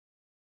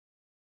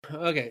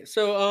Okay,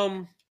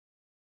 so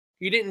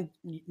you didn't.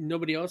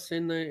 Nobody else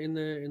in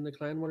the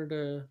clan wanted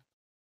to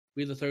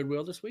be the third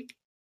wheel this week.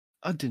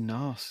 I didn't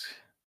ask.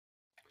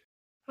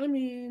 I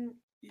mean,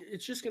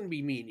 it's just gonna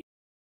be me and you.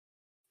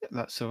 Yeah,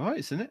 that's all right,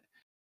 isn't it?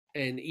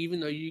 And even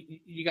though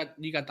you got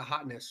the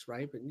hotness,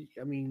 right? But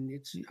I mean,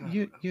 it's I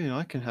You don't you and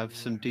I can have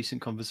some know.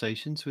 decent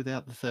conversations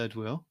without the third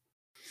wheel.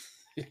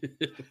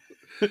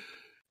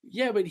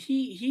 Yeah, but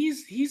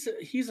he's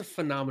a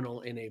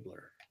phenomenal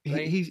enabler,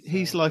 right?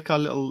 He's So, like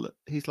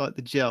he's like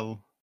the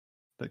gel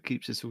that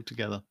keeps us all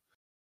together.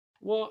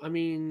 well, I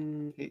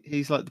mean,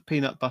 He's like the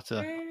peanut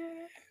butter.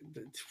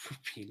 the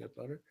peanut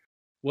butter.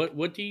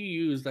 What do you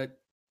use that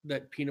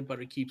peanut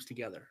butter keeps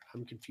together?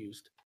 I'm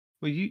confused.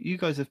 Well, you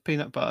guys have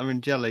peanut butter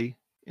and jelly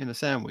in a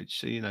sandwich,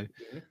 so Yeah.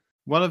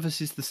 one of us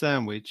is the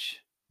sandwich,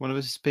 one of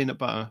us is peanut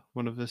butter,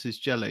 one of us is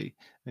jelly,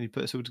 and you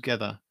put us all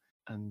together,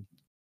 and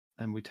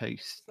we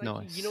taste It's like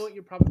you know nice. what?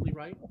 You're probably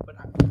right, but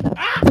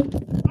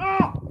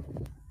oh!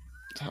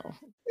 Oh.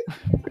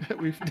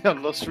 We've now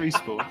lost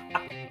respawn.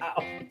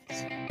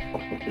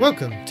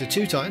 Welcome to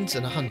Two Titans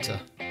and a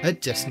Hunter, a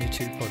Destiny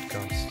 2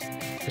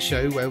 podcast, a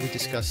show where we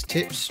discuss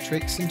tips,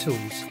 tricks, and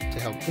tools to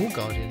help all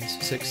Guardians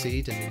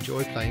succeed and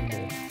enjoy playing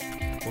more.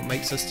 What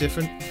makes us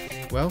different?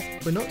 Well,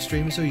 we're not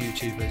streamers or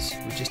YouTubers,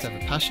 we just have a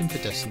passion for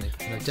Destiny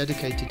and are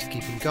dedicated to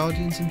keeping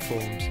Guardians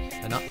informed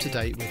and up to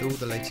date with all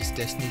the latest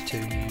Destiny 2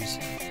 news,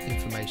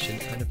 information,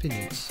 and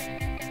opinions.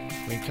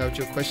 We encourage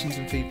your questions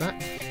and feedback,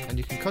 and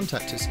you can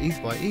contact us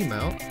either by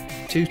email,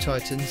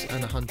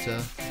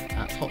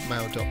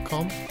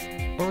 twotitansandahunter@hotmail.com,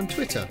 or on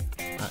Twitter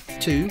at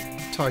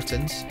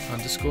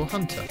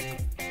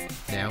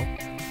 2titans_hunter. Now,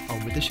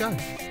 on with the show.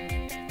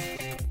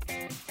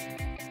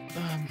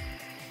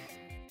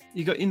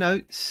 You got your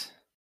notes?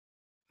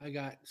 I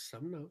got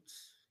some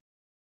notes.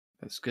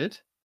 That's good.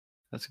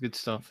 That's a good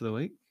start for the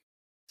week.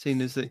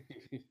 Seeing as that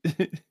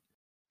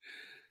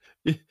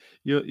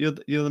you're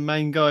the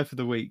main guy for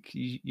the week,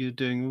 you're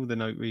doing all the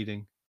note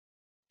reading.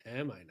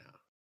 Am I now?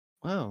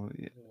 Wow,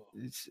 Oh.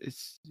 it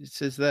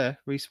says there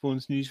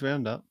Respawn's news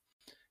roundup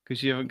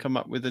because you haven't come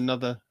up with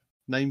another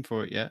name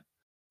for it yet.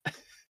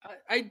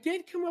 I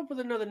did come up with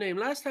another name.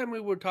 Last time we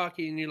were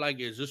talking, and you're like,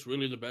 is this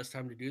really the best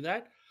time to do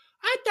that?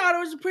 I thought it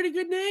was a pretty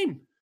good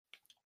name.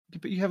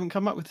 But you haven't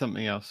come up with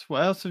something else.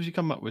 What else have you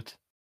come up with?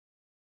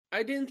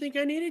 I didn't think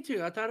I needed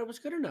to. I thought it was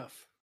good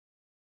enough.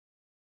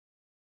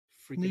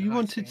 No, Freaking you high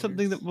wanted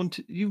something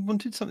standards. you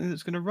wanted something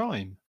that's going to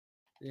rhyme.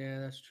 Yeah,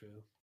 that's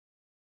true.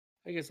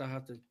 I guess I'll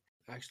have to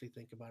actually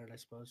think about it, I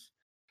suppose.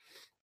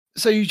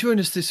 So you join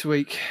us this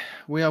week.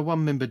 We are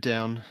one member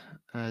down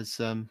as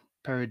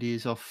Parody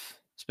is off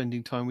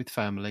spending time with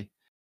family.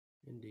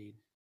 Indeed.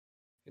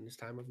 In this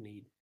time of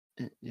need.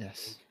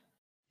 Yes.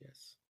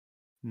 Yes.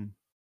 Hmm.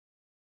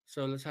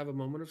 So let's have a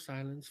moment of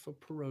silence for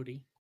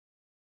Parody.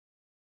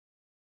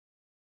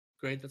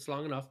 Great, that's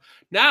long enough.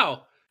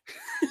 Now,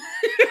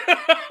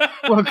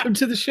 Welcome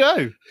to the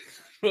show.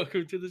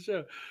 welcome to the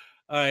show.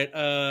 All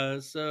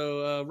right.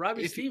 So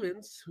Robbie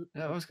Stevens.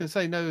 I was going to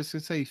say no. I was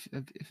going to say if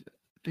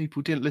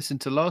people didn't listen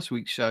to last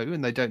week's show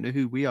and they don't know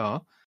who we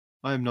are,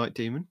 I am Night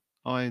Demon.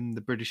 I'm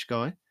the British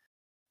guy,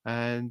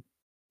 and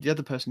the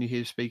other person you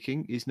hear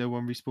speaking is No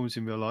One Respawns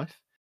in Real Life,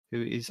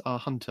 who is our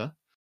hunter.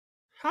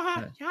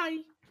 Haha, hi.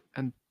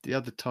 And the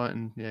other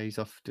Titan, yeah, he's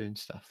off doing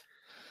stuff.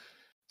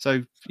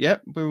 So, yeah,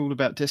 we're all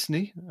about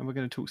Destiny, and we're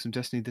going to talk some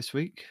Destiny this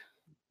week.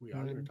 We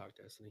are going to talk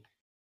Destiny.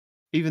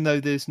 Even though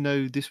there's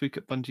no This Week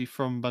at Bungie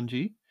from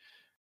Bungie,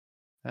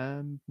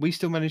 we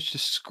still managed to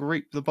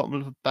scrape the bottom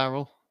of the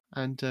barrel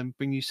and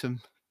bring you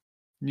some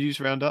news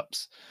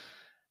roundups.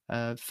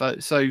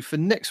 So for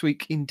next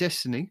week in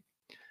Destiny,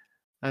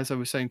 as I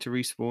was saying to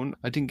Respawn,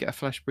 I didn't get a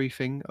flash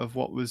briefing of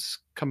what was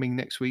coming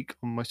next week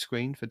on my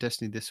screen for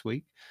Destiny this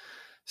week.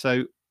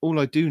 So all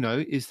I do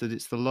know is that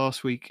it's the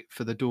last week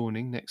for the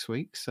Dawning next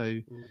week. So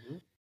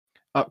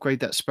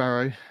upgrade that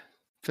Sparrow,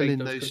 Bake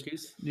those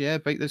cookies. Yeah,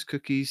 bake those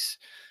cookies,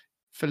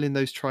 fill in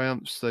those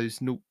triumphs,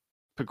 those null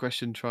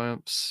progression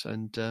triumphs,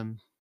 and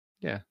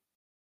yeah.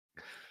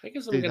 I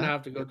guess I'm going to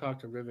have to go talk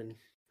to Riven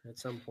at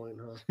some point,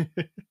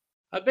 huh?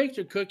 I baked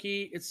a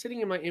cookie. It's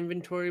sitting in my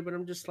inventory, but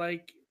I'm just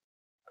like,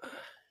 I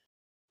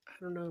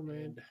don't know,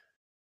 man.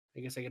 I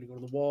guess I got to go to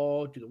the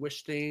wall, do the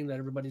wish thing that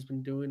everybody's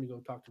been doing, to go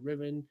talk to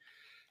Riven,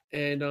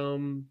 and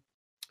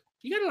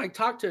you gotta like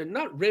talk to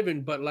not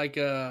Riven, but like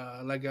a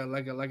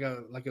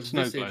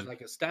Snow visage, globe.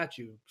 like a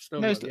statue. Snow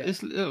No, globe, yeah.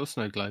 it's a little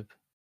snow globe.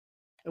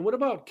 And what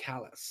about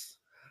Callus?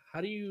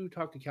 How do you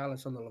talk to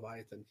Callus on the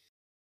Leviathan?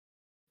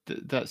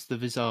 That's the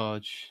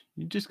Visage.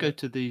 You just go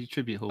to the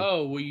tribute hall.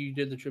 Oh, well, you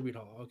did the tribute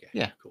hall. Okay,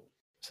 yeah, cool.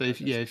 So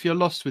if you're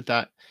lost with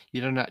that,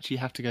 you don't actually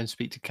have to go and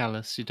speak to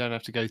Callus. You don't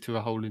have to go through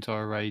a whole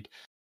entire raid.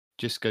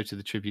 Just go to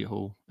the tribute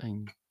hall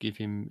and give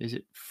him. Is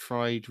it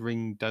fried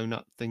ring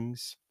donut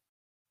things?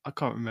 I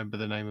can't remember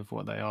the name of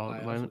what they are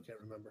at the moment. I also can't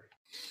remember.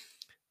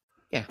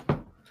 Yeah.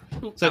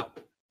 So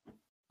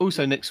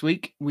also next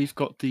week we've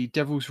got the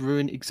Devil's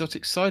Ruin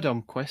exotic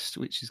sidearm quest,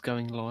 which is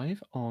going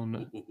live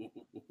on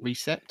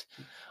Reset.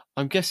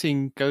 I'm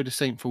guessing go to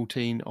Saint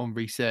 14 on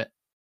Reset,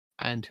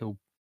 and he'll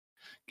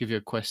give you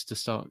a quest to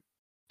start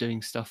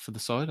doing stuff for the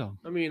sidearm.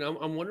 I mean,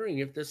 I'm wondering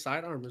if this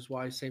sidearm is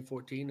why Saint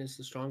 14 is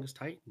the strongest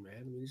Titan, man.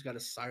 I mean, he's got a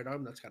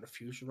sidearm that's got a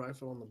fusion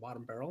rifle on the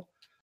bottom barrel.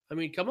 I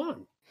mean, come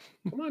on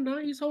now,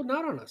 he's holding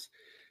out on us.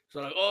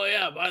 So like, oh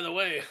yeah, by the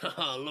way,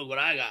 look what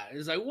I got.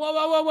 It's like,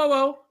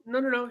 whoa,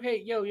 no,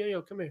 hey,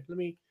 yo, come here, let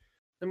me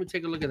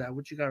take a look at that.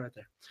 What you got right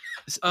there?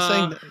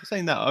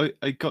 Saying that,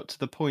 I got to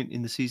the point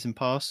in the season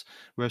pass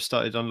where I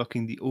started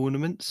unlocking the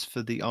ornaments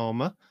for the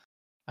armor,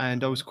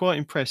 and I was quite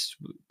impressed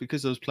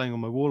because I was playing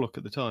on my Warlock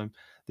at the time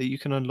that you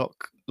can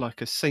unlock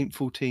like a Saint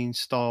 14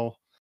 style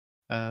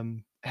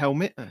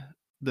helmet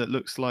that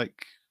looks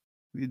like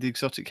the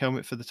exotic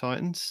helmet for the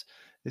Titans.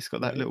 It's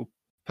got that little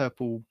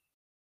purple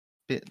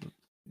bit,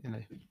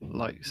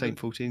 like Saint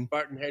 14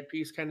 Spartan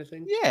headpiece kind of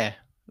thing. Yeah,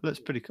 looks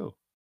pretty cool.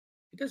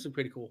 It does look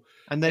pretty cool.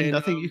 And then I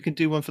think you can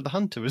do one for the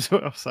Hunter as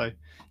well, so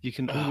you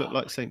can all look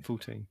like Saint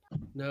 14.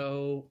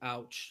 No,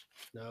 ouch,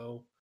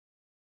 no.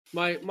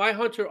 My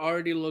Hunter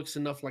already looks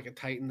enough like a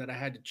Titan that I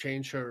had to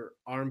change her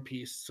arm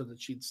piece so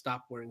that she'd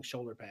stop wearing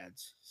shoulder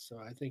pads. So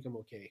I think I'm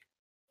okay.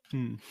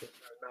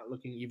 Not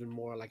looking even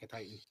more like a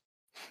Titan.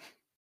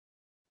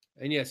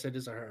 And yes, it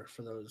is a her,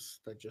 for those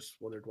that just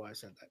wondered why I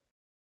said that.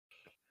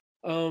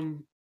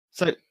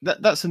 So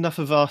that's enough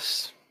of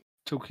us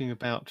talking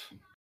about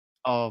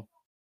our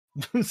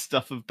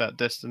stuff about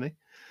Destiny.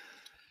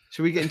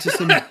 Should we get into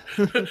some...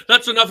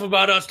 That's enough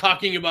about us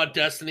talking about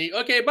Destiny.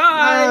 Okay,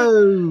 bye!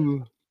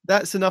 No!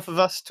 That's enough of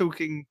us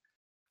talking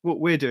what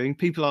we're doing.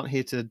 People aren't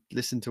here to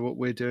listen to what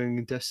we're doing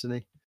in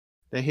Destiny.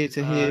 They're here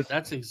to hear...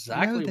 That's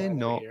exactly No, they're why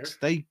not. Here.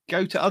 They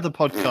go to other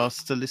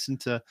podcasts to listen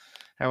to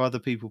how other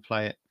people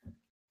play it.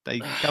 They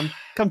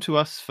come to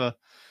us for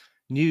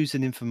news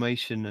and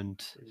information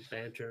and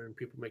banter and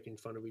people making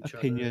fun of each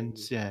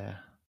opinions, other. yeah.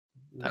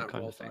 Not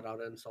well thought out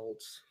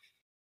insults.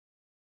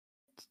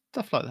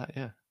 Stuff like that,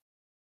 yeah.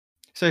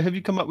 So have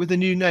you come up with a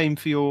new name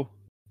for your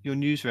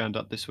news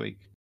roundup this week?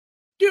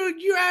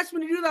 Dude, you asked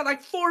me to do that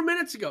like 4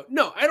 minutes ago.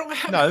 No, I don't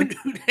have a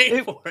new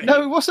name for it.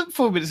 No, it wasn't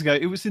 4 minutes ago.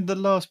 It was in the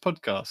last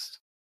podcast.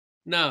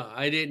 No,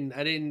 I didn't.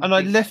 And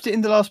I left it in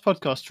the last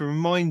podcast to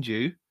remind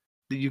you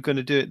that you're going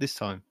to do it this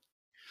time.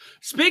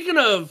 Speaking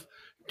of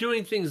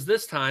doing things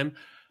this time,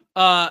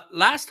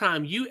 last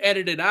time you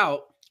edited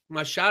out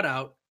my shout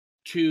out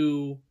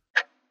to...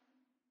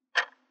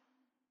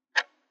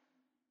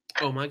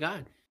 Oh my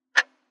God.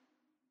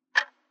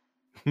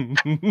 I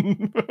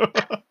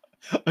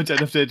don't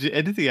have to edit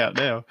anything out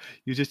now.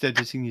 You're just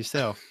editing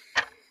yourself.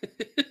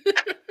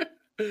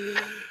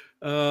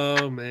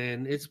 Oh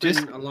man, it's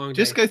been a long day.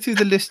 Just go through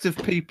the list of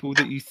people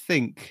that you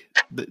think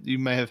that you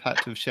may have had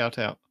to have shout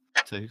out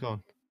to. Go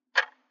on.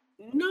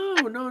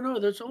 No.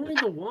 There's only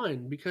the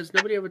one because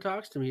nobody ever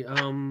talks to me.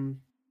 Well,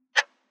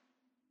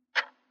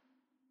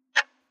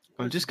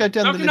 just go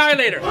down the list.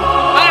 Annihilator.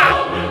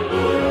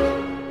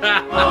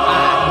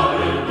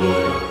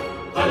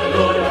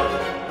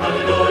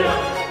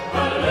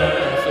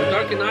 So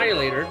Dark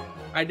Annihilator,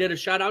 I did a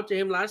shout out to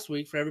him last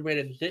week for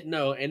everybody that didn't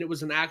know, and it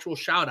was an actual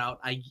shout out.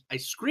 I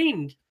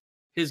screamed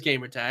his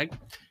gamer tag,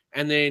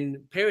 and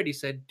then Parody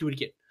said, "Do it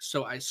again."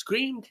 So I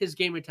screamed his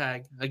gamer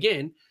tag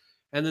again.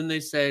 And then they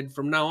said,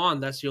 from now on,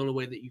 that's the only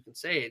way that you can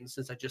say it. And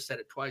since I just said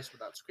it twice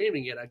without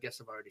screaming it, I guess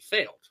I've already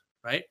failed,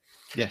 right?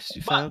 Yes,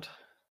 you failed.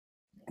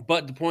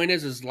 But the point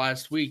is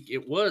last week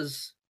it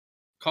was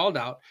called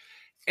out.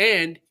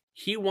 And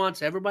he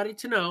wants everybody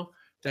to know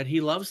that he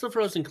loves the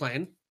Frozen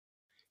Clan.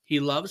 He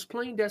loves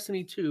playing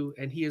Destiny 2.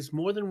 And he is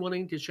more than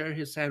willing to share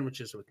his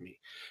sandwiches with me.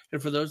 And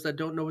for those that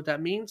don't know what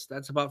that means,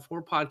 that's about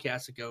 4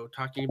 podcasts ago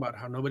talking about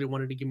how nobody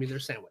wanted to give me their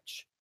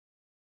sandwich.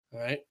 All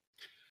right.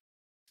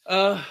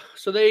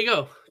 So there you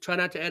go. Try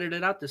not to edit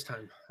it out this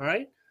time. All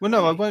right. Well,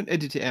 no, I won't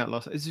edit it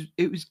out.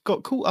 It was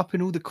got caught up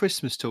in all the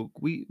Christmas talk.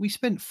 We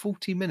spent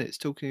 40 minutes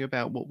talking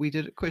about what we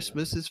did at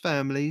Christmas as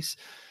families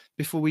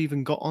before we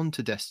even got on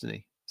to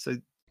Destiny. So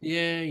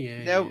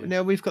yeah.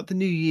 Now we've got the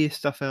New Year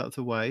stuff out of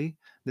the way.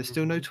 There's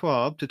still no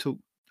TWAB to talk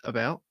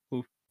about.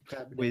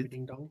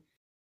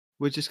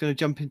 We're just going to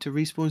jump into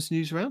Respawn's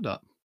news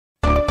roundup.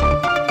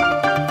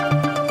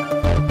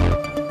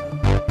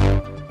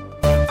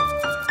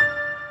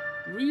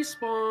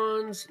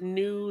 Respawn's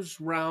news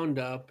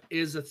roundup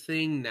is a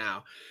thing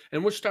now.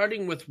 And we're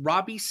starting with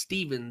Robbie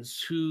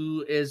Stevens,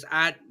 who is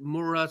at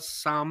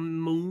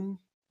Murasamun.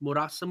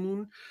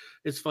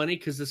 It's funny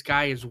because this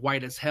guy is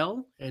white as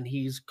hell, and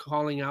he's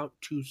calling out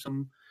to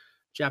some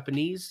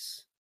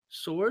Japanese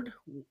sword,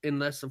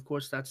 unless, of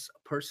course, that's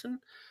a person.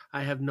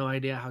 I have no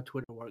idea how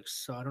Twitter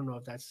works, so I don't know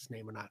if that's his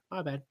name or not.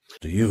 My bad.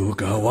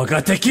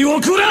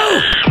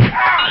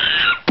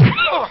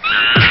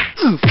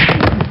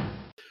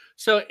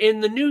 So in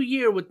the new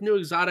year, with new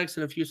exotics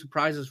and a few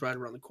surprises right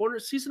around the corner,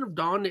 Season of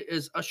Dawn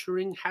is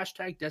ushering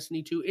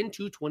 #Destiny 2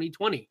 into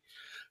 2020.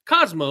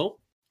 Cosmo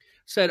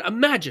said,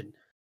 imagine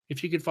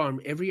if you could farm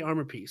every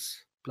armor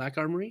piece, Black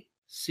Armory,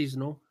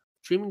 Seasonal,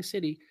 Dreaming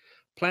City,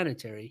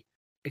 Planetary,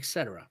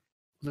 etc.,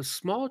 with a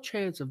small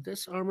chance of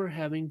this armor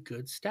having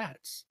good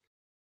stats.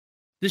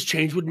 This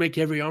change would make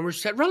every armor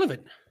set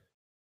relevant.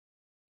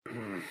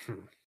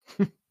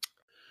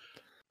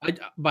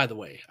 By the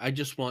way, I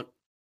just want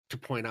to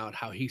point out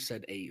how he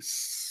said a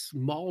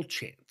small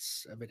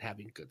chance of it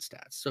having good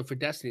stats. So for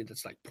Destiny,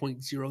 that's like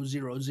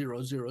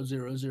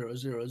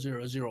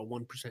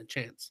 0.00000000001%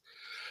 chance.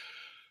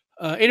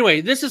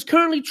 Anyway, this is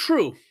currently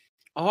true.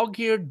 All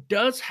gear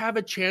does have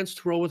a chance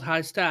to roll with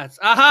high stats.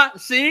 Aha!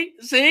 See?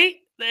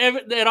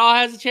 It all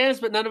has a chance,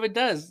 but none of it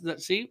does.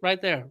 See?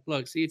 Right there.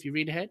 Look, see if you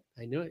read ahead?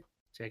 I knew it.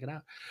 Check it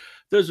out.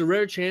 There's a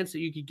rare chance that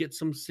you could get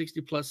some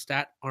 60+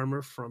 stat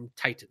armor from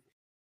Titan.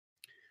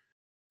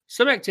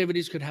 Some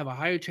activities could have a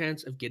higher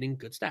chance of getting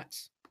good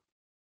stats.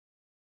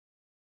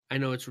 I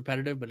know it's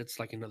repetitive, but it's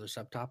like another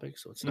subtopic,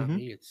 so it's not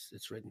me.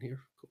 It's written here.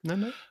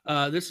 Cool.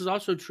 No. This is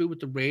also true with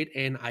the Raid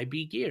and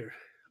IB gear.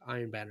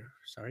 Iron Banner,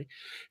 sorry.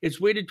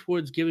 It's weighted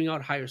towards giving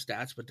out higher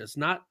stats, but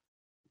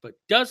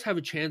does have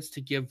a chance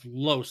to give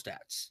low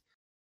stats.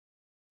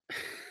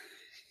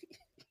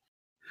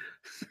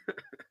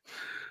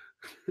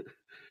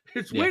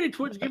 It's weighted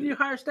towards giving you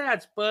higher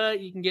stats, but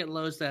you can get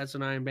low stats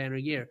on Iron Banner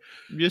gear.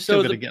 You're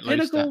still going to get low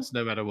stats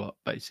no matter what,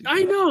 basically.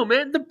 I know,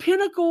 man. The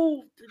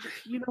Pinnacle,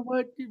 you know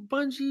what,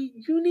 Bungie,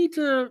 you need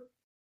to...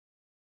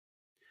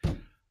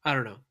 I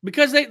don't know.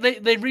 Because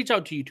they reach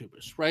out to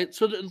YouTubers, right?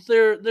 So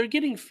they're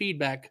getting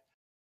feedback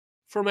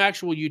from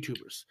actual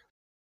YouTubers.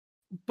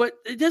 But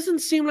it doesn't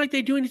seem like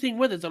they do anything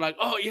with it. They're like,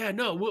 oh, yeah,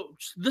 no,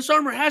 this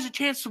armor has a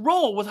chance to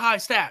roll with high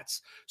stats.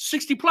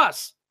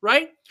 60+,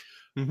 right?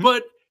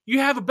 But you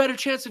have a better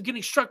chance of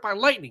getting struck by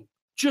lightning,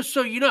 just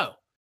so you know.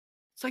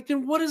 It's like,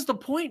 then what is the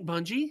point,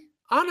 Bungie?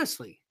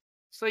 Honestly.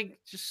 It's like,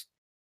 just...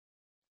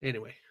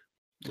 Anyway.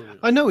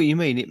 I know what you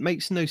mean. It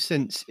makes no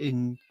sense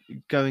in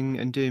going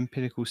and doing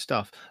Pinnacle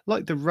stuff.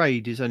 Like the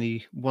Raid is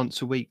only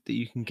once a week that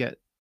you can get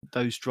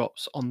those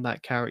drops on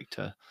that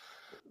character.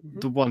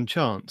 The one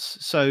chance.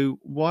 So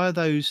why are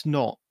those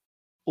not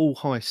all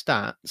high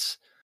stats?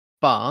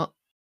 But,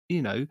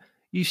 you know,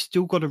 you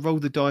still got to roll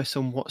the dice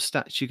on what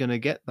stats you're going to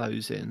get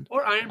those in.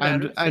 Or Iron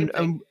Banner.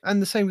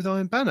 And the same with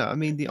Iron Banner. I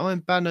mean, the Iron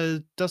Banner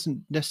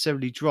doesn't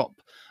necessarily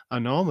drop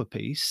an armor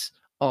piece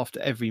after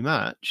every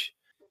match.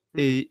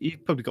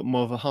 You've probably got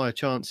more of a higher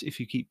chance if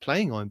you keep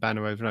playing Iron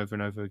Banner over and over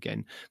and over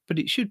again. But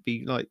it should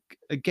be, like,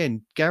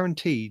 again,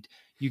 guaranteed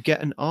you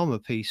get an armor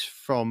piece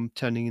from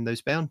turning in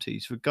those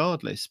bounties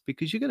regardless,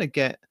 because you're going to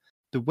get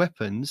the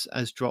weapons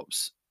as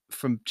drops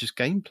from just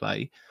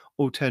gameplay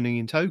or turning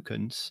in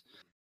tokens.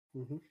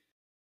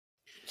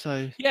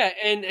 So yeah,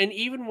 and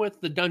even with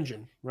the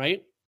dungeon,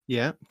 right?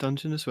 Yeah,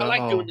 dungeon as well. I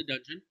like doing the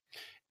dungeon.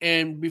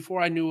 And before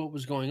I knew what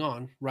was going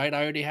on, right,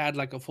 I already had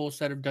like a full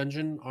set of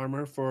dungeon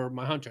armor for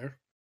my hunter,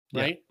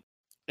 right?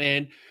 Yeah.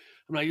 And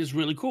I'm like, it's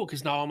really cool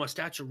because now all my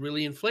stats are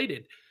really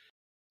inflated.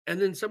 And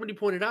then somebody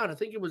pointed out, I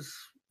think it was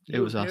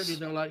us.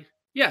 They're like,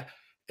 yeah.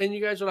 And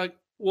you guys are like,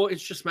 well,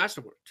 it's just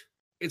masterworked.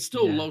 It's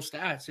still low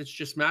stats. It's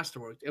just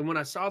masterworked. And when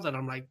I saw that,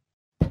 I'm like,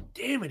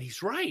 damn it,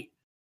 he's right.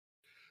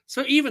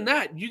 So even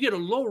that, you get a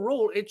low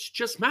roll, it's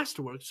just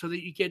masterwork so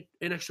that you get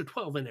an extra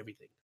 12 and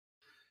everything.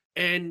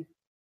 And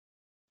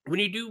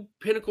when you do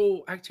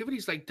Pinnacle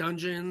activities like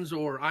dungeons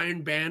or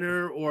Iron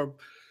Banner or,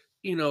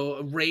 you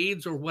know,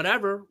 raids or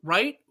whatever,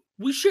 right?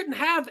 We shouldn't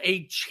have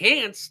a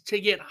chance to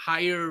get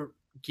higher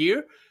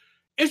gear.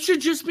 It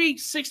should just be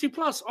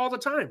 60+ all the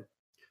time.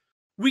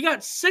 We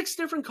got 6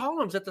 different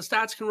columns that the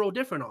stats can roll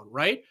different on,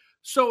 right?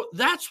 So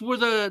that's where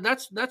the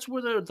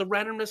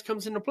randomness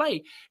comes into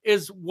play,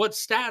 is what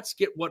stats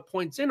get what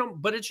points in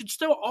them, but it should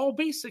still all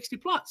be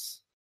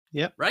 60+.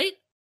 Yep. Right?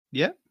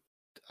 Yep.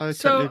 I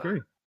totally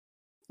agree.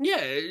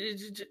 Yeah,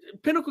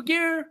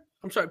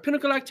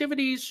 Pinnacle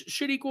activities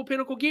should equal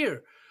Pinnacle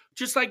gear.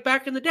 Just like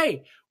back in the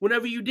day,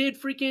 whenever you did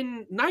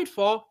freaking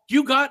Nightfall,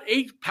 you got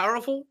a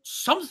powerful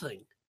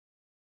something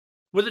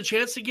with a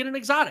chance to get an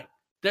exotic.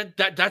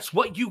 That's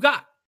what you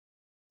got.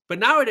 But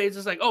nowadays,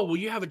 it's like, oh, well,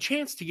 you have a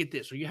chance to get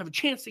this, or you have a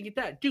chance to get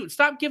that. Dude,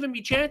 stop giving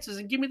me chances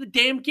and give me the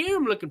damn gear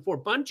I'm looking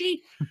for,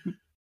 Bungie.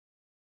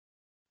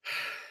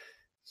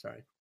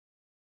 Sorry.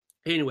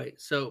 Anyway,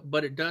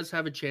 but it does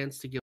have a chance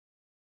to give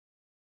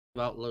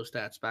out low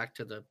stats. Back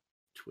to the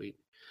tweet.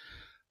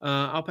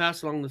 I'll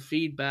pass along the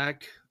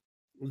feedback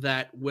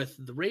that with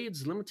the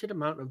raid's limited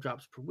amount of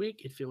drops per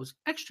week, it feels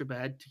extra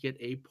bad to get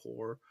a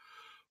poor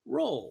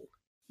roll.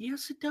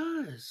 Yes, it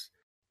does.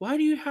 Why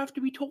do you have to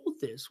be told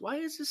this? Why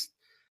is this?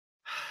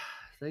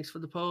 Thanks for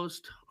the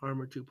post.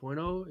 Armor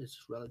 2.0 is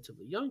a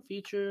relatively young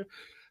feature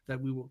that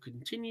we will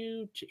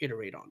continue to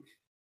iterate on.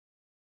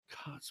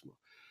 Cosmo.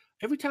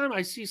 Every time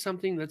I see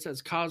something that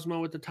says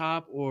Cosmo at the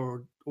top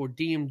or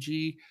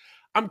DMG,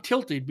 I'm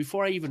tilted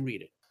before I even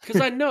read it.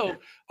 Because I know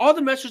all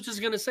the message is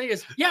going to say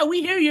is, yeah,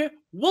 we hear you.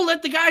 We'll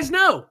let the guys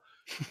know.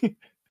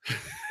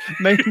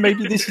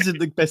 Maybe this isn't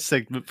the best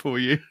segment for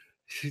you.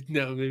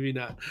 No, maybe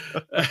not.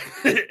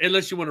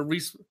 Unless you want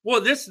to well,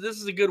 this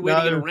is a good way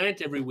to get a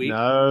rant every week.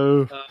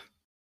 No.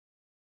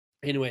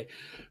 Anyway,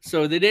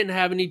 so they didn't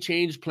have any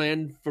change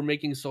planned for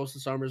making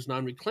Solstice armors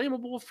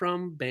non-reclaimable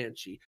from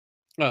Banshee.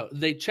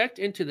 They checked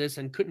into this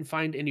and couldn't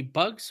find any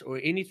bugs or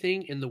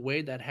anything in the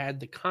way that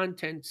had the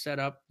content set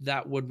up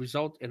that would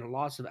result in a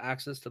loss of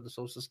access to the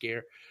Solstice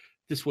gear.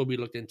 This will be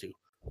looked into.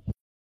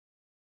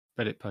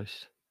 Reddit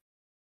post.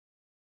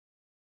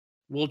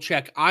 We'll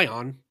check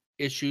Ion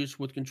issues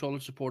with controller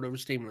support over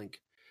Steam Link.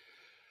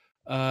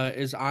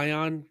 Is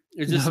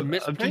this a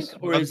misprint,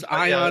 or is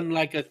Ion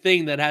like a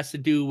thing that has to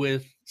do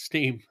with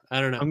Steam?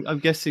 I don't know. I'm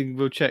guessing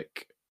we'll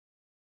check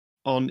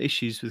on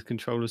issues with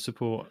controller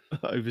support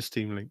over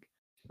Steam Link.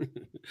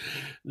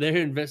 They're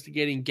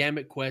investigating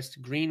Gambit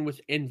Quest Green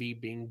with Envy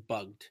being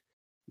bugged.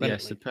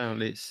 Yes,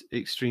 apparently it's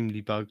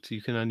extremely bugged.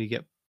 You can only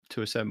get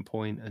to a certain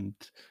point and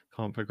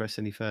can't progress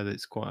any further.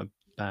 It's quite a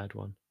bad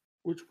one.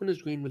 Which one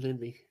is Green with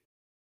Envy?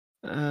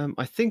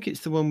 I think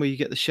it's the one where you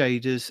get the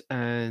shaders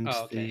and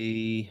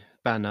the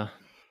banner.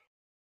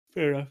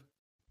 Fair enough.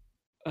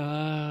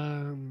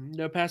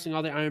 They're passing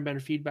all the Iron Banner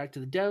feedback to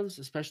the devs,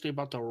 especially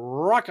about the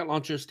rocket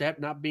launcher step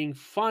not being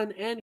fun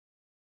and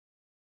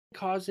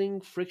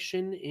causing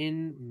friction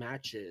in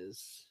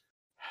matches.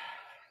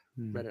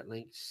 Reddit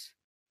links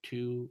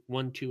to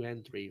 1, 2,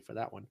 and 3 for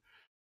that one.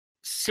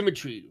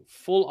 Symmetry,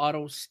 full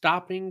auto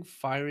stopping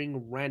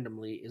firing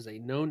randomly is a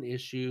known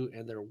issue,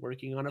 and they're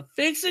working on a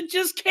fix. It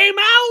just came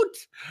out.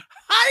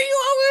 How do you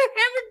always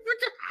have it?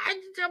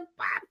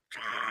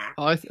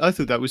 I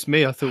thought that was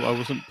me. I thought I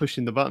wasn't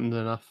pushing the button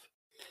enough.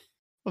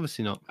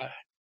 Obviously not.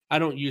 I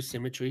don't use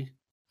Symmetry.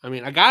 I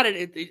mean, I got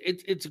it.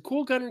 It's a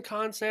cool gun and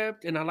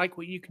concept, and I like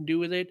what you can do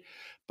with it.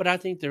 But I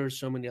think there are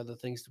so many other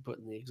things to put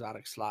in the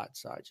exotic slot,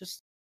 so I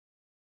just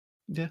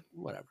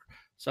whatever.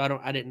 So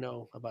I didn't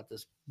know about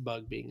this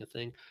bug being a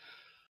thing.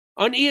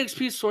 On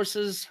EXP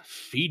sources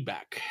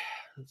feedback.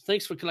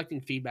 Thanks for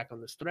collecting feedback on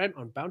this thread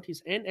on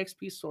bounties and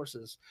XP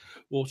sources.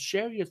 We'll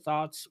share your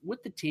thoughts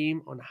with the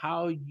team on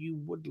how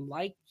you would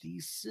like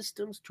these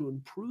systems to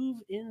improve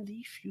in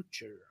the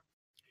future.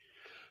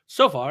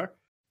 So far,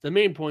 the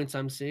main points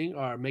I'm seeing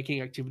are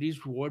making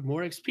activities reward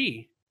more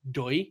XP.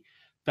 Doi.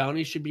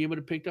 Bounties should be able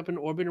to pick up in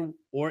orbit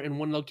or in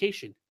one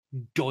location.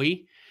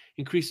 Doi.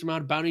 Increase the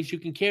amount of bounties you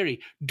can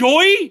carry.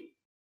 Doi!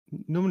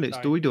 Normally it's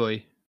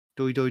doi.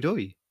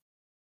 Doi.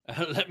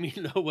 Let me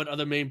know what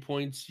other main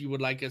points you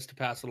would like us to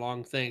pass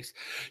along. Thanks.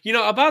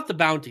 About the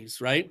bounties,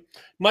 right?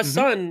 My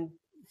son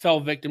fell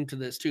victim to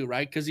this too,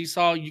 right? Because he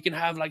saw you can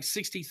have like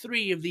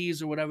 63 of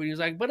these or whatever. He's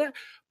like, but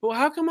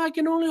how come I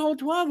can only hold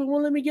 12? It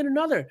won't let me get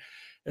another.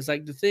 It's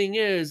like, the thing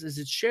is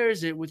it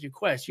shares it with your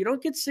quest. You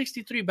don't get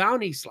 63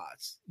 bounty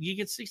slots. You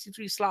get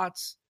 63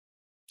 slots,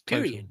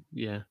 period.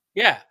 Total.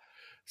 Yeah.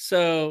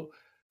 So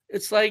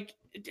it's like,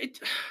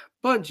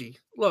 Bungie,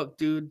 look,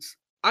 dudes,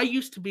 I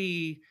used to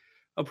be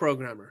a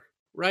programmer,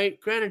 right?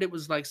 Granted, it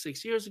was like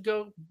 6 years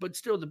ago, but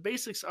still the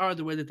basics are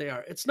the way that they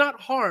are. It's not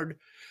hard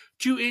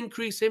to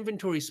increase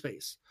inventory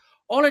space.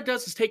 All it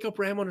does is take up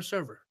RAM on a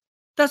server.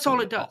 That's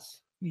all it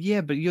does.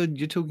 Yeah, but you're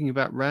talking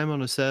about RAM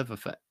on a server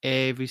for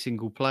every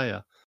single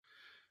player.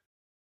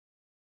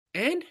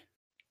 And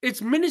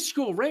it's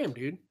minuscule RAM,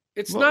 dude.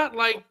 It's not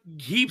like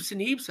heaps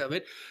and heaps of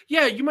it.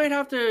 Yeah, you might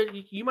have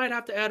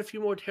to add a few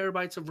more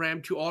terabytes of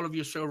RAM to all of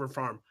your server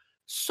farm.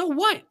 So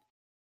what?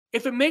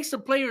 If it makes the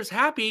players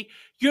happy,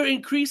 you're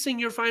increasing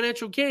your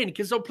financial gain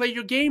because they'll play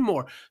your game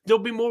more. They'll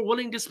be more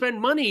willing to spend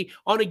money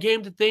on a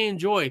game that they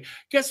enjoy.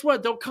 Guess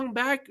what? They'll come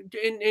back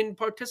and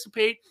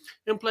participate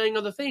in playing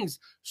other things.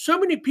 So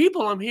many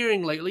people I'm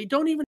hearing lately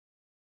don't even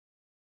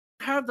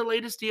have the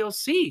latest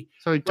DLC.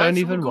 Sorry, don't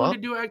even go to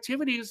do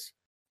activities,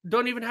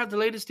 don't even have the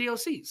latest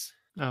DLCs.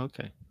 Oh,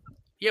 okay.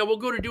 Yeah, we'll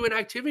go to do an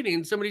activity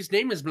and somebody's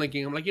name is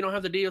blinking. I'm like, you don't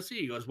have the DLC.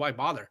 He goes, why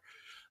bother?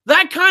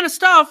 That kind of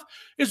stuff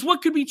is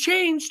what could be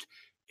changed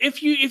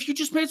if you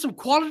just made some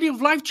quality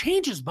of life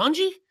changes,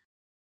 Bungie.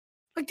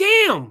 Like,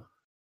 damn.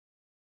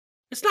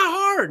 It's not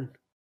hard.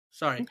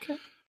 Sorry. Okay.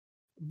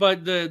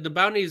 But the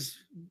bounties,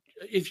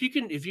 if you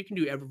can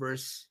do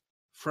Eververse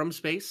from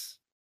space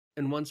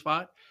in one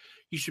spot,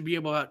 you should be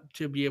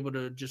able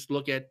to just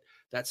look at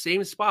that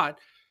same spot.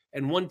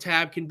 And one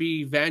tab can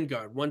be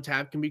Vanguard. One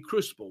tab can be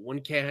Crucible.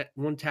 One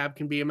tab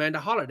can be Amanda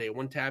Holiday.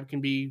 One tab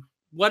can be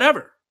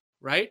whatever,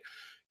 right?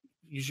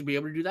 You should be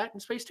able to do that in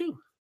space too.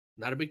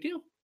 Not a big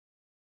deal.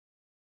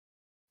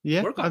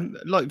 Yeah,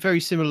 like very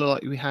similar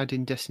like we had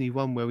in Destiny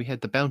 1 where we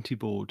had the bounty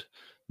board.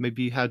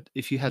 Maybe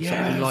if you had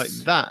something like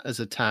that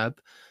as a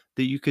tab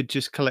that you could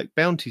just collect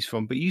bounties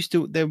from, but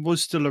there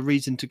was still a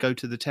reason to go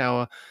to the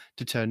tower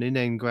to turn in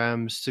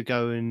engrams, to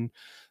go and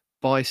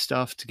buy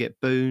stuff, to get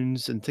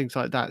boons and things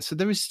like that. So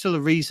there is still a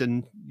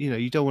reason,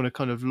 you don't want to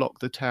kind of lock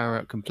the tower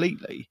out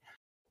completely.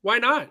 Why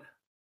not?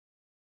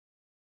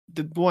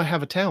 Why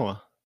have a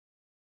tower?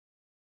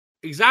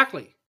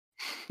 Exactly.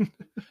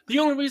 The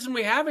only reason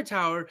we have a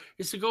tower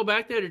is to go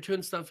back there to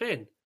turn stuff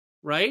in,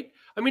 right?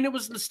 I mean, it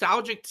was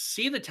nostalgic to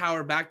see the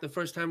tower back the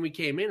first time we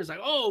came in. It's like,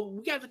 oh,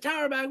 we got the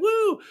tower back,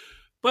 woo!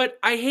 But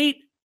I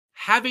hate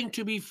having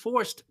to be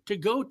forced to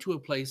go to a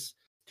place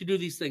to do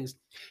these things.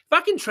 If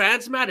I can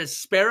transmat a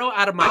sparrow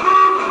out of my...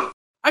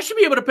 I should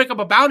be able to pick up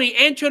a bounty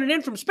and turn it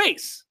in from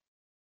space.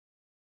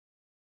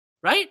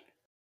 Right?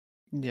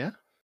 Yeah.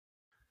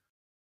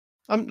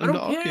 I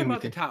don't care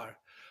about the tower.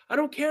 I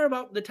don't care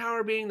about the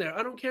tower being there.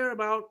 I don't care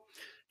about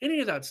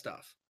any of that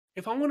stuff.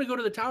 If I want to go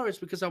to the tower, it's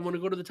because I want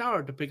to go to the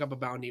tower to pick up a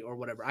bounty or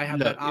whatever. I have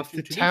Look, that option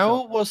if the to tower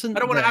do so. wasn't I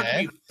don't want to have to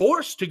there, be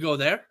forced to go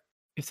there.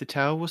 if the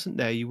tower wasn't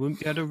there, you wouldn't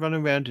be able to run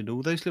around in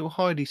all those little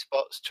hidey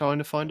spots trying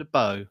to find a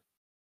bow,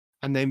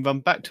 and then run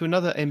back to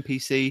another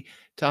NPC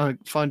to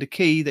find a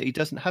key that he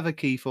doesn't have a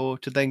key for,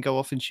 to then go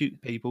off and shoot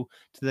people,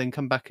 to then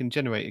come back and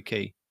generate a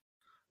key.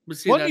 But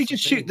see, Why don't you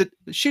that's just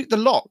the shoot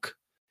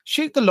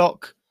the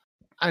lock,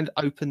 and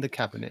open the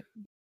cabinet?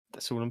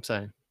 That's all I'm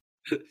saying.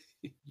 thing.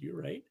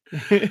 You're right.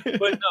 But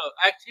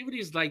no,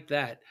 activities like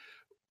that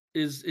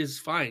is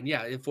fine.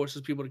 Yeah, it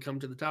forces people to come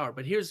to the tower.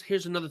 But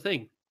here's another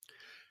thing.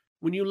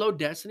 When you load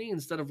Destiny,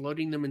 instead of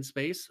loading them in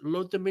space,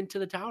 load them into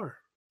the tower.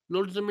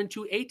 Load them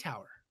into a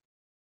tower.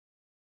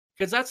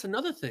 Because that's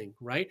another thing,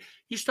 right?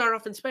 You start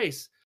off in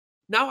space.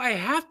 Now I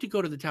have to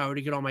go to the tower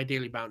to get all my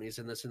daily bounties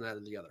and this and that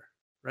and the other,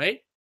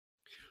 right?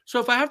 So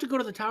if I have to go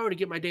to the tower to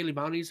get my daily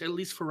bounties, at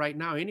least for right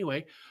now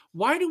anyway,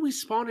 why do we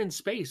spawn in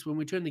space when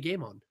we turn the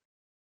game on?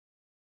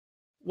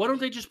 Why don't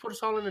they just put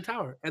us all in a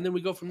tower and then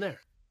we go from there?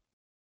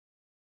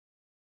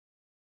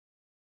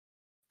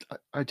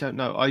 I don't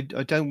know. I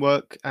don't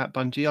work at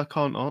Bungie. I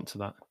can't answer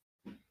that.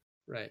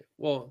 Right.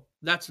 Well,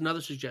 that's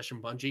another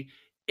suggestion, Bungie.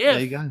 There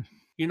you If go.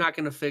 you're not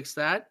going to fix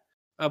that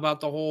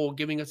about the whole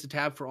giving us a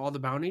tab for all the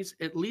bounties,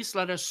 at least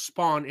let us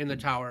spawn in the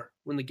tower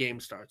when the game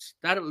starts.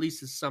 That at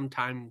least is some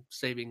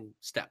time-saving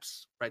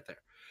steps right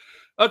there.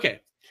 Okay.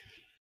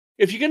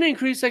 If you're going to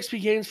increase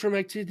XP gains from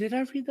activity, did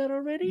I read that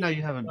already? No,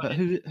 you haven't. But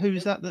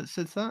who's that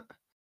says that?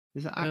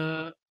 Is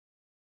that?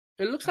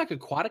 It looks like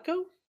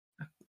Aquatico.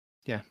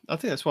 Yeah, I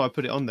think that's why I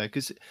put it on there,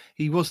 because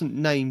he wasn't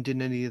named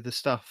in any of the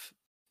stuff.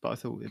 But I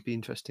thought it'd be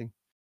interesting.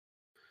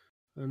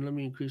 And let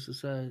me increase the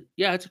size.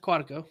 Yeah, it's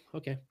Aquatico.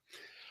 Okay.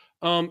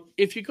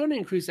 If you're going to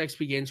increase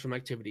XP gains from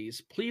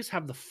activities, please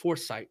have the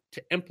foresight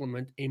to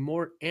implement a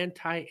more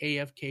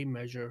anti-AFK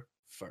measure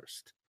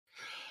first.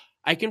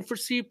 I can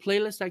foresee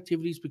playlist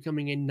activities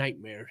becoming a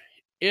nightmare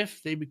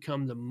if they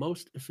become the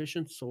most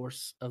efficient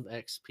source of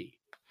XP.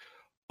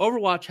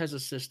 Overwatch has a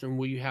system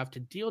where you have to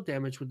deal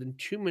damage within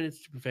 2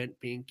 minutes to prevent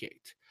being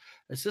kicked.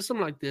 A system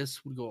like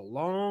this would go a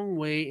long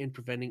way in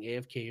preventing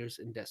AFKers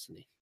in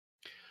Destiny.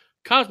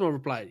 Cosmo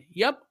replied,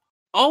 "Yep,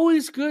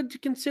 always good to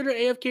consider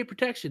AFK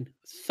protection.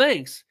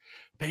 Thanks."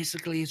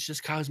 Basically, it's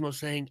just Cosmo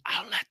saying,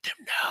 "I'll let them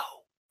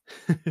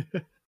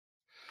know."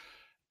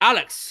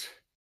 Alex,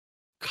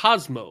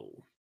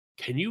 Cosmo,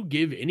 can you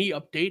give any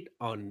update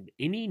on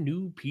any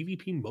new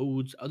PvP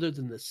modes other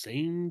than the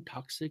same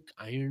toxic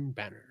Iron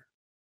Banner?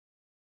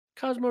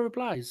 Cosmo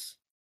replies,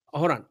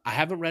 hold on, I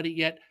haven't read it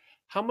yet.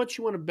 How much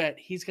you want to bet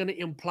he's going to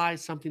imply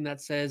something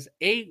that says,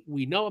 A,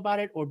 we know about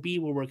it, or B,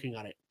 we're working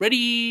on it?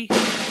 Ready?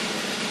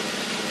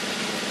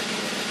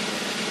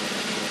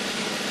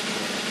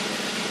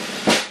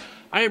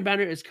 Iron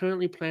Banner is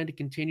currently planned to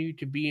continue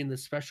to be in the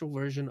special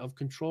version of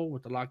Control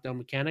with the lockdown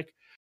mechanic.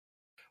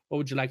 What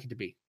would you like it to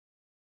be?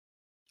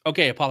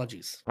 Okay,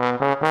 apologies.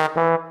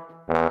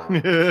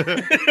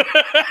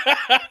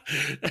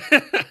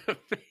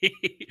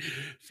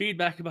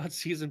 Feedback about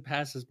Season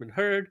Pass has been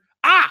heard.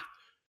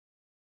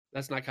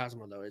 That's not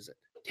Cosmo, though, is it?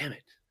 Damn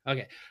it.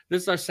 Okay,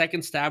 this is our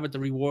second stab at the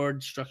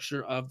reward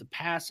structure of the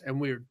pass, and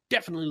we're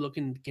definitely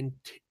looking to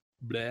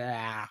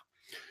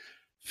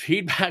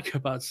Feedback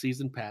about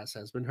Season Pass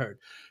has been heard.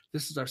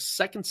 This is our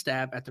second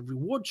stab at the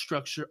reward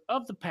structure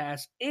of the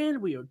pass, and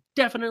we are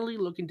definitely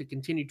looking to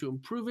continue to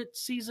improve it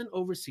season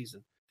over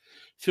season.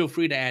 Feel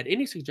free to add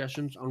any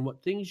suggestions on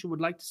what things you would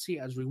like to see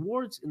as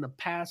rewards in the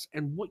pass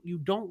and what you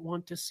don't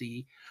want to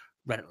see.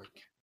 Reddit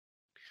link.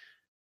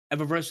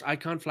 Eververse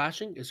icon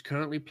flashing is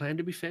currently planned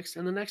to be fixed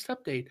in the next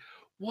update.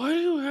 Why do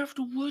you have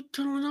to wait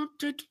till an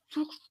update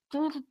to fix?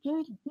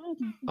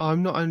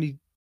 I'm not only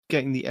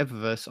getting the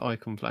Eververse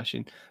icon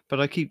flashing, but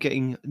I keep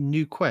getting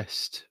new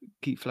quest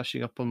keep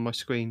flashing up on my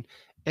screen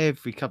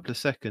every couple of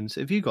seconds.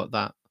 Have you got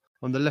that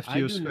on the left of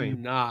your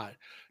screen? Not.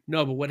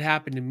 No, but what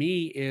happened to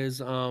me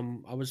is I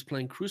was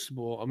playing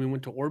Crucible.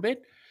 Went to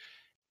orbit,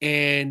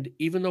 and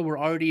even though we're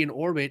already in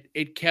orbit,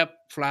 it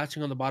kept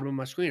flashing on the bottom of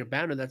my screen a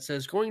banner that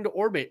says going to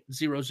orbit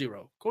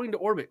 00, going to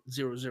orbit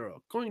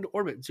 00, going to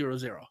orbit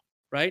 00,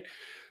 right?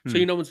 So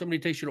you know when somebody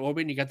takes you to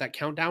orbit and you got that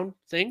countdown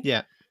thing?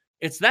 Yeah.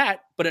 It's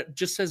that, but it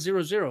just says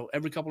 00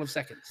 every couple of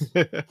seconds.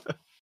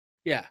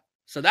 Yeah.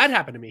 So that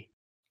happened to me.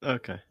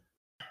 Okay.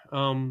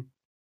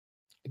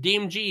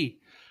 DMG.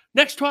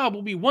 Next TWAB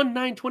will be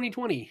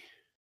 1/9/2020.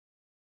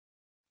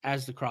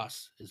 As the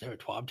Cross. Is there a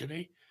TWAB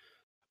today?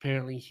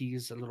 Apparently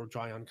he's a little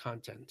dry on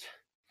content.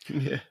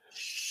 Yeah.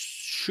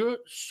 Sure.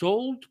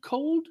 Sold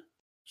Code?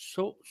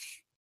 So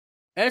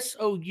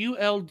SOULD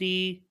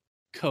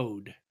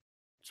code.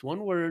 It's one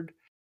word.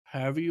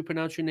 However you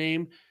pronounce your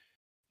name.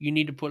 You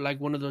need to put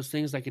like one of those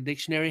things like a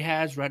dictionary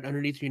has right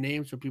underneath your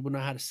name so people know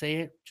how to say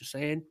it. Just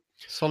saying.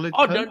 Solid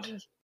All code?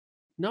 dungeons.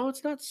 No,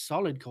 it's not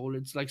solid code.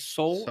 It's like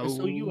soul.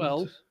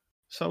 SOUL.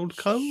 Sold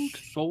code?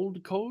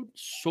 Sold code?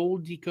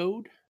 Sold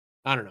decode?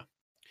 I don't know.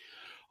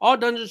 All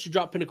dungeons should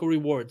drop pinnacle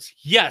rewards.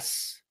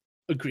 Yes.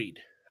 Agreed.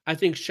 I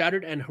think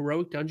Shattered and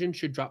Heroic Dungeon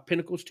should drop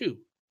pinnacles too.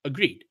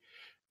 Agreed.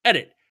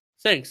 Edit.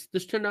 Thanks.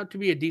 This turned out to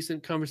be a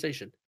decent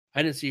conversation.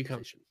 I didn't see you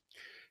coming.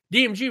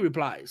 DMG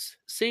replies,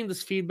 seeing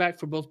this feedback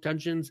for both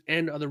dungeons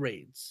and other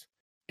raids.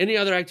 Any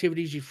other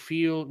activities you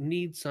feel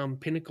need some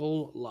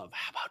pinnacle love?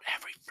 How about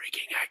every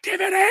freaking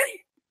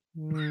activity?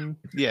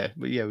 Yeah,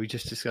 we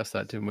just discussed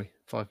that, didn't we?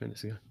 5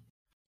 minutes ago.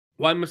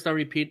 Why must I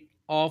repeat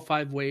all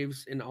 5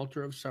 waves in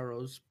Altar of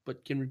Sorrows,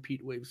 but can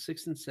repeat waves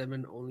 6 and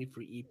 7 only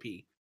for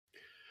EP?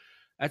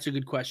 That's a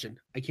good question.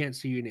 I can't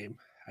see your name.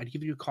 I'd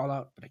give you a call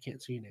out, but I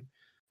can't see your name.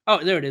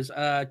 Oh, there it is.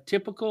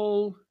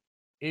 Typical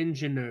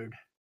engineered.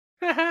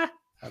 I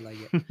like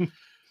it.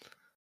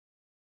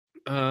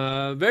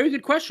 Very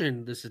good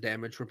question. This is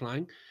Damage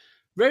replying.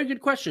 Very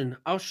good question.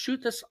 I'll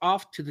shoot this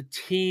off to the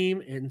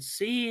team and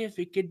see if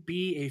it could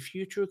be a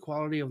future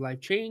quality of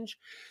life change.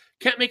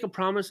 Can't make a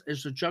promise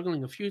as they're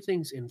juggling a few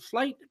things in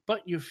flight,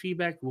 but your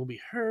feedback will be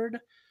heard.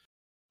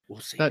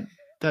 We'll see.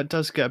 That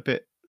does get a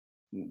bit.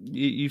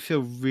 You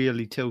feel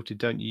really tilted,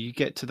 don't you? You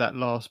get to that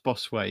last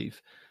boss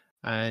wave,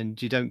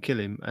 and you don't kill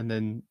him, and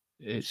then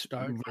it's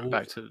right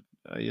back to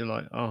you're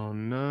like, oh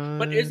no.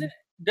 But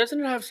doesn't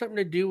it have something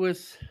to do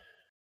with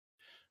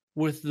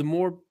the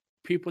more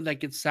people that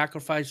get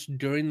sacrificed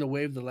during the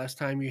wave, the less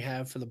time you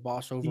have for the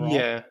boss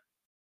overall?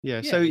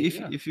 Yeah. So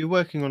if you're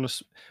working on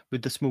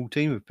with the small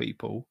team of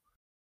people,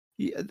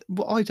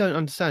 what I don't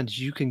understand is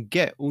you can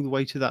get all the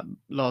way to that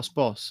last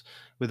boss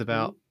with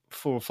about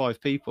 4 or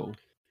 5 people.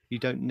 You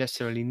don't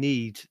necessarily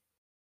need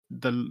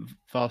the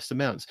vast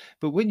amounts,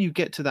 but when you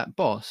get to that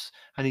boss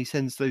and he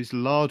sends those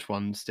large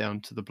ones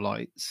down to the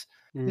blights,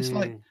 it's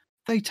like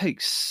they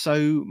take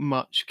so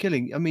much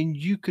killing. I mean,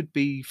 you could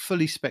be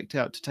fully spec'd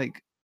out to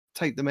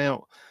take them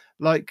out.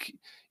 Like,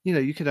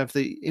 you could have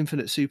the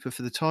infinite super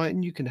for the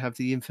Titan, you can have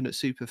the infinite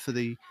super for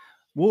the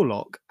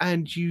Warlock,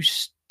 and you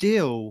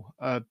still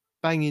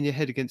banging your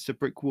head against a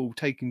brick wall,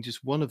 taking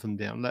just one of them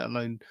down, let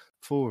alone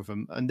 4 of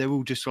them, and they're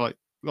all just like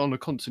on a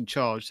constant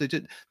charge.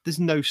 There's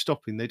no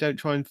stopping. They don't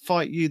try and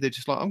fight you. They're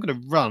just like, I'm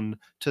going to run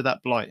to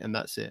that blight, and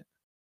that's it.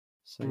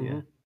 So yeah,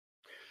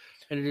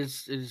 and it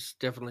is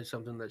definitely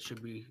something that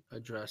should be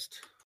addressed.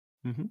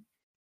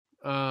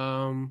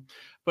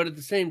 But at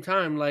the same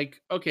time,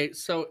 like, okay,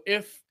 so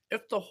if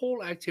the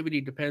whole activity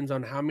depends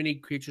on how many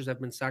creatures have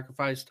been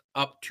sacrificed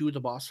up to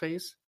the boss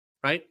phase,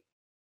 right?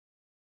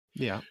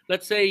 Yeah.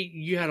 Let's say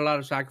you had a lot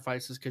of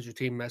sacrifices because your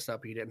team messed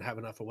up, you didn't have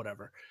enough or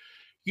whatever.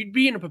 You'd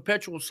be in a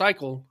perpetual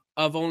cycle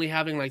of only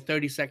having like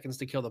 30 seconds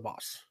to kill the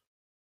boss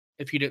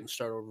if you didn't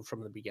start over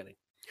from the beginning.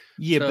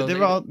 Yeah, so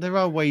but there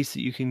are ways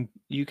that you can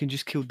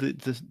just kill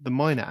the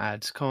minor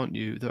ads, can't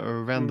you? That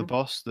are around the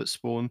boss that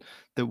spawn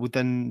that would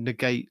then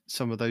negate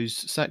some of those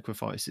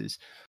sacrifices.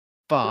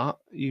 But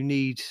you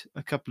need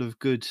a couple of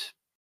good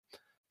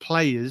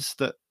players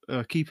that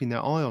are keeping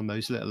their eye on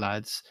those little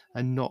ads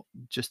and not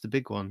just the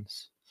big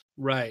ones.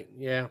 Right.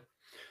 Yeah.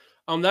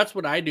 That's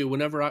what I do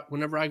whenever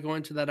I go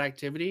into that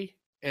activity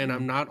and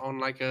I'm not on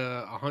like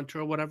a hunter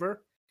or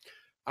whatever.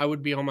 I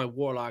would be on my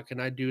Warlock and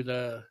I do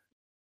the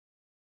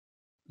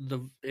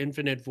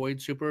infinite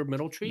void super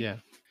middle tree. Yeah.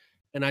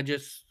 And I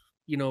just,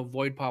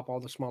 void pop all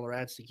the smaller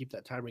ads to keep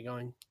that timer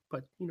going.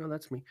 But,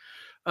 that's me.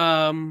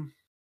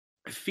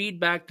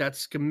 Feedback that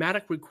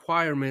schematic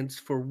requirements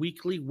for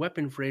weekly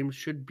weapon frames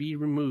should be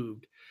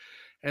removed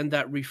and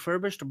that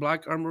refurbished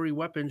Black Armory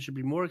weapons should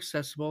be more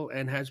accessible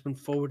and has been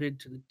forwarded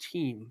to the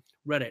team.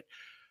 Reddit.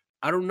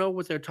 I don't know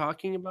what they're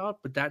talking about,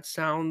 but that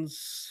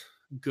sounds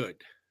good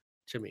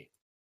to me.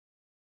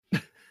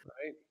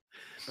 Right?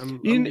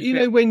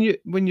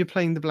 When you're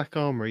playing the Black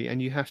Armory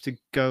and you have to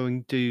go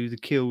and do the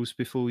kills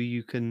before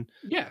you can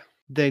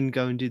then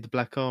go and do the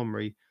Black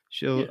Armory.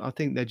 Sure, I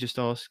think they're just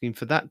asking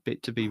for that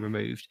bit to be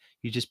removed.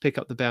 You just pick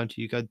up the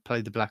bounty, you go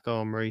play the Black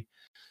Armory,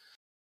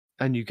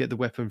 and you get the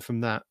weapon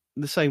from that.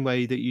 The same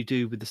way that you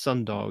do with the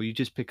Sundial, you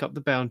just pick up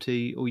the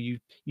bounty, or you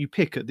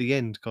pick at the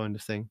end, kind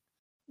of thing.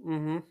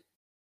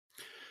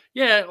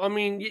 Yeah, I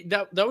mean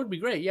that would be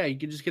great. Yeah, you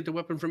could just get the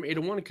weapon from Ada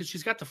 1 because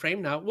she's got the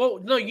frame now. Well,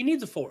 no, you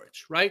need the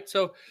forge, right?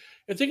 So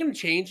if they're going to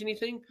change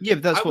anything,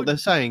 but that's what they're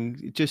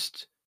saying.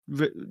 Just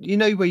where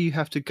you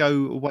have to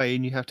go away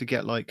and you have to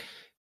get like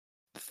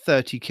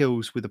 30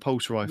 kills with a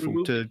pulse rifle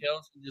remove the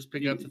kills and just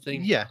pick up the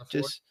thing. Yeah,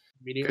 just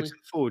immediately go to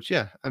the forge.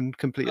 Yeah, and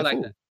complete a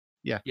forge.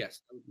 Yeah.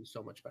 Yes, that would be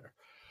so much better.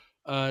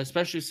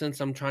 Especially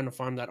since I'm trying to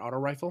farm that auto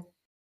rifle.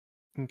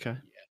 Okay. Yeah.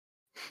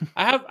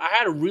 I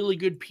had a really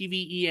good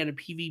PvE and a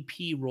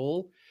PvP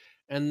roll,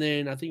 and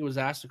then I think it was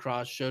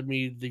Astacross showed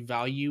me the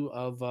value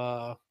of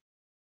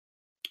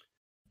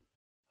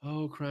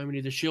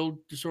criminy, the Shield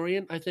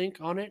Disorient, I think,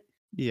 on it.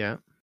 Yeah.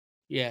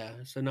 Yeah.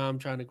 So now I'm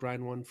trying to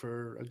grind one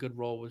for a good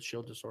roll with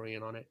Shield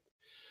Disorient on it.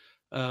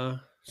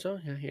 So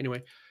yeah,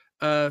 anyway.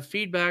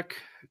 Feedback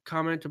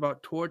comment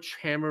about Torch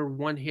Hammer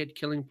one-hit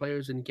killing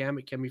players in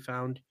Gambit can be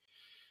found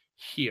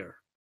here.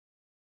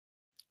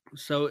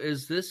 So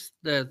is this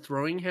the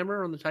throwing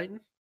hammer on the Titan?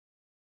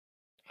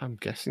 I'm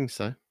guessing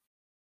so.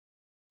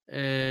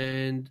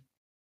 And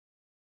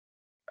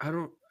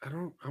I'm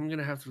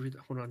gonna have to read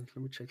that. Hold on,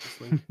 let me check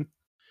this link.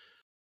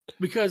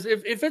 Because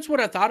if it's what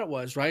I thought it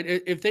was, right?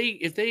 If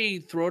they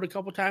throw it a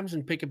couple times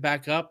and pick it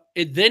back up,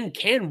 it then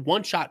can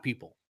one-shot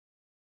people,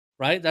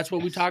 right? That's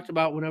what we talked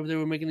about whenever they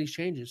were making these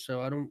changes.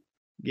 So I don't.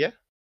 Yeah.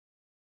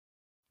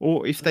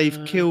 Or if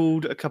they've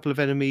killed a couple of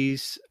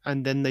enemies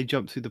and then they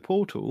jump through the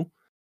portal,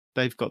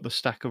 they've got the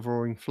stack of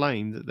roaring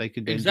flame that they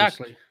could then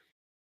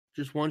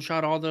just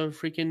one-shot all the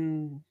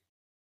freaking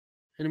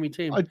enemy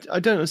team. I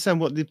don't understand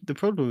what the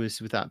problem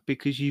is with that,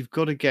 because you've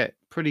got to get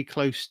pretty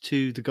close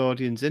to the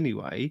Guardians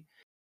anyway.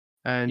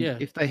 And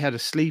if they had a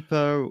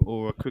sleeper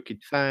or a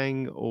crooked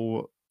fang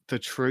or the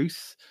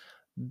truth,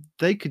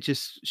 they could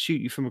just shoot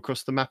you from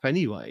across the map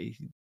anyway.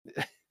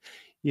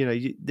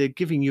 They're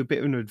giving you a bit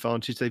of an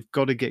advantage. They've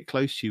got to get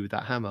close to you with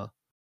that hammer.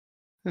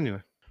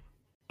 Anyway.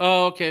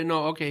 Oh, okay.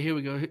 No, okay, here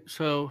we go.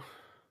 So,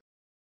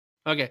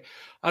 okay.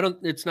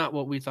 It's not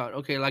what we thought.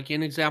 Okay, like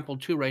in example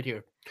 2 right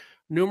here.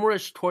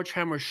 Numerous torch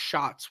hammer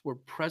shots were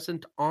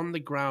present on the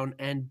ground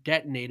and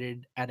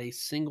detonated at a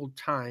single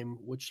time,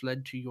 which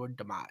led to your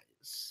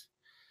demise.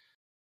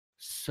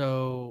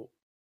 So,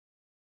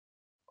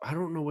 I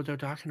don't know what they're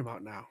talking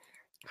about now.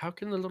 How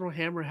can the little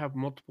hammer have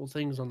multiple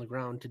things on the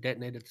ground to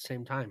detonate at the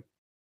same time?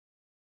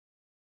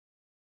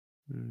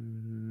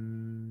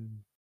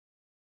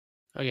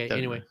 Okay,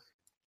 anyway.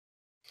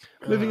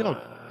 Moving on.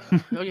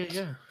 Okay,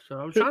 yeah. So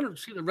I was trying to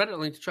see the Reddit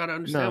link to try to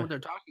understand what they're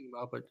talking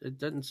about, but it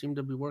doesn't seem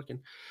to be working.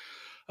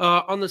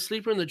 On the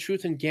Sleeper and the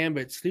Truth and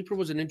Gambit, Sleeper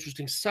was an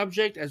interesting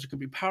subject as it could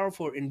be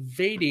powerful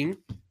invading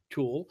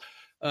tool,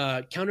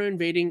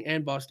 counter-invading,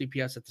 and boss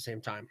DPS at the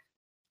same time.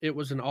 It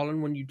was an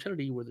all-in-one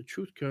utility where the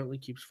Truth currently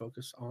keeps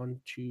focus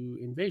on 2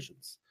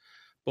 invasions,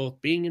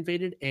 both being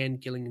invaded and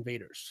killing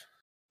invaders.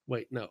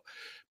 Wait, no.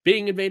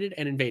 Being invaded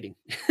and invading.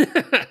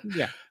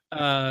 Yeah.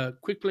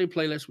 Quick Play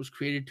playlist was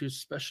created to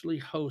specially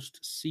host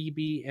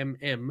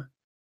CBMM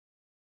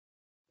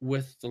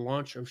with the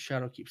launch of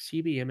Shadowkeep.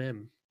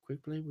 CBMM.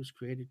 Quick Play was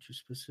created to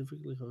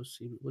specifically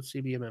host What's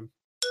CBMM?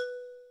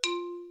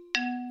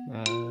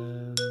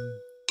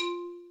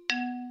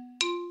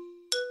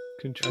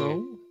 Control?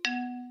 Okay.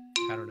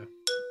 I don't know.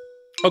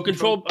 Oh,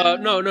 control.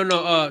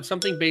 No.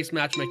 Something based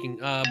matchmaking.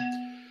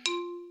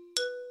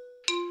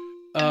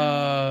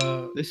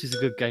 This is a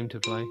good game to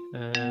play.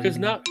 Because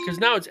now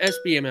it's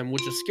SBMM,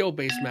 which is skill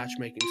based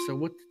matchmaking. So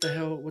what the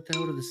hell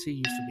did the C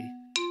used to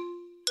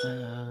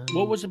be?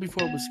 What was it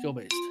before it was skill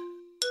based?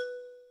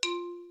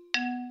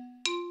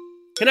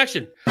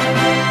 Connection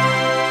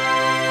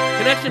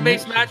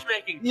based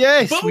matchmaking.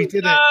 Yes, we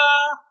did it.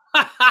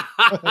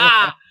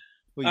 All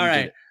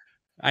right.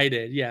 I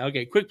did. Yeah.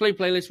 Okay. Quick Play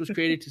playlist was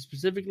created to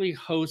specifically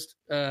host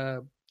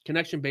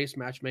connection-based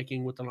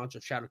matchmaking with the launch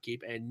of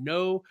Shadowkeep, and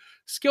no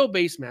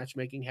skill-based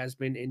matchmaking has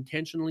been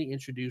intentionally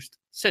introduced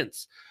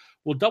since.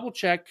 We'll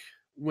double-check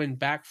when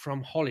back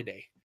from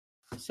holiday.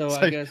 So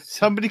I guess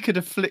somebody could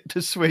have flicked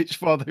a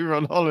switch while they were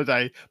on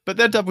holiday, but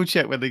they'll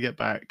double-check when they get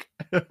back.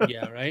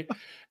 Yeah, right.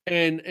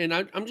 And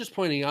I'm just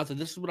pointing out that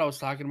this is what I was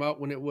talking about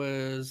when it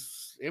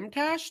was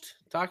MTashed.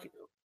 I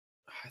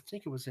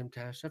think it was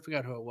MTashed. I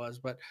forgot who it was,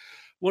 but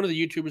one of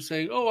the YouTubers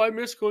saying, "Oh, I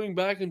miss going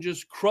back and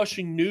just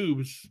crushing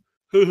noobs."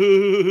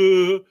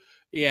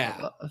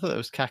 Yeah. I thought it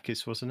was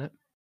Kakis, wasn't it?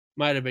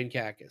 Might have been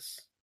Kakis.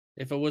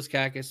 If it was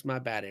Kakis, my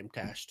bad,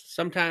 MTashed.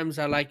 Sometimes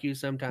I like you,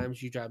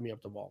 sometimes you drive me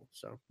up the wall.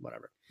 So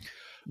whatever.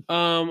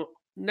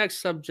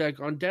 Next subject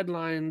on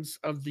deadlines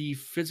of the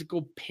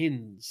physical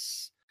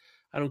pins.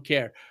 I don't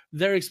care.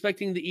 They're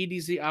expecting the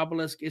EDZ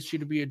obelisk issue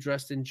to be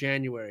addressed in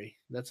January.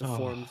 That's a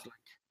forums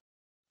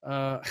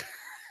link.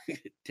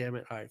 Damn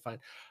it. All right, fine.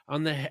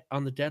 On the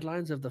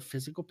deadlines of the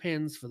physical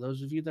pins, for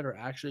those of you that are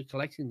actually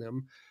collecting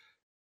them,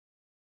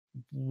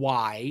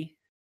 why?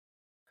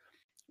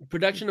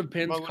 Production of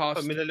pins cost.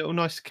 Put them in a little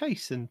nice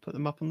case and put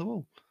them up on the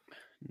wall.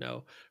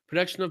 No.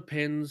 Production of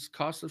pins,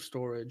 cost of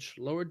storage,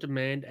 lower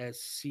demand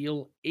as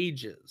seal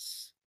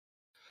ages.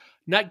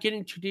 Not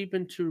getting too deep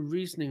into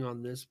reasoning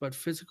on this, but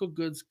physical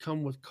goods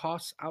come with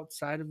costs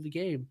outside of the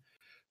game.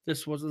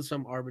 This wasn't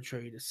some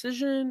arbitrary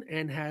decision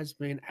and has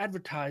been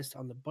advertised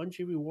on the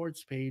Bungie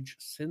rewards page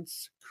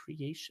since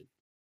creation.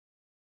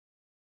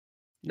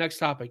 Next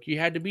topic. You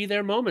had to be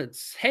there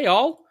moments. Hey,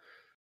 all.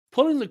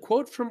 Pulling the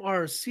quote from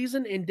our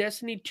season in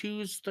Destiny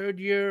 2's 3rd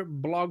year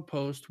blog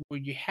post where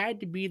you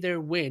had to be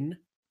there when,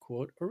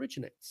 quote,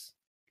 originates.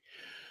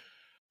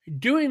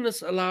 Doing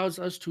this allows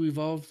us to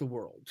evolve the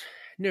world,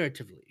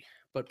 narratively,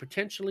 but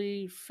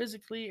potentially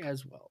physically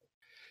as well.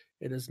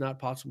 It is not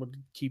possible to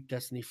keep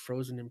Destiny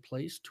frozen in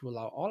place to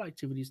allow all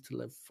activities to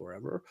live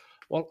forever,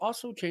 while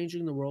also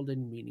changing the world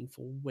in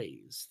meaningful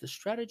ways. The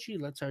strategy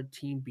lets our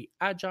team be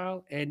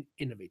agile and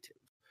innovative.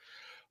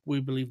 We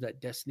believe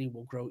that Destiny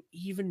will grow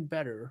even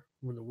better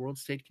when the world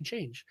state can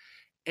change,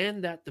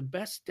 and that the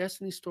best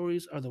Destiny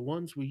stories are the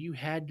ones where you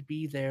had to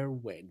be there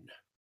when.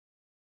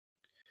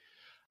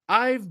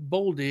 I've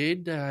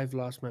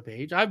lost my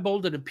page. I've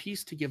bolded a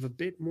piece to give a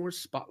bit more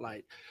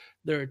spotlight.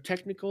 There are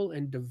technical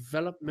and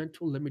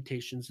developmental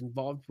limitations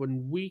involved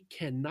when we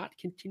cannot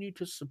continue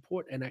to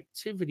support an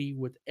activity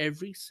with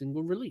every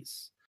single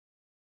release.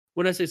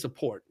 When I say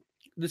support,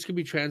 this could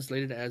be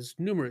translated as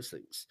numerous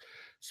things.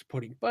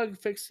 supporting bug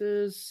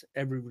fixes.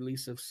 Every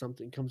release of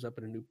something comes up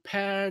in a new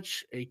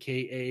patch,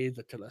 aka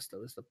the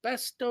Telesto is the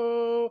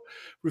besto,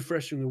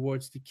 refreshing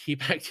rewards to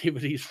keep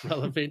activities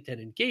relevant and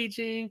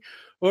engaging,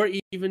 or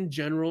even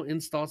general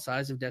install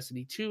size of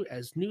Destiny 2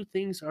 as new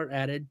things are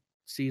added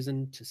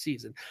season to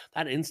season.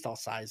 That install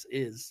size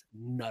is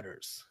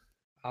nutters.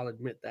 I'll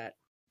admit that.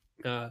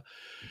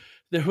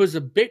 There was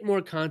a bit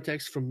more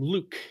context from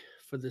Luke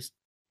for this.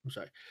 I'm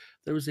sorry.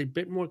 There was a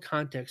bit more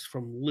context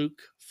from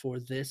Luke for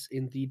this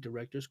in the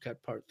Director's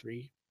Cut Part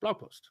 3 blog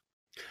post.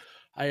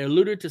 I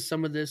alluded to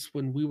some of this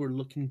when we were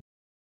looking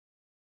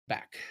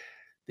back.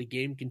 The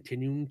game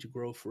continuing to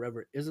grow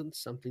forever isn't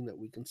something that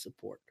we can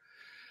support.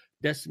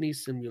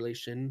 Destiny's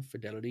simulation,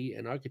 fidelity,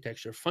 and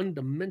architecture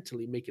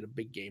fundamentally make it a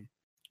big game.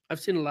 I've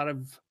seen a lot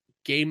of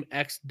Game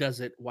X does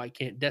it, why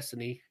can't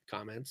Destiny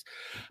comments,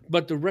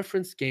 but the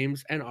reference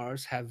games and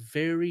ours have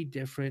very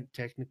different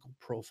technical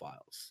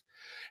profiles.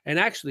 And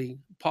actually,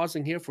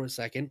 pausing here for a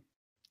second,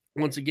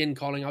 once again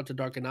calling out to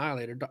Dark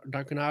Annihilator.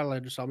 Dark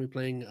Annihilator saw me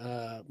playing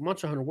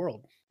Monster Hunter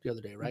World the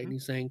other day, right? And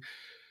he's saying,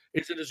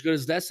 is it as good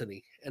as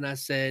Destiny? And I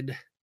said,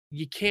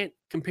 you can't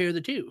compare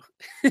the two.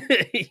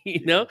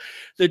 You know,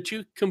 they're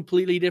two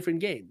completely different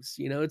games.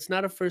 You know, it's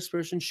not a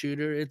first-person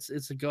shooter. It's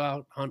a go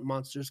out hunt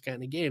monsters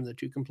kind of game. They're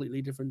two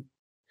completely different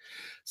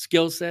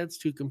skill sets,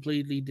 two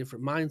completely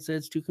different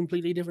mindsets, two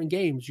completely different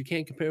games. You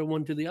can't compare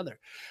one to the other.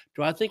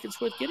 Do I think it's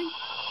worth getting?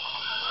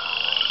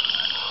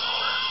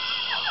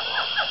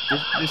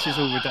 This is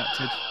all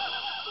redacted.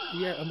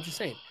 Yeah, I'm just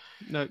saying.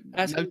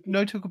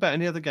 No talk about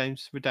any other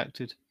games.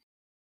 Redacted.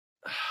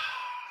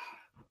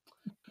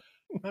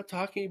 I'm not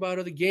talking about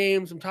other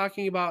games. I'm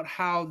talking about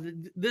how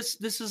this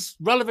is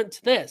relevant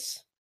to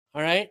this.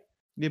 All right.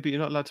 Yeah, but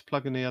you're not allowed to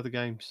plug in the other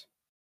games.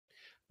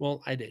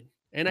 Well, I did,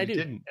 and I do,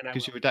 didn't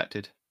because you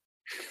redacted.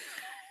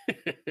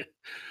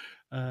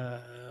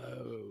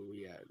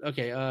 Yeah.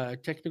 Okay.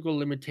 Technical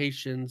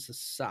limitations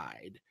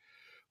aside,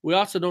 we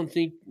also don't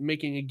think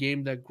making a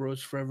game that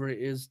grows forever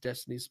is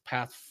Destiny's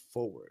path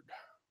forward.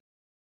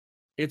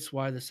 It's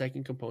why the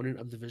second component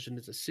of the vision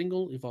is a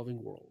single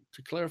evolving world.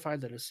 To clarify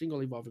that a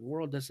single evolving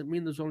world doesn't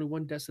mean there's only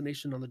one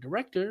destination on the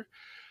director.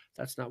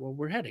 That's not where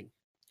we're heading.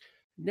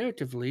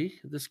 Narratively,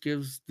 this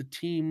gives the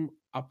team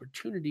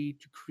opportunity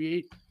to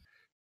create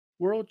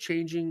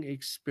world-changing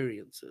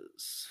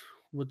experiences.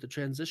 With the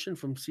transition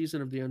from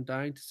Season of the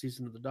Undying to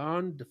Season of the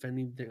Dawn,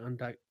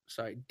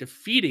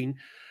 defeating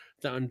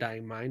the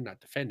Undying Mind, not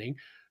defending,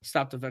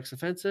 stop the Vex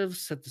offensive,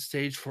 set the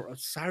stage for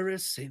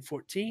Osiris, Saint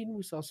 14.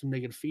 We saw some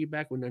negative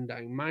feedback when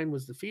Undying Mind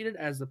was defeated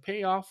as the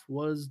payoff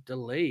was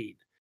delayed.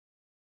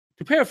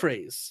 To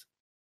paraphrase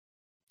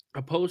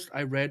a post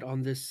I read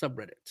on this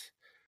subreddit,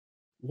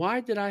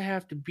 why did I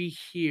have to be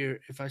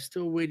here if I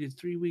still waited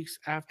 3 weeks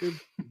after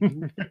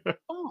being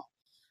off?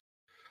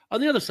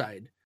 On the other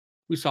side,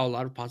 we saw a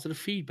lot of positive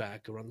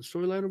feedback around the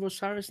storyline of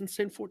Osiris and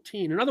Saint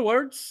 14. In other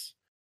words,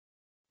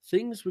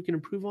 things we can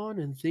improve on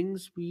and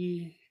things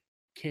we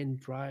can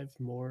drive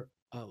more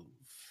of.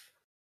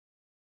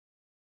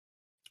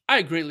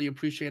 I greatly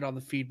appreciate all the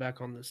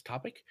feedback on this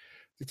topic.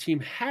 The team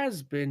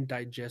has been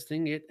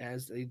digesting it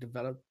as they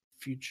develop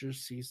future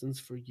seasons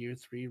for Year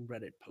 3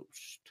 Reddit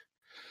post.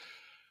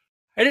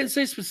 I didn't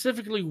say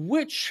specifically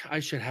which I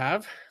should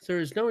have. There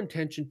is no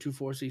intention to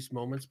force these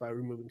moments by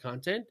removing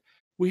content.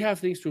 We have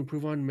things to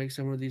improve on and make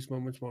some of these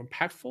moments more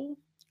impactful.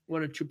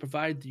 Wanted to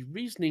provide the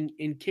reasoning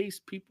in case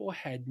people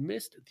had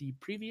missed the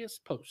previous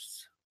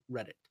posts.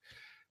 Reddit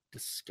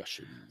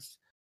discussions.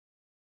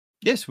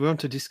 Yes, we're on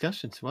to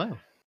discussions. Wow.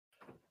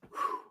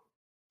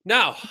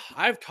 Now,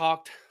 I've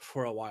talked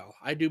for a while.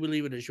 I do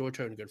believe it is your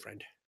turn, good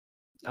friend.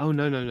 Oh,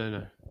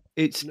 no.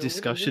 It's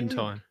discussion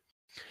time.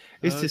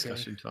 It's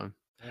discussion time.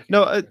 Okay,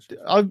 No,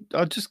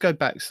 I'll just go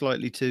back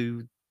slightly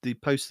to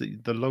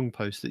the long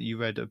post that you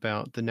read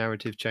about the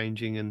narrative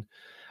changing, and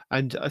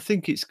I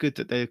think it's good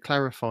that they're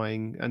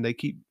clarifying and they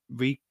keep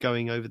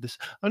going over this.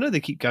 I know they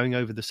keep going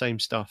over the same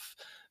stuff,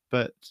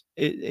 but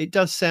it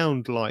does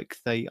sound like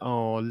they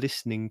are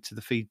listening to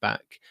the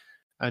feedback.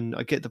 And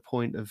I get the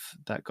point of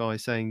that guy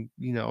saying,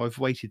 you know, I've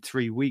waited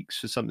 3 weeks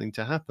for something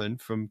to happen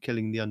from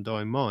killing the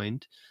Undying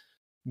Mind.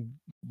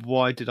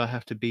 Why did I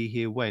have to be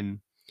here when?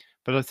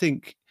 But I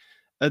think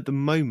at the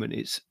moment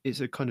it's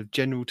a kind of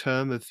general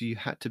term of you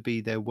had to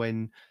be there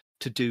when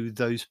to do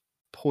those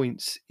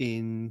points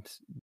in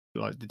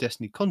like the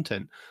Destiny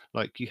content.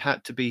 Like you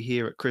had to be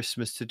here at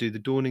Christmas to do the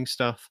Dawning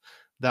stuff.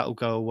 That'll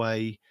go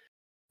away,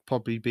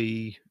 probably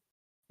be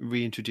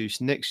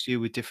reintroduced next year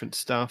with different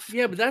stuff.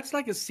 Yeah, but that's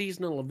like a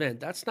seasonal event.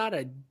 That's not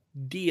a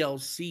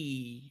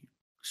DLC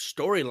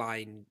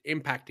storyline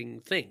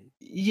impacting thing.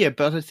 Yeah,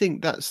 but I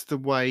think that's the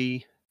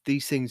way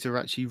these things are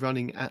actually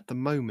running at the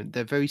moment.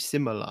 They're very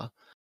similar.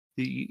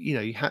 You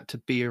know, you had to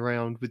be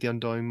around with the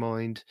Undying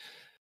Mind.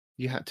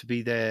 You had to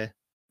be there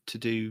to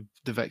do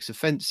the Vex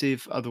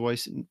offensive.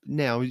 Otherwise,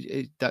 now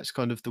that's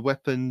kind of the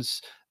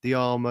weapons, the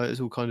armor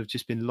has all kind of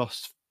just been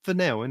lost for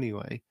now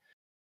anyway.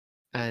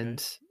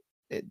 And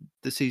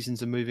the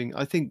seasons are moving.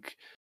 I think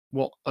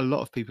what a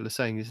lot of people are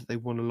saying is that they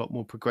want a lot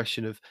more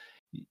progression of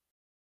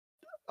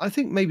I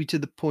think maybe to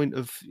the point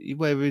of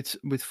where it's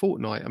with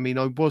Fortnite. I mean,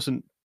 I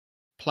wasn't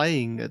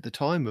playing at the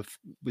time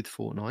with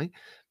Fortnite,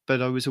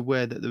 but I was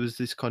aware that there was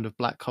this kind of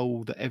black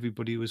hole that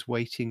everybody was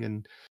waiting,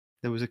 and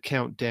there was a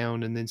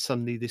countdown, and then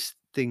suddenly this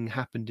thing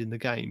happened in the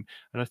game.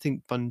 And I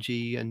think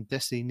Bungie and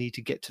Destiny need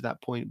to get to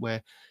that point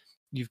where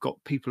you've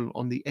got people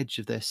on the edge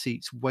of their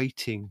seats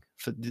waiting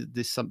for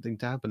this something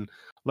to happen.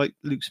 Like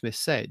Luke Smith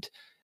said,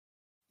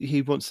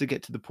 he wants to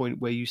get to the point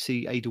where you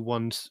see Ada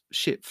 1's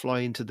ship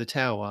fly into the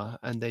tower,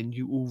 and then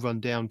you all run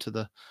down to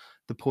the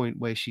point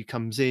where she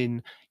comes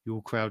in, you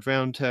all crowd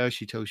round her,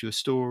 she tells you a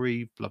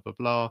story, blah, blah,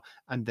 blah,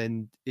 and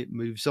then it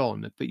moves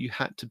on. But you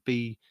had to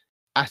be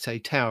at a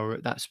tower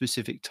at that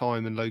specific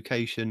time and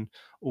location,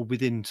 or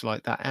within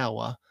like that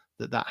hour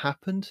that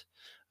happened.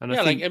 And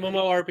yeah, I think, like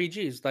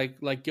MMORPGs,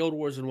 like Guild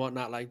Wars and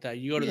whatnot like that.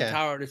 You go to the yeah,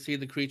 tower to see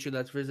the creature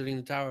that's visiting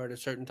the tower at a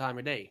certain time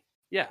of day.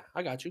 Yeah,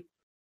 I got you.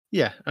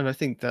 yeah, and I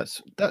think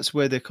that's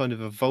where they're kind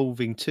of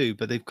evolving to,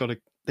 but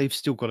they've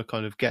still got to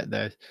kind of get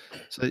there.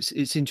 So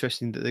it's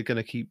interesting that they're going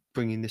to keep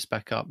bringing this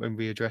back up and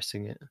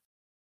readdressing it.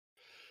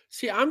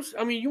 See, I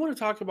mean, you want to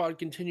talk about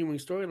continuing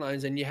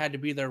storylines, and you had to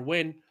be there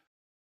when.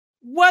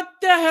 What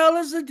the hell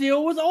is the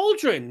deal with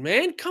Aldrin,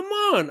 man? Come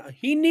on.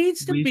 He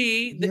needs to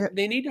be. Yeah,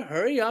 They need to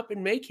hurry up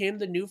and make him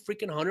the new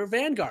freaking Hunter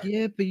Vanguard.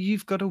 yeah, but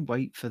you've got to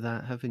wait for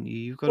that, haven't you?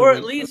 You've got Or to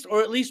at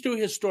wait. least do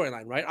his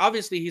storyline, right?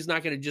 Obviously, he's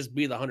not going to just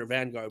be the Hunter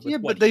Vanguard with Yeah,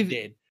 what but he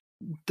did.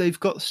 they've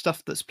got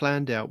stuff that's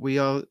planned out.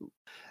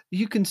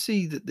 You can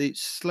see that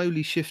it's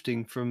slowly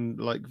shifting from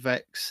like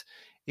Vex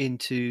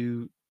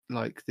into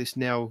like this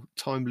now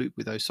time loop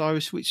with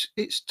Osiris, which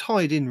it's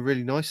tied in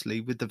really nicely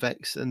with the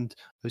Vex and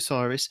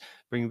Osiris,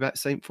 bringing back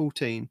Saint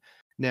 14.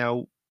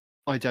 Now,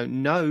 I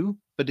don't know,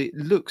 but it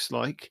looks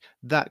like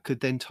that could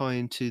then tie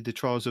into the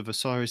Trials of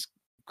Osiris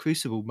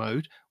Crucible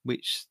mode,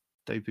 which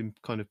they've been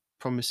kind of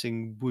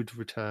promising would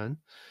return.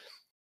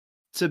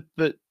 So,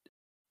 but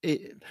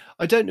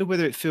I don't know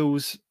whether it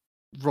feels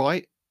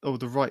right or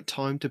the right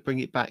time to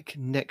bring it back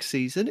next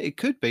season. It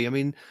could be. I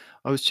mean,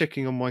 I was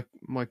checking on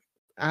my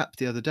app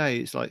the other day.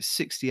 It's like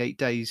 68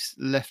 days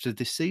left of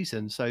this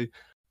season, so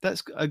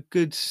that's a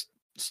good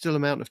still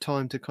amount of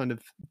time to kind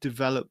of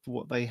develop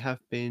what they have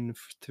been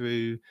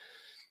through,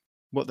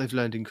 what they've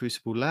learned in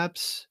Crucible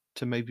Labs,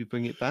 to maybe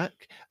bring it back.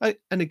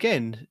 And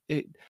again,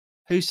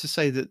 who's to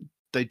say that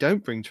they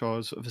don't bring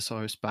Trials of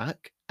Osiris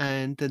back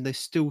and then they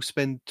still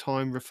spend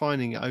time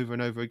refining it over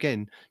and over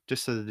again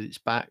just so that it's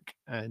back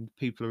and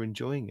people are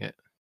enjoying it.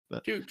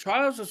 But Dude,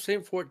 Trials of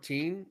Saint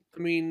 14, I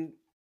mean,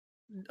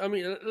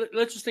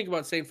 let's just think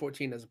about Saint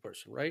 14 as a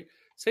person, right?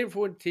 Saint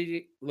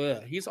 14,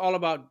 he's all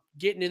about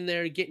getting in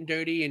there, getting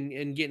dirty,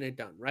 and getting it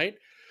done, right?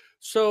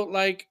 So,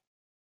 like,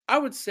 I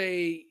would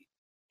say,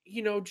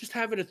 just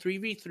have it a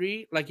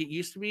 3v3 like it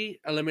used to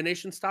be,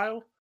 elimination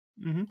style,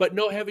 but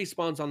no heavy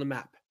spawns on the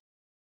map.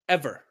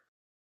 Ever.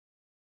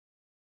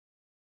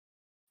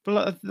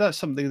 Well, that's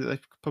something that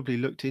they've probably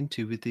looked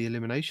into with the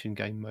elimination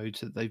game modes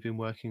that they've been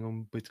working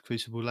on with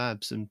Crucible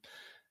Labs and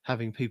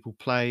having people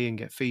play and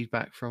get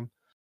feedback from.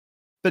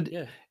 But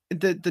yeah,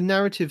 the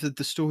narrative of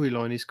the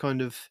storyline is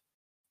kind of,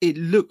 it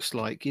looks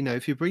like,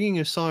 if you're bringing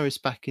Osiris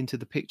back into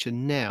the picture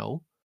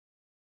now,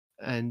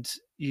 and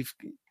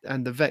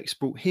the Vex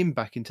brought him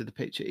back into the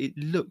picture, it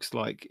looks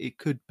like it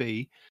could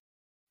be,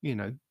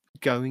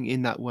 going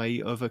in that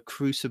way of a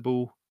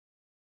Crucible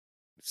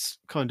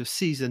kind of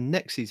season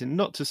next season.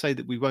 Not to say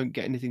that we won't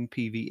get anything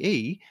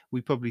PvE,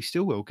 we probably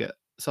still will get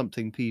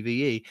something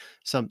PvE,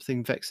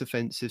 something Vex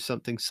offensive,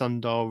 something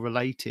Sundial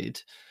related,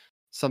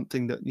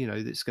 something that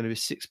that's going to be a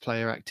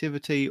 6-player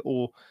activity,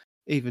 or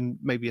even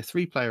maybe a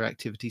 3-player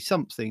activity,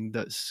 something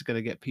that's going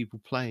to get people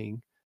playing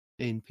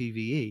in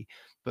PvE.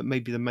 But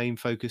maybe the main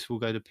focus will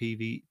go to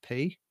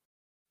PvP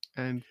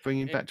and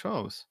bringing back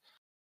Trials.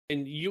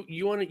 And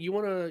you want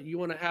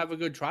to have a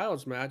good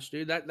Trials match,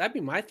 dude. That'd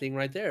be my thing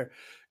right there.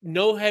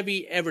 No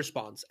heavy ever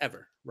spawns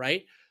ever,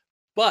 right?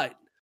 But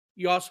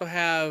you also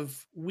have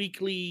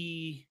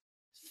weekly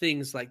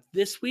things like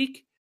this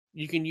week.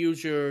 You can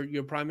use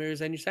your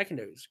primaries and your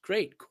secondaries.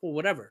 Great, cool,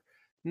 whatever.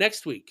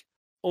 Next week,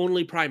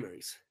 only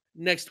primaries.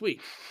 Next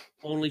week,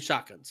 only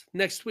shotguns.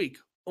 Next week,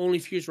 only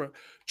fuse run.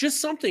 Just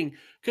something,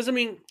 because I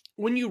mean,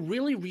 when you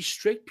really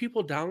restrict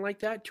people down like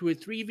that to a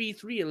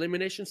 3v3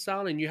 elimination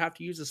style and you have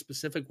to use a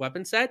specific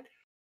weapon set,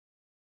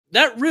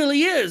 that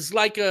really is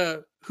like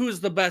a who's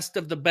the best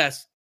of the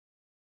best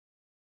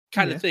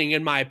kind of thing,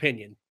 in my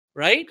opinion,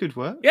 right? Could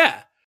work.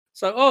 Yeah.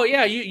 So,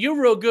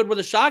 you're real good with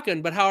a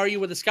shotgun, but how are you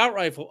with a scout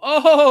rifle?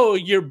 Oh,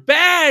 you're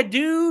bad,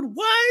 dude.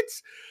 What?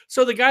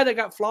 So the guy that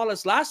got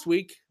flawless last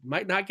week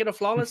might not get a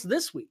flawless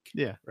this week.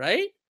 Yeah.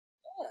 Right?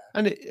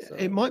 And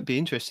it might be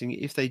interesting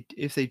if they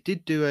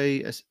did do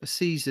a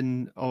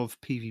season of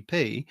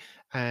PvP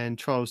and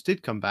Trials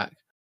did come back.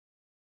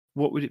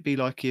 What would it be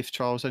like if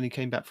Trials only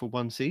came back for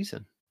one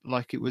season?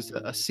 Like it was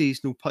a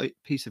seasonal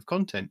piece of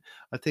content.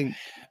 I think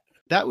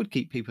that would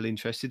keep people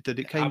interested, that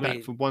it came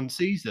back for one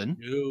season.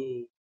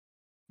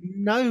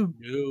 No.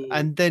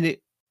 And then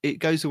it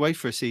goes away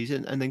for a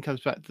season and then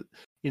comes back,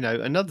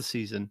 another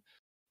season.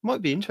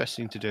 Might be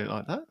interesting to do it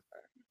like that.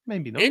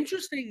 Maybe not.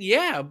 Interesting,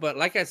 yeah, but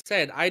like I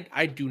said,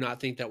 I do not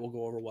think that will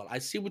go over well. I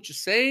see what you're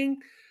saying.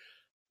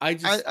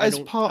 As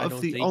part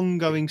of the think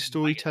ongoing it-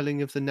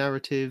 storytelling of the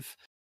narrative,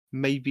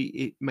 maybe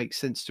it makes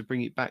sense to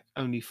bring it back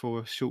only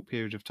for a short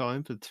period of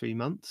time, for 3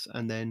 months,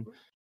 and then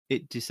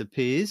it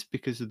disappears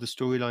because of the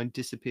storyline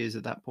disappears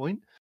at that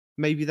point.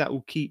 Maybe that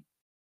will keep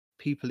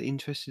people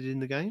interested in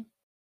the game.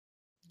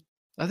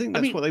 I think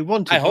that's what they I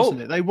wanted, wasn't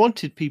hope. it? They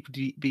wanted people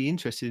to be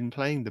interested in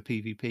playing the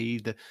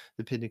PvP,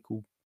 the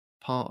pinnacle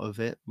part of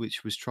it,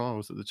 which was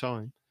Trials at the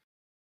time.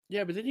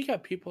 Yeah, but then you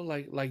got people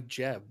like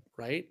Jeb,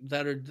 right?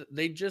 That are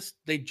they just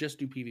do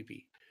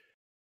PvP,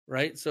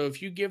 right? So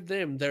if you give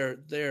them their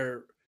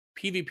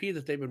PvP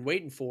that they've been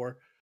waiting for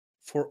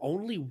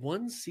only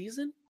one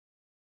season,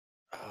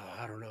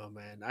 I don't know,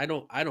 man. I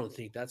don't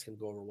think that's gonna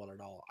go over well at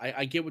all.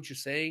 I get what you're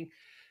saying.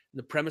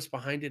 The premise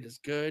behind it is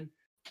good,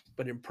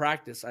 but in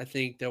practice, I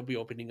think they'll be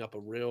opening up a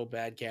real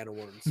bad can of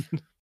worms.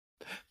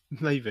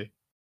 Maybe.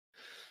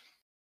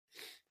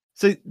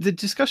 So the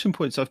discussion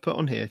points I've put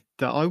on here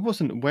that I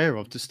wasn't aware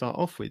of to start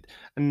off with,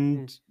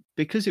 and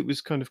because it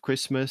was kind of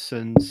Christmas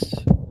and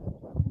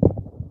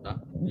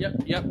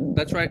Yep,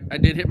 that's right. I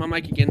did hit my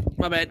mic again.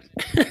 My bad.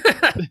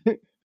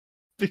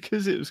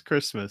 because it was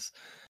Christmas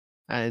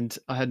and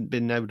I hadn't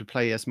been able to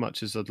play as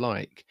much as I'd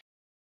like,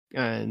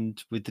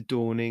 and with the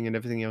dawning and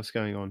everything else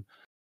going on,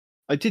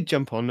 I did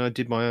jump on, I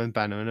did my own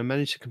banner, and I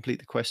managed to complete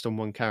the quest on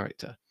one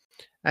character.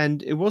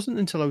 And it wasn't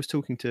until I was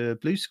talking to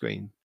Blue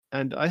Screen,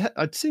 and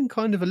I'd seen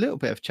kind of a little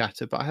bit of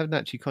chatter, but I haven't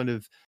actually kind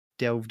of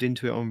delved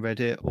into it on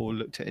Reddit or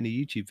looked at any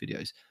YouTube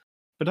videos.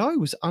 But I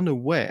was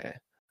unaware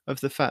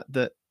of the fact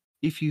that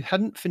if you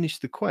hadn't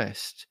finished the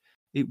quest,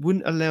 it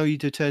wouldn't allow you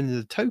to turn in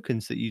the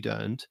tokens that you'd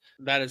earned.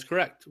 That is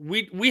correct.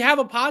 We have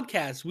a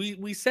podcast.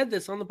 We said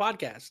this on the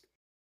podcast.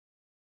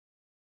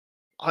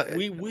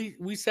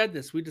 We said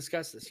this. We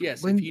discussed this.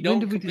 Yes. When, if you don't when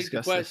did we complete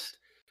discuss the quest,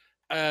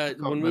 this?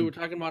 when we were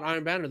talking about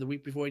Iron Banner the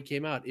week before it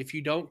came out, if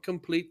you don't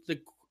complete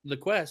the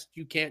quest,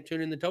 you can't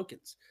turn in the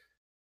tokens.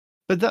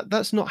 But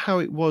that's not how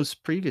it was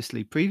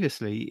previously.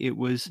 Previously, it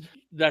was.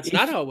 That's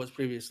not how it was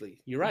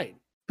previously. You're right.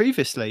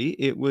 Previously,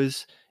 it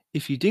was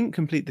if you didn't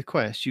complete the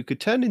quest, you could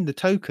turn in the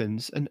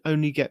tokens and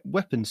only get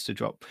weapons to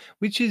drop,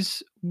 which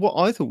is what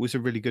I thought was a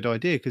really good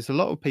idea, because a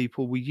lot of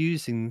people were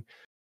using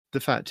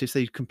the fact if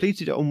they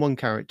completed it on one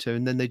character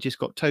and then they just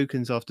got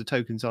tokens after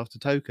tokens after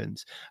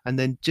tokens and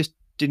then just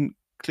didn't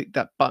click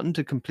that button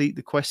to complete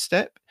the quest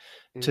step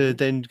to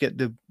then get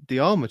the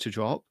armor to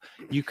drop,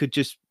 you could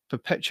just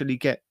perpetually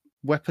get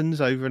weapons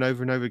over and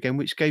over and over again,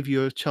 which gave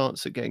you a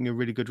chance at getting a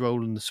really good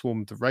roll on the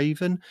Swarm of the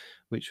Raven,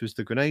 which was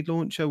the grenade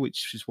launcher,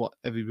 which is what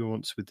everyone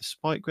wants with the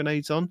spike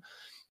grenades on.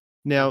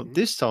 Now,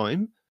 this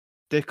time,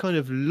 they're kind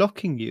of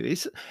locking you.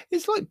 It's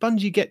like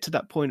Bungie get to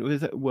that point where,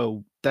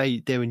 well,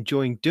 they're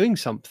enjoying doing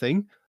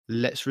something,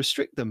 let's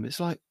restrict them. It's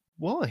like,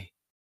 why?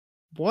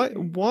 Why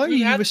are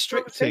you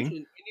restricting?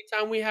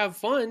 Anytime we have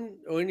fun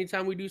or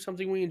anytime we do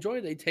something we enjoy,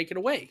 they take it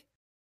away.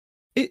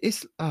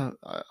 It's I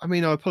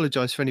mean, I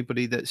apologize for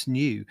anybody that's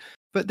new,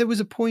 but there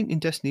was a point in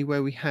Destiny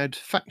where we had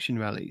faction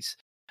rallies,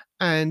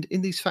 and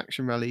in these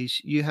faction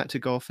rallies you had to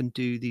go off and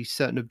do these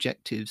certain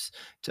objectives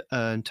to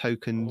earn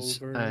tokens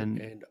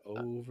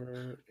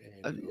over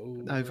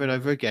and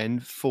over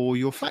again for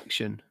your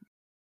faction.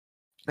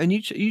 And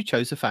you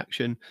chose a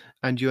faction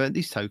and you earned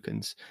these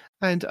tokens,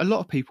 and a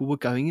lot of people were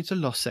going into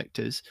lost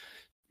sectors,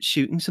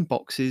 shooting some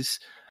boxes,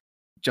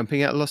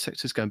 jumping out of lost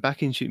sectors, going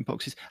back in, shooting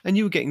boxes, and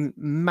you were getting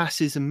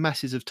masses and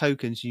masses of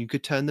tokens, and you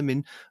could turn them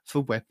in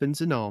for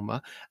weapons and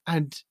armor,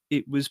 and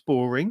it was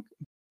boring,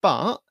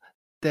 but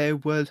there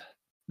were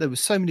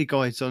so many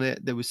guides on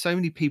it, there were so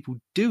many people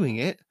doing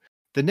it.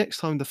 The next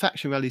time the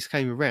faction rallies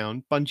came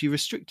around, Bungie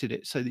restricted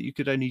it so that you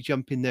could only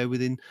jump in there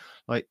within,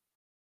 like,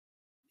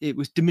 it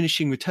was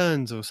diminishing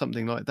returns or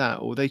something like that,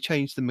 or they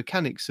changed the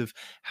mechanics of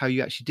how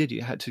you actually did it.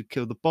 You had to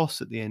kill the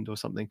boss at the end or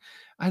something,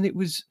 and it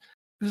was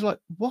like,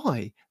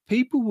 why?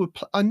 People were.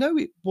 I know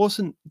it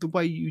wasn't the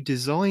way you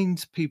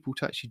designed people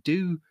to actually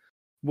do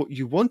what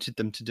you wanted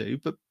them to do,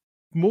 but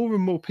more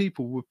and more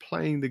people were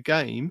playing the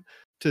game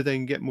to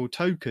then get more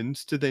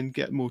tokens, to then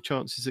get more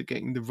chances at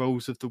getting the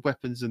rolls of the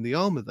weapons and the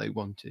armor they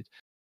wanted.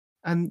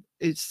 And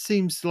it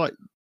seems like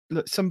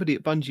somebody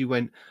at Bungie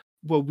went,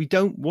 well, we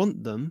don't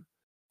want them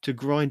to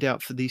grind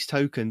out for these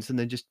tokens and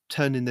then just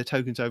turn in their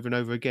tokens over and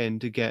over again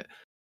to get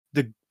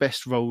the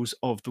best rolls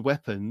of the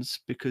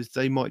weapons, because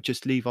they might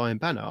just leave Iron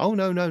Banner. Oh,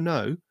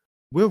 no.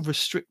 We'll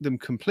restrict them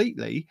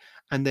completely.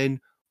 And then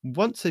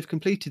once they've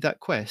completed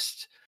that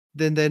quest,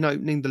 then they're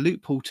opening the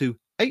loot pool to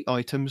 8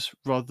 items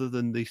rather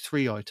than the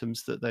 3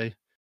 items that they,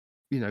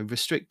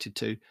 restricted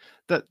to.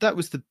 That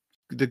was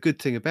the good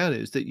thing about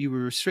it, is that you were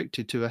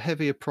restricted to a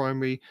heavier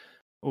primary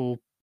or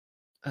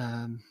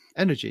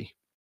energy.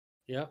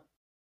 Yeah.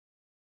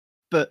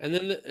 But and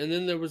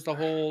then there was the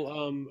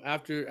whole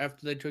after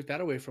they took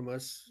that away from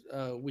us,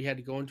 we had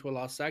to go into a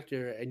lost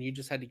sector and you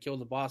just had to kill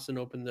the boss and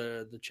open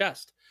the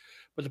chest.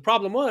 But the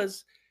problem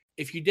was,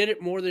 if you did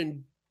it more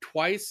than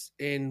twice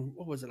in,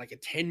 what was it, like a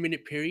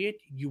 10-minute period,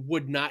 you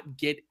would not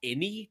get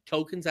any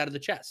tokens out of the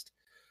chest.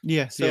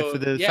 Yeah, So for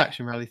the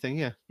faction rally thing,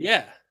 yeah.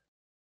 yeah.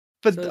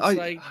 But So it's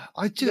like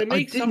I they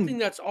make something didn't.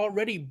 that's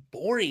already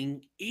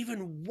boring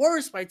even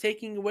worse by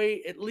taking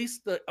away at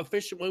least the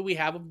efficient way we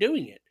have of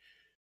doing it.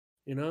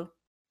 You know?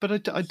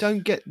 But I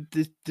don't get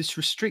this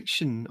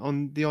restriction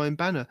on the Iron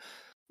Banner.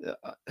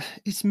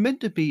 It's meant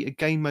to be a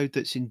game mode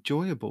that's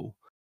enjoyable.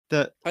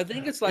 That I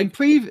think it's in like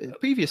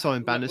previous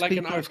Iron Banners, like an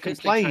people have artistic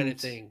complained. kind of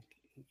thing.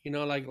 You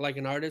know, like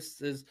an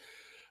artist is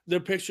their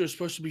picture is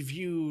supposed to be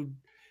viewed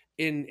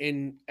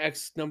in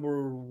X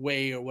number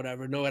way or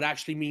whatever. No, it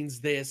actually means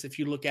this if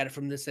you look at it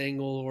from this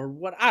angle or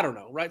what, I don't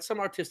know, right? Some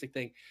artistic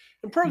thing.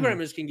 And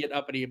programmers can get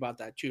uppity about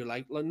that too.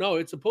 Like, no,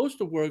 it's supposed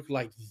to work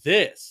like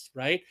this,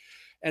 right?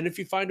 And if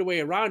you find a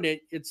way around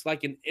it, it's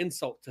like an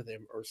insult to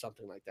them or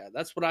something like that.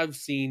 That's what I've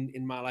seen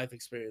in my life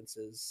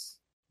experiences,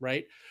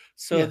 right?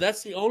 So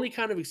that's the only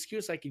kind of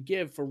excuse I could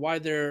give for why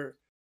they're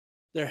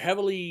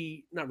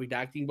heavily not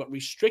redacting but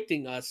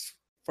restricting us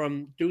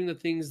from doing the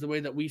things the way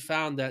that we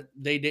found that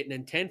they didn't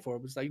intend for.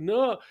 It was like,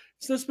 no,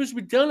 it's not supposed to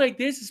be done like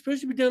this. It's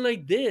supposed to be done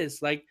like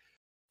this. Like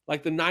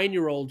the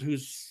 9-year-old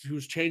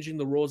who's changing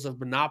the rules of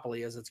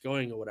Monopoly as it's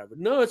going or whatever.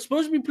 No, it's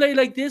supposed to be played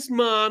like this,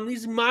 Mom.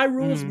 These are my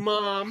rules,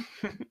 Mom.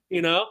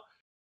 You know?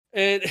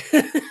 And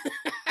I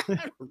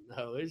don't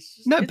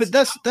know. But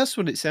that's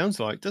what it sounds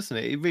like, doesn't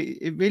it?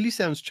 It really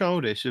sounds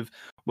childish.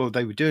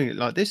 They were doing it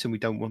like this, and we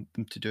don't want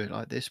them to do it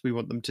like this. We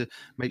want them to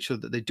make sure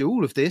that they do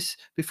all of this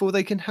before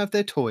they can have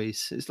their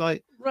toys. It's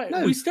like, right.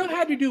 No. We still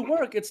had to do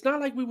work. It's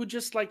not like we were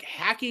just like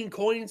hacking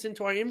coins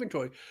into our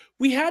inventory.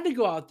 We had to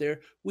go out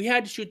there. We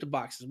had to shoot the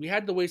boxes. We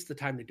had to waste the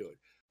time to do it.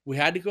 We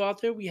had to go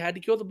out there. We had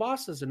to kill the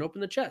bosses and open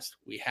the chest.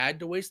 We had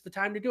to waste the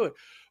time to do it.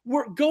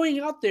 We're going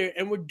out there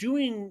and we're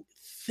doing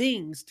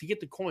things to get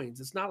the coins.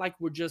 It's not like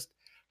we're just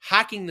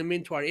hacking them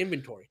into our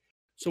inventory.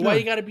 So why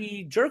you got to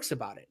be jerks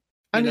about it?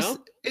 And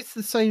it's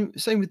the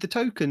same with the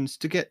tokens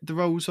to get the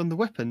rolls on the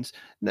weapons.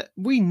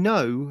 We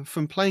know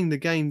from playing the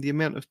game the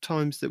amount of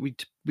times that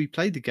we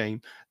played the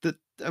game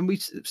and we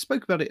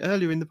spoke about it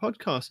earlier in the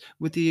podcast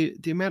with the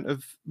amount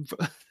of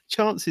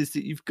chances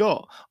that you've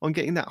got on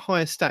getting that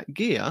higher stat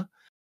gear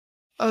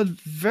are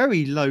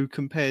very low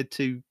compared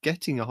to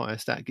getting a higher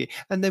stat gear.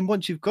 And then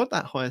once you've got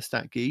that higher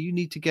stat gear, you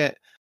need to get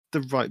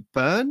the right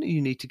burn.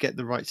 You need to get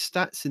the right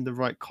stats in the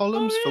right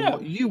columns for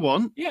what you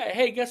want. Yeah.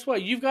 Hey, guess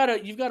what? You've got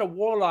a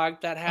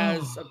warlock that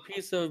has a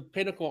piece of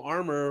pinnacle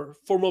armor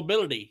for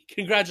mobility.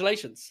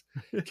 Congratulations.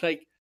 It's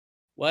like,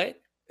 what?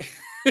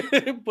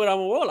 But I'm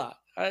a warlock.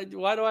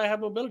 Why do I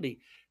have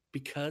mobility?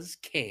 Because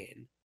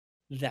can.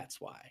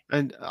 That's why.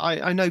 And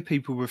I know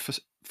people were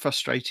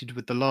frustrated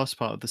with the last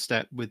part of the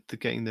step with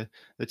getting the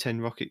 10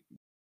 rocket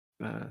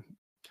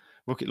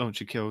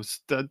launcher kills.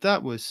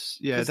 That was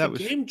the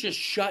game just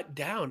shut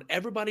down.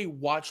 Everybody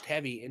watched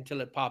Heavy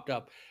until it popped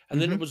up,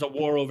 and then it was a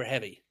war over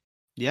Heavy.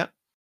 Yeah,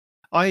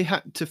 I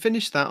had to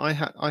finish that.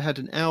 I had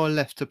an hour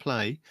left to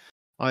play.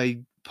 I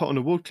put on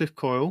a Wardcliff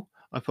coil.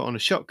 I put on a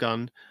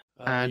shotgun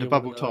and a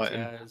Bubble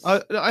Titan.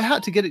 I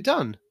had to get it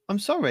done. I'm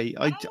sorry.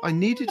 I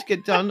needed to get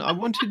it done. I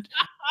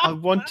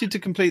wanted to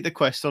complete the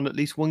quest on at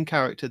least one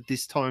character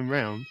this time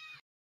round.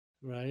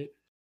 Right.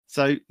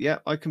 So yeah,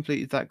 I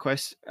completed that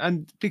quest,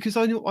 and because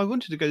I knew I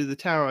wanted to go to the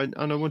tower and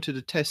I wanted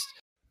to test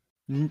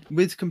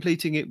with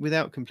completing it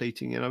without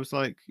completing it. I was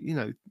like,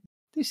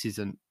 this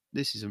isn't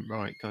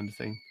right, kind of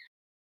thing.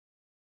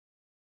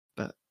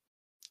 But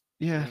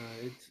yeah,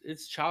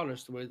 it's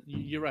childish the way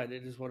you're right.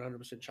 It is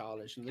 100%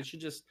 childish, and they should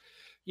just,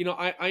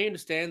 I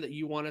understand that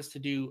you want us to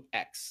do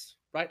X,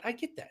 right? I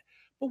get that,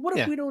 but what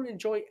if we don't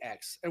enjoy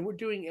X and we're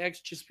doing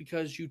X just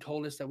because you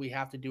told us that we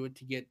have to do it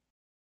to get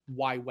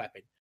Y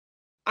weapon?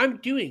 I'm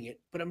doing it,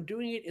 but I'm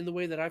doing it in the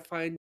way that I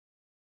find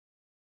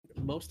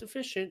most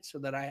efficient so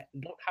that I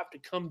don't have to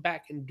come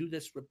back and do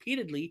this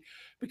repeatedly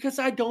because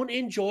I don't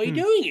enjoy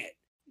doing it.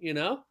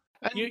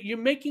 You're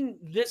making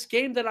this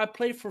game that I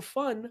play for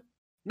fun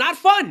not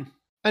fun.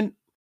 And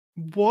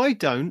why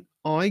don't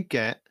I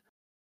get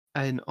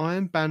an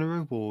Iron Banner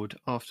award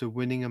after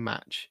winning a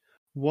match?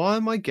 Why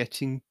am I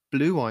getting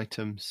blue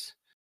items?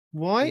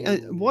 Why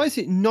is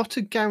it not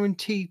a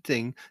guaranteed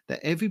thing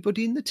that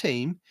everybody in the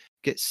team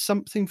gets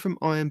something from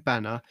Iron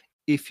Banner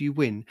if you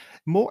win?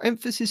 More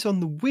emphasis on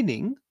the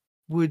winning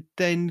would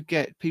then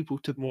get people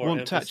to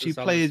want to actually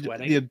play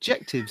the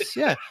objectives.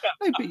 Yeah.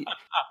 Maybe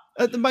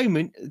at the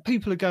moment,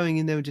 people are going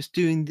in there and just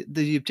doing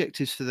the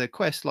objectives for their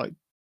quest, like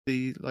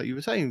you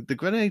were saying, the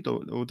grenade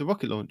or the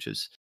rocket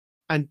launchers.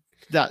 And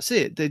that's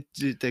it.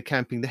 They're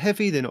camping the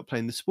heavy. They're not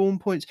playing the spawn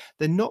points.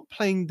 They're not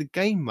playing the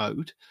game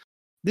mode.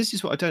 This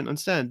is what I don't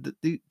understand.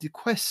 That the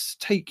quests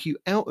take you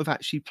out of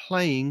actually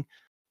playing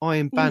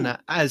Iron Banner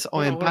as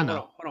Iron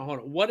Banner. Hold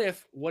on. What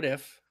if?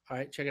 All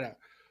right, check it out.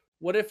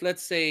 What if,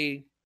 let's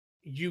say,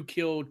 you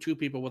kill 2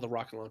 people with a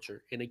rocket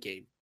launcher in a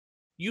game?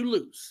 You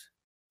lose.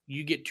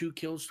 You get 2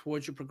 kills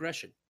towards your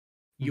progression.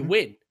 You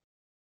win.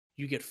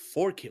 You get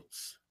 4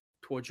 kills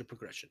towards your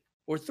progression,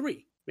 or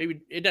 3.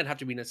 Maybe it doesn't have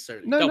to be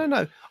necessarily.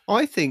 No.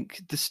 I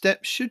think the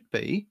steps should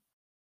be: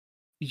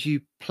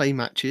 you play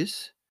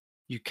matches,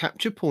 you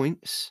capture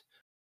points,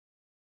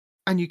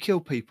 and you kill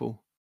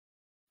people.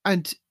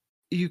 And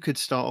you could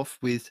start off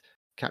with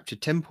capture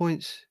 10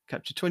 points,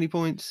 capture 20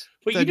 points,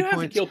 But you 30 don't have to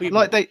points. kill people.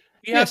 Like they,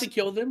 You have yes, to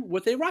kill them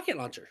with a rocket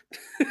launcher.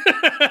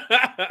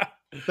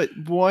 but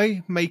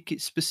why make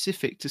it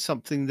specific to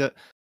something that,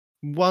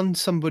 one,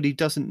 somebody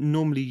doesn't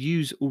normally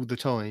use all the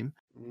time,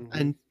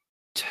 and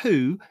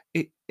two,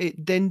 it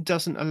then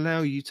doesn't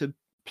allow you to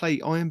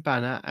play Iron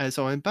Banner as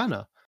Iron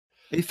Banner.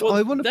 If Well,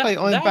 I want to play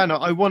Iron that Banner,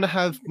 I want to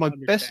have I my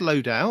best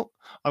understand. loadout.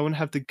 I want to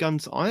have the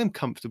guns that I am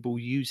comfortable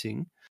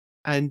using,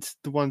 and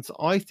the ones that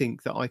I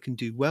think that I can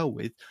do well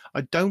with.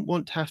 I don't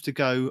want to have to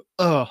go,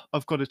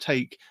 I've got to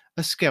take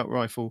a scout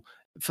rifle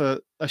for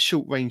a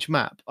short range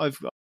map. I've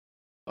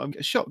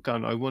a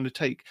shotgun. I want to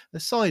take a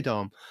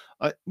sidearm.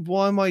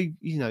 Why am I,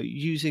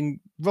 using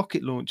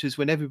rocket launchers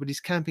when everybody's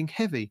camping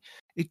heavy?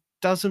 It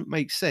doesn't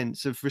make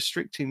sense of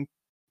restricting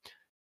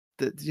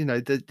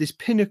this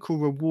pinnacle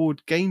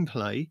reward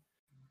gameplay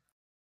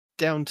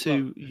down Well,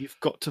 to you've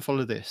got to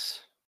follow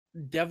this.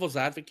 devil's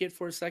advocate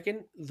for a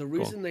second. The Go on.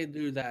 reason they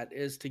do that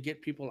is to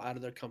get people out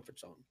of their comfort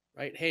zone,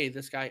 right? Hey,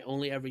 this guy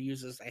only ever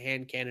uses a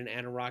hand cannon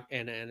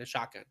and a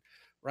shotgun,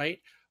 right?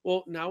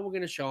 Well, now we're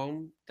going to show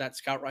them that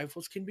scout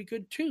rifles can be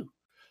good too,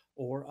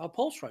 or a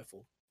pulse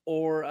rifle,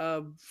 or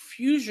a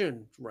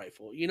fusion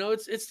rifle.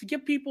 It's to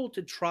get people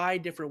to try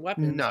different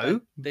weapons that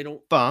No, they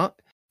don't.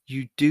 but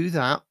you do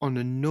that on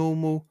a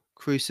normal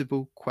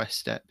Crucible quest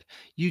step.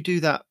 You do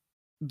that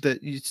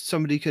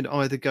somebody can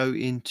either go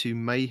into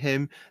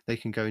Mayhem, they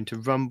can go into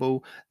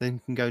Rumble, then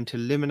can go into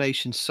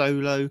Elimination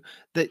Solo.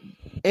 That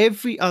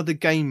every other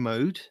game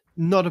mode,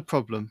 not a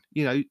problem.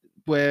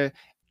 Where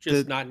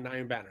Just not an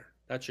Iron Banner.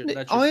 That's your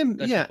point.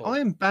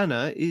 Iron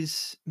Banner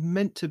is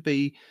meant to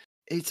be.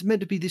 It's meant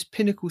to be this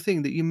pinnacle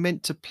thing that you're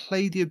meant to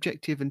play the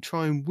objective and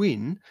try and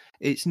win.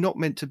 It's not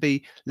meant to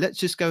be, let's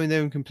just go in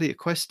there and complete a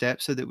quest step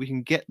so that we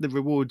can get the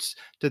rewards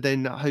to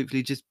then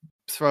hopefully just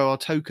throw our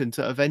tokens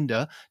at a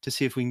vendor to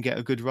see if we can get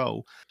a good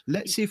roll.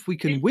 Let's see if we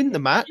can win the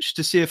match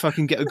to see if I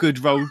can get a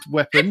good rolled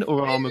weapon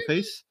or armor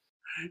piece.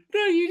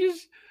 No, you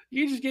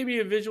just gave me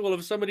a visual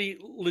of somebody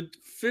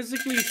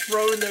physically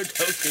throwing their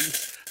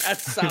tokens at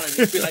Silent.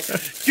 Just be like,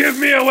 give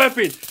me a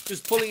weapon.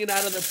 Just pulling it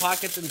out of their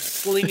pockets and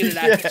slinging it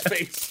at his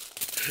face.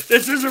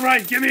 This isn't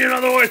right. Give me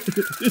another one.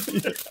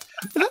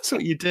 That's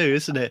what you do,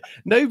 isn't it?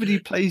 Nobody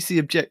plays the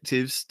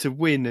objectives to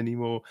win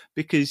anymore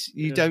because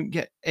you don't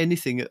get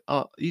anything.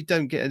 You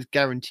don't get a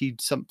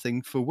guaranteed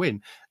something for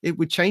win. It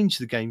would change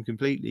the game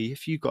completely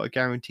if you got a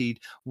guaranteed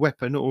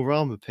weapon or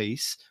armor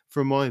piece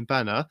from Iron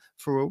Banner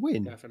for a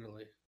win.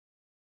 Definitely.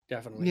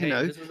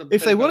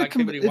 If they want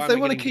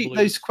to keep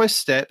those quest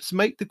steps,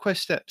 make the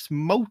quest steps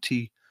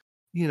multi.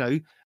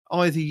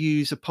 Either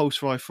use a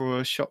pulse rifle or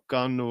a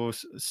shotgun or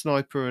a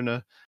sniper and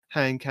a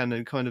hand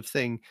cannon kind of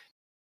thing,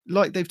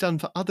 like they've done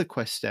for other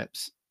quest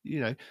steps.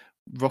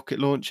 Rocket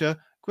launcher,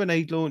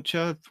 grenade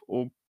launcher,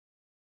 or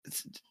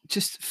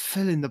just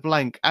fill in the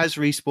blank, as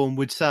Respawn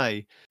would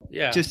say.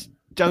 Yeah. Just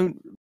don't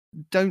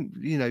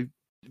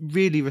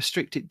really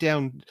restrict it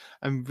down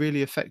and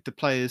really affect the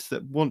players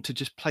that want to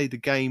just play the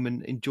game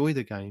and enjoy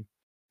the game.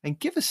 And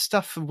give us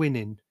stuff for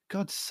winning.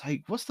 God's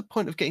sake, what's the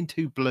point of getting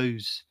 2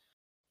 blues?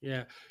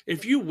 Yeah.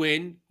 If you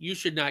win, you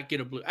should not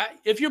get a blue.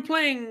 If you're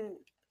playing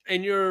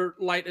and your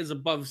light is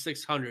above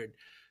 600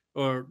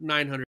 or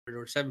 900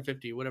 or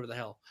 750, whatever the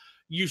hell,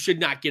 you should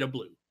not get a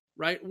blue,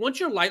 right? Once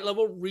your light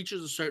level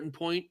reaches a certain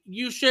point,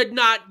 you should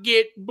not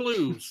get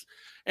blues.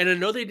 And I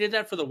know they did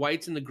that for the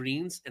whites and the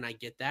greens, and I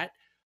get that.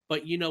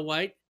 But you know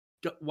what?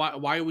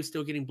 Why are we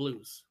still getting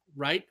blues,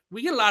 right?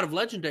 We get a lot of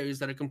legendaries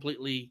that are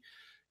completely,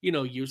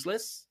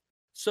 useless.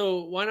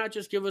 So why not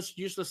just give us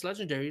useless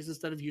legendaries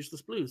instead of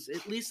useless blues?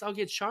 At least I'll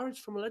get shards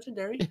from a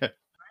legendary. Yeah.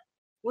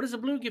 What does a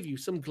blue give you?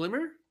 Some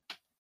glimmer?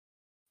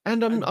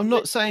 And I'm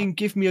not saying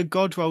give me a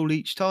god roll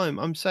each time.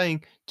 I'm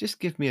saying just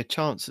give me a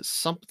chance at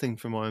something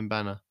from Iron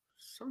Banner.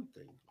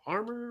 Something.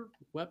 Armor,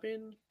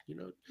 weapon,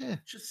 Yeah.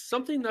 just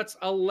something that's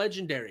a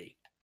legendary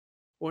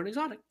or an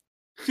exotic.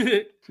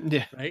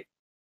 Yeah. Right?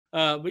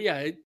 But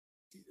yeah,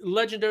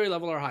 legendary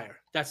level or higher.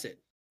 That's it.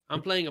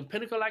 I'm playing a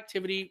pinnacle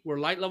activity where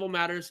light level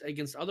matters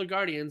against other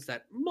guardians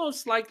that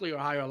most likely are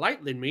higher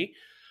light than me.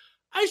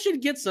 I should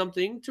get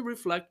something to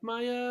reflect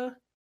my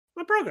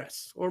my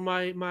progress or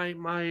my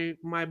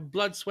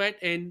blood, sweat,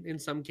 and in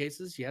some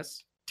cases,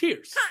 yes,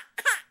 tears.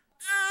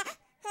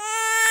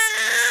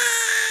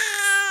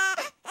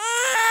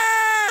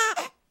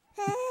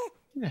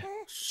 Yeah.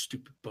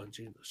 Stupid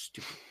Bungie and the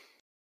stupid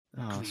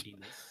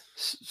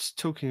greediness.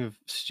 Talking of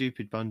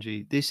stupid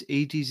Bungie, this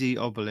EDZ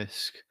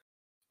obelisk.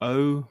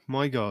 Oh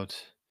my god.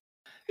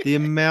 The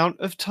amount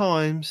of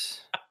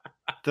times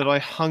that I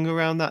hung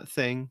around that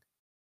thing.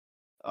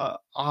 I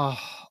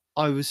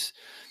was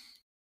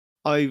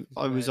on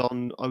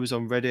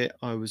Reddit,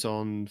 I was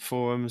on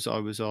forums, I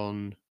was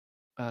on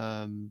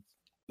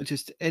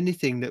just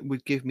anything that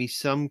would give me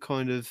some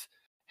kind of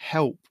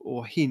help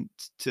or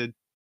hint to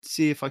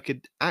see if I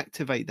could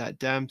activate that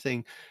damn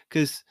thing.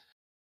 Because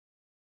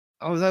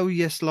although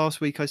yes, last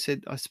week I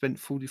said I spent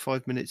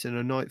 45 minutes in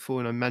a Nightfall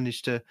and I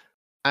managed to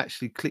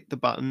actually click the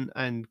button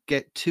and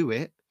get to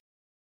it,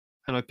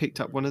 and I picked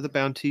up one of the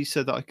bounties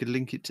so that I could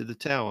link it to the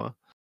tower,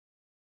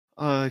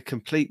 I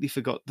completely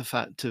forgot the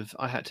fact of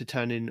I had to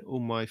turn in all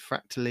my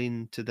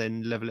fractaline to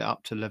then level it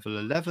up to level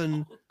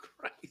 11. Oh,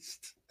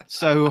 Christ.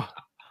 So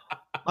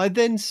I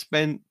then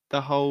spent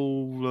the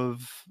whole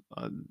of,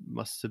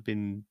 must have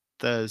been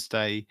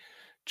Thursday,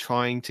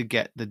 trying to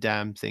get the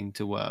damn thing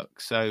to work.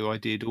 So I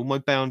did all my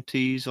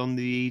bounties on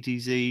the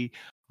EDZ.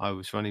 I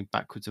was running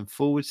backwards and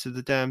forwards to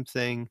the damn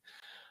thing.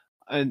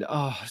 And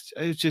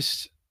it was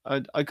just,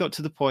 I got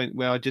to the point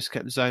where I just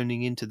kept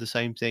zoning into the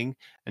same thing.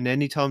 And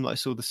anytime that I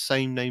saw the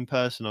same name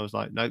person, I was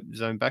like, nope,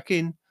 zone back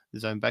in,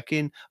 zone back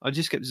in. I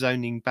just kept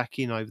zoning back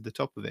in over the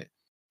top of it.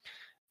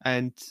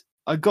 And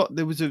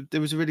there was a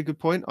really good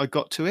point. I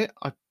got to it.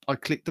 I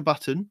clicked the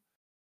button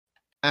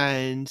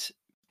and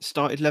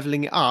started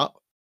leveling it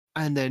up,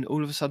 and then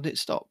all of a sudden it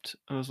stopped.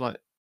 And I was like,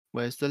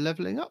 where's the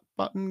leveling up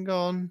button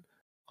gone?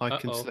 I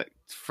can select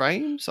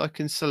frames. I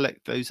can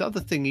select those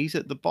other thingies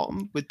at the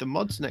bottom with the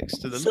mods next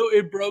to them. So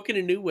it broke in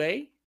a new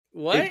way?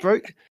 What? It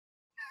broke.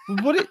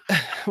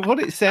 What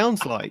it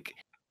sounds like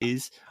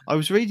is I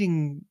was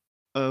reading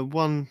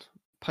one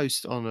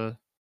post on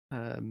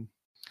a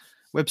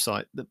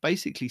website that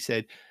basically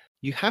said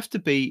you have to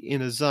be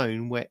in a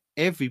zone where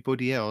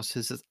everybody else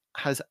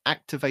has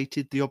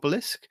activated the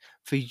obelisk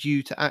for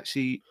you to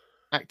actually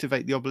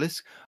activate the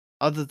obelisk,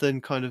 other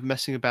than kind of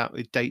messing about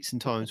with dates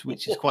and times,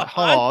 which is quite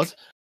hard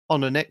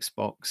on an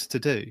Xbox to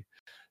do.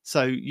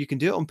 So you can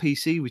do it on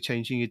PC with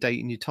changing your date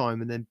and your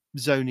time and then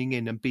zoning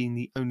in and being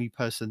the only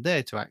person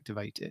there to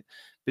activate it.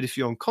 But if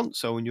you're on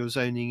console and you're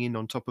zoning in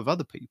on top of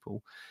other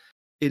people,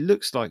 it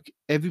looks like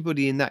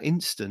everybody in that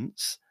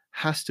instance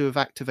has to have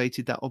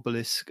activated that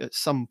obelisk at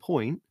some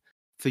point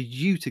for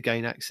you to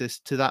gain access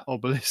to that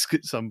obelisk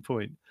at some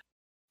point,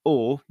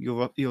 or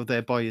you're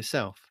there by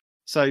yourself.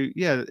 So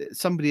yeah,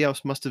 somebody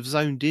else must have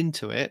zoned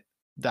into it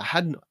that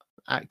hadn't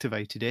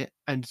activated it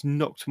and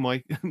knocked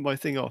my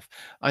thing off.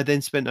 I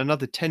then spent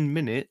another 10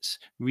 minutes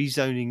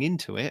rezoning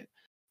into it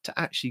to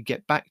actually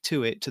get back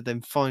to it to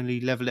then finally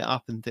level it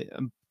up, and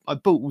I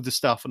bought all the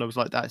stuff and I was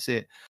like, that's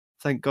it.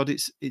 Thank God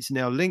it's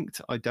now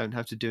linked. I don't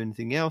have to do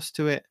anything else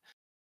to it.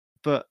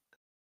 But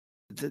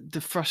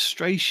the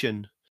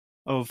frustration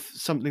of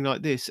something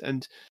like this,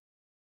 and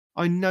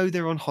I know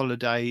they're on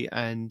holiday,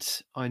 and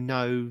I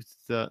know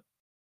that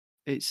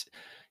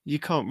you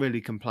can't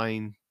really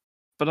complain,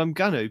 but I'm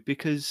gonna,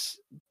 because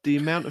the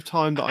amount of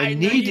time that I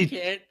needed. Know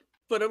you can't,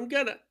 but I'm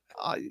gonna.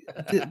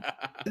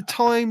 The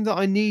time that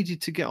I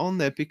needed to get on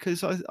there,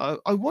 because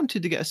I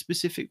wanted to get a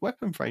specific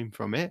weapon frame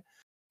from it,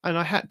 and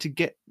I had to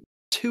get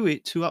to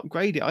it to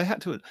upgrade it. I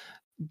had to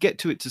get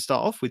to it to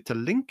start off with to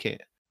link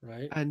it.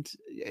 Right. And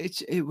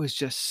it was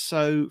just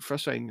so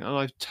frustrating. And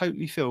I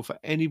totally feel for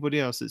anybody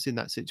else that's in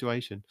that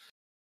situation.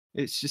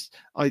 It's just,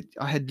 I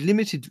had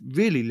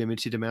really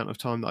limited amount of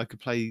time that I could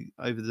play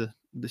over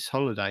this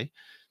holiday.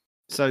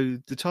 So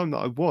the time that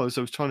I was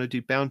trying to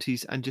do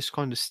bounties and just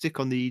kind of stick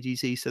on the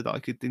EDZ so that I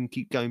could then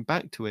keep going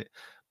back to it.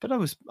 But I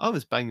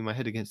was banging my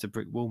head against a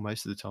brick wall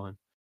most of the time.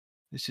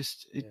 It's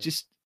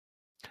just,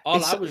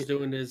 all I was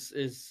doing is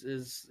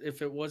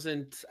if it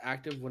wasn't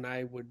active when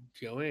I would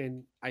go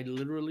in, I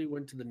literally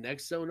went to the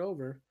next zone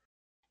over,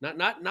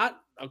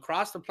 not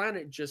across the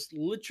planet, just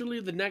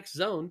literally the next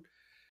zone,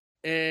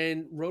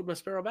 and rode my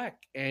Sparrow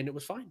back, and it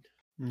was fine.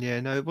 Yeah,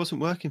 no, it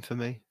wasn't working for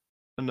me,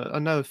 and I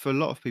know for a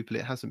lot of people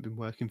it hasn't been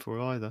working for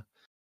either.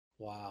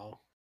 Wow.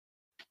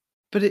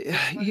 But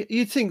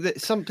you'd think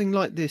that something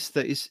like this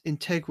that is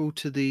integral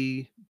to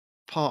the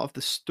part of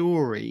the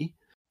story,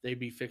 they'd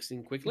be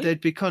fixing quickly.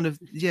 They'd be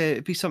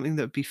it'd be something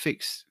that would be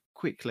fixed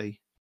quickly.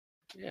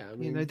 Yeah, I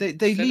mean, they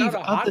send leave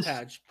out a hot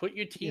patch. Put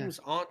your teams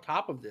on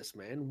top of this,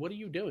 man. What are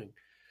you doing?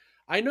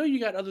 I know you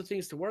got other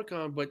things to work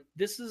on, but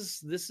this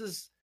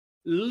is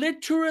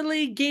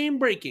literally game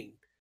breaking.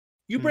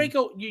 You break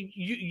out,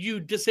 you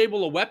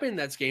disable a weapon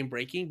that's game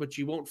breaking, but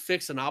you won't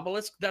fix an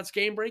obelisk that's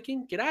game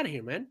breaking. Get out of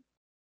here, man.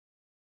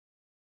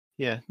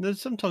 Yeah,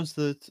 sometimes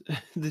the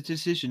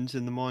decisions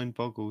in the mind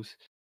boggles,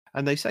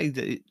 and they say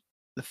that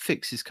the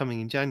fix is coming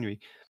in January.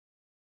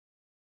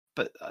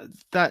 But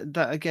that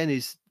again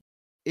is,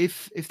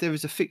 if there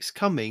is a fix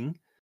coming,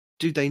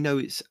 do they know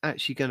it's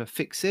actually going to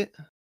fix it?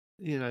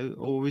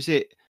 Or is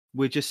it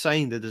we're just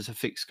saying that there's a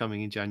fix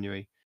coming in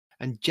January?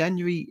 And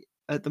January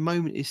at the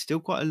moment is still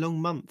quite a long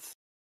month.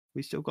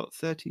 We still got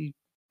 30,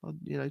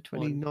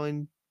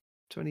 29,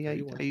 28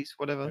 31. Days,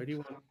 whatever.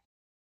 31.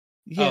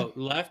 Yeah. Oh,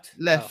 left.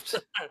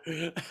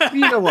 Oh.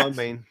 You know what I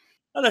mean.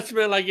 Oh, that's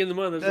been like in the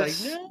month.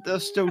 No.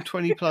 There's still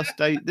 20 plus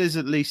days. There's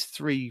at least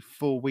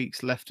 3-4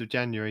 weeks left of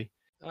January.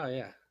 Oh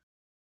yeah.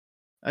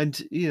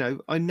 And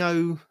I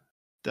know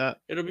that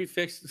it'll be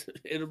fixed.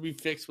 It'll be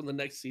fixed when the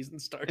next season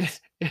starts.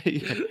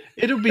 Yeah.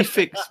 It'll be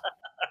fixed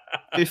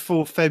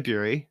before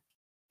February,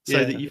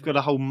 so that you've got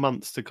a whole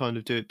month to kind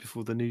of do it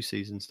before the new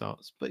season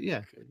starts. But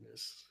yeah.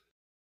 Goodness.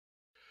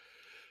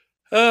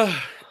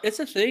 It's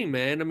a thing,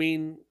 man. I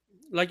mean,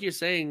 like you're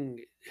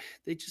saying,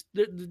 they just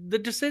the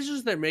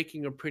decisions they're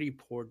making are pretty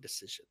poor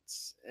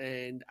decisions,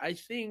 and I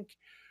think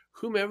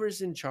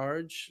whomever's in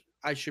charge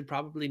I should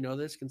probably know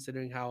this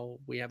considering how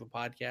we have a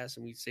podcast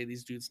and we say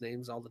these dudes'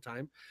 names all the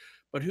time.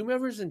 But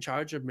whomever's in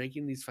charge of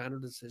making these final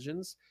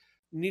decisions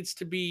needs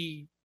to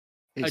be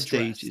It's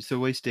addressed. Deej. It's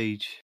always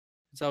Deej.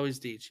 It's always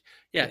Deej.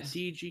 Yeah, Yes.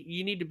 Deej,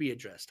 you need to be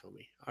addressed,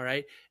 homie. All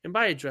right. And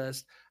by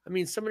addressed, I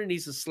mean somebody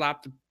needs to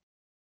slap the.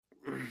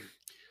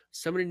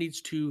 Somebody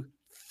needs to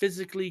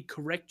physically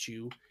correct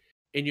you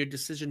in your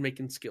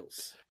decision-making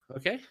skills.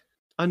 Okay.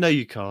 I know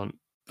you can't,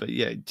 but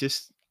yeah,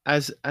 just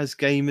as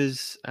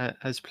gamers,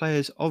 as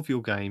players of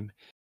your game,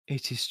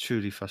 it is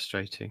truly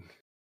frustrating.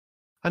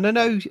 And I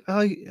know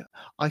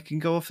I can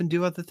go off and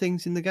do other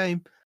things in the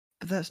game,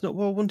 but that's not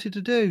what I wanted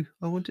to do.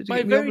 I wanted to By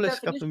get my very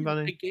obelisk up and definition,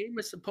 running. the game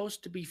is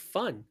supposed to be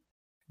fun.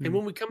 And Mm.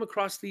 when we come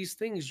across these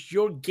things,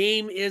 your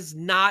game is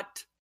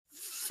not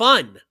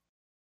fun.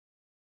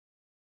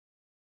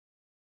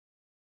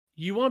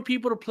 You want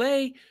people to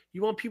play.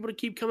 You want people to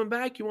keep coming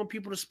back. You want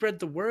people to spread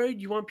the word.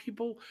 You want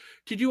people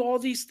to do all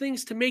these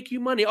things to make you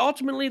money.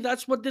 Ultimately,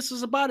 that's what this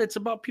is about. It's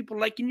about people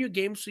liking your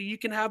game so you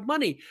can have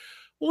money.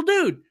 Well,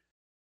 dude,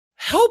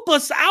 help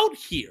us out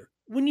here.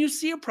 When you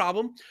see a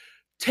problem,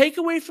 take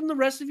away from the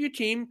rest of your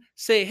team.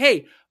 Say,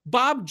 hey,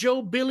 Bob,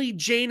 Joe, Billy,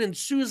 Jane, and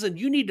Susan,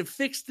 you need to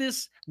fix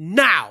this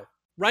now,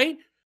 right?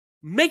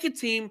 Make a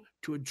team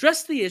to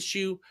address the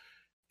issue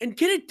and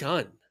get it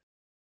done.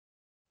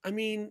 I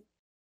mean,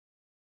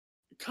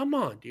 come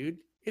on, dude.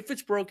 If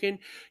it's broken,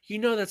 you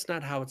know that's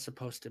not how it's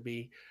supposed to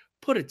be.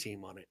 Put a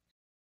team on it.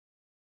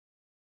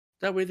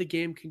 That way the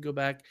game can go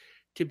back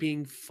to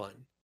being fun.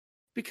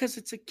 Because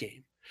it's a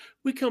game.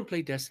 We come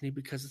play Destiny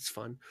because it's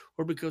fun,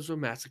 or because we're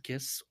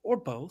masochists, or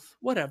both,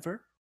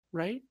 whatever,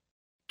 right?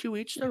 To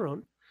each their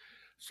own.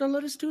 So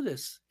let us do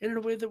this in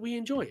a way that we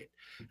enjoy it.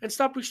 And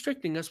stop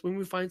restricting us when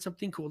we find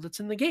something cool that's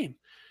in the game.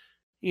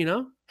 You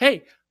know?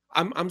 Hey,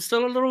 I'm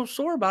still a little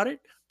sore about it,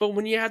 but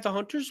when you had the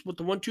Hunters with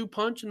the 1-2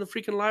 punch and the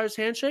freaking Liar's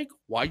handshake,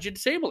 why'd you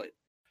disable it?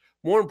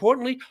 More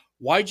importantly,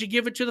 why'd you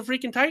give it to the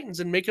freaking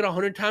Titans and make it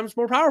 100 times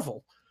more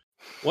powerful?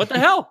 What the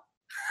hell?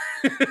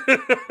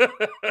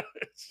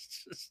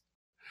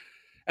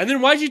 And then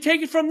why'd you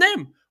take it from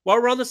them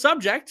while we're on the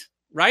subject,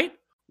 right?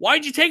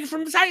 Why'd you take it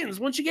from the Titans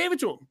once you gave it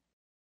to them?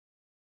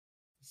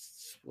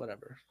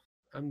 Whatever.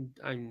 I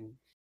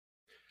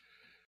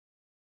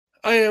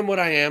am what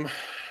I am.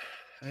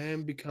 I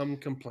am become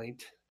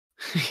complaint.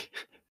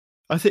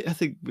 I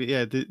think,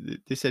 yeah,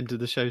 this end of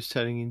the show is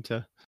turning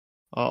into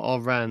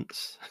our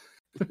rants.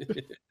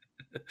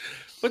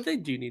 But they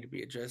do need to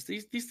be addressed.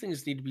 These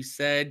things need to be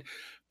said.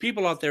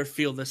 People out there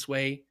feel this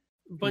way.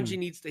 Bungie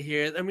needs to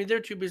hear it. I mean, they're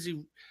too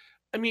busy.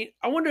 I mean,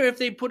 I wonder if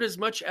they put as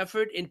much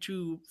effort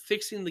into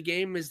fixing the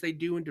game as they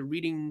do into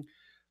reading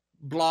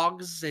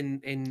blogs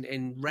and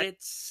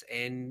Reddits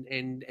and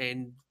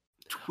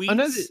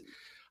tweets.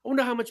 I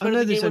wonder how much better the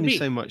game would be. There's only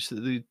so much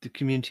that the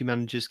community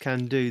managers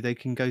can do. They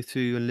can go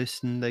through and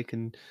listen. They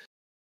can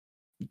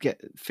get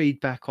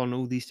feedback on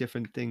all these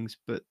different things,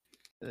 but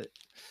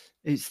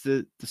it's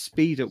the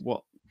speed at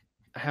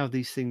how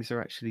these things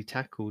are actually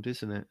tackled,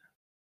 isn't it?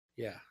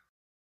 Yeah.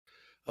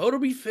 Oh, it'll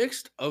be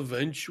fixed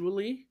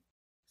eventually.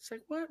 It's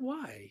like, what?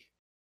 Why?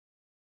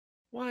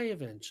 Why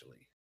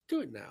eventually?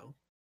 Do it now.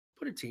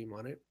 Put a team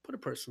on it. Put a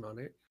person on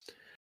it.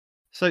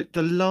 So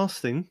the last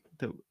thing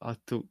that I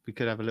thought we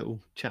could have a little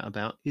chat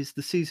about is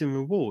the season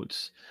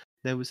rewards.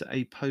 There was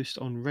a post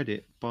on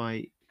Reddit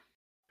by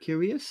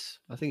Curious.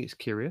 I think it's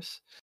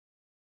Curious.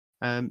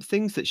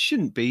 Things that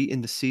shouldn't be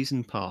in the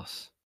season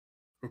pass.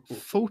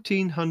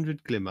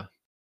 1,400 glimmer.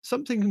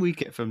 Something we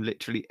get from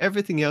literally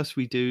everything else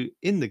we do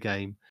in the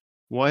game.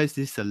 Why is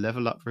this a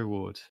level up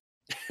reward?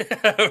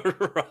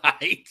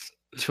 Right.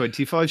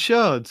 25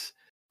 shards.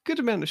 Good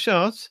amount of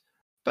shards,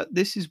 but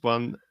this is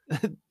one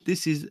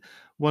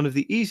of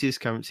the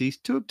easiest currencies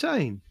to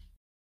obtain.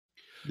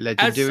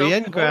 Legendary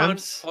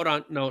engrams. Hold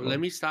on. No, let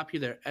me stop you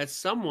there. As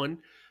someone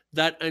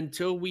that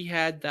until we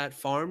had that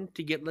farm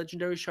to get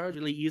legendary shards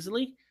really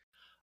easily,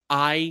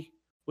 I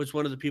was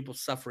one of the people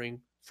suffering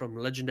from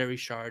legendary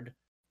shard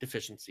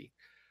deficiency.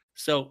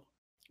 So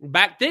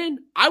back then,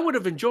 I would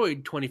have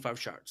enjoyed 25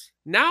 shards.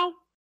 Now,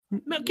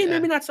 okay,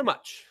 maybe not so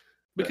much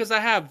because I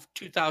have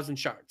 2,000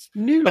 shards.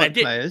 New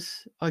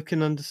players, I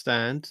can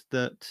understand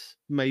that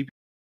maybe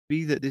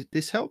that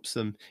this helps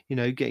them,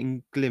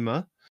 getting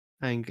glimmer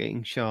and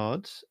getting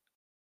shards,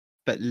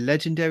 but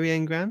legendary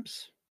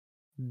engrams.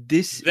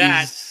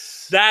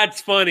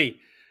 That's funny.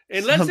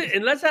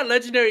 Unless that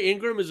legendary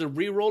engram is a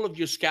reroll of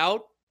your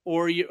scout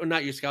or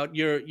not your scout,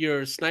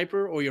 your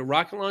sniper or your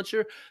rocket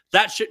launcher,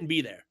 that shouldn't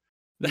be there.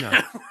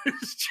 No.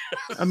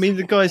 I mean,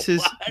 the guy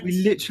says we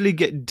literally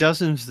get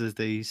dozens of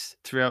these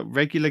throughout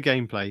regular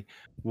gameplay.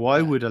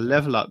 Why would a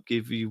level up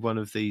give you one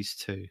of these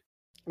too?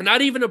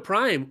 Not even a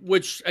prime,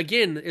 which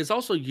again is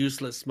also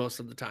useless most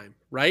of the time,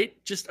 right?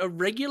 Just a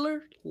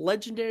regular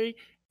legendary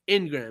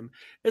engram.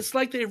 It's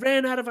like they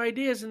ran out of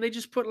ideas and they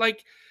just put they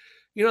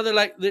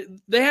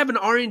have an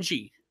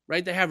RNG,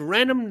 right? They have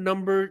random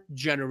number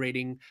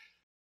generating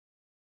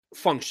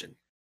function.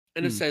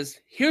 And it says,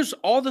 here's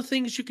all the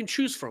things you can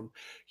choose from.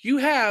 You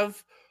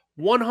have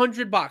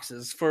 100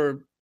 boxes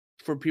for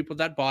for people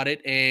that bought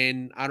it,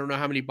 and I don't know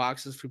how many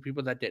boxes for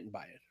people that didn't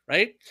buy it,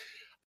 right?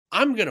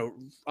 I'm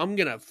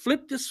gonna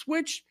flip the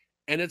switch,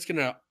 and it's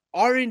gonna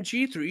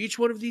RNG through each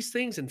one of these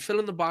things and fill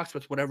in the box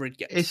with whatever it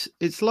gets.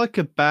 It's like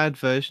a bad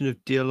version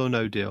of Deal or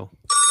No Deal.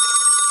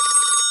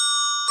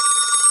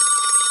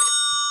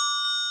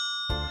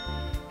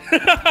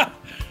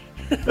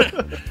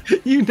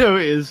 You know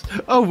it is.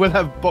 Oh, we'll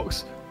have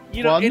box.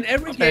 You know, 1, in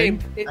every 10,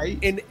 game, 8.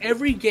 in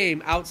every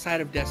game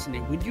outside of Destiny,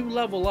 when you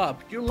level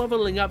up, you're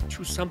leveling up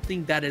to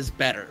something that is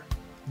better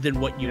than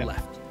what you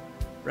left,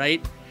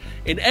 right?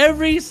 In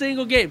every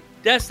single game,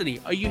 Destiny,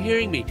 are you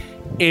hearing me?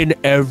 In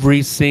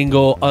every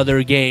single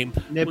other game.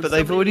 Yeah, but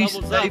they've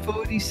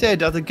already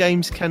said other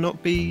games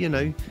cannot be, you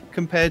know,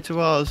 compared to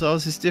ours.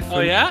 Ours is different.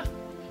 Oh yeah?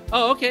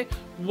 Oh, okay.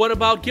 What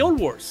about Guild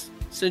Wars?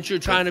 Since you're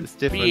trying It's to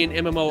different. be an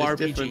MMORPG.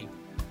 Different.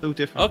 Still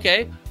different.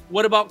 Okay.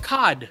 What about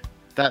COD?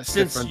 That's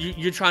Since different.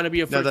 you're trying to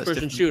be a No, that's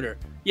first-person different. shooter.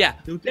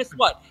 Yeah. Still Guess different.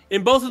 what?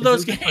 In both of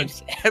those Still different.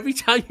 games, every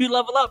time you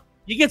level up,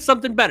 you get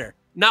something better,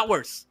 not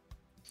worse.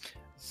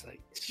 It's like,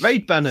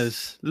 Raid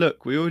banners.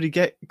 Look, we already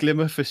get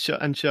Glimmer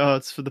and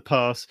Shards for the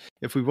pass.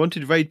 If we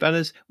wanted raid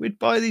banners, we'd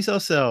buy these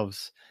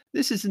ourselves.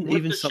 This isn't With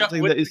even the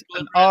something with that the is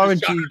an Glimmer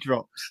and the RNG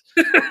drops.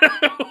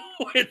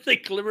 with the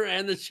Glimmer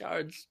and the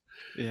shards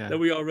Yeah. that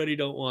we already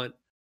don't want.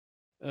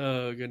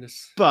 Oh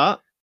goodness.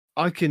 But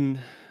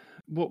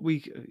we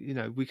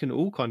can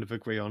all kind of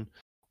agree on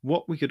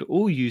what we could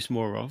all use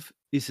more of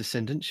is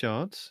Ascendant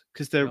Shards,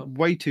 because they're Yep.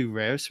 way too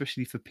rare,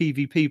 especially for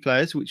PvP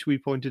players, which we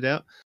pointed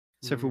out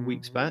several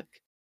weeks Mhm. back.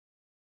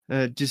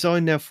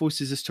 Design now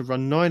forces us to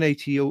run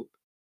 980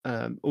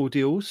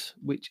 ordeals,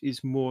 which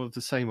is more of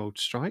the same old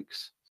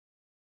strikes.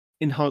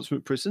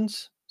 Enhancement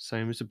prisons,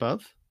 same as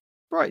above.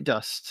 Bright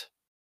dust,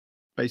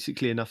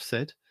 basically enough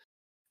said.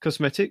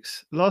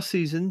 Cosmetics. Last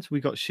season we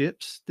got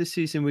ships. This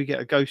season we get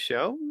a ghost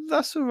shell.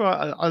 That's all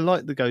right. I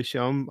like the ghost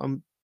shell.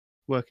 I'm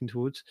working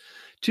towards.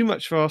 Too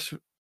much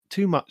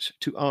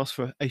to ask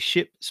for a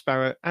ship,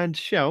 sparrow, and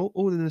shell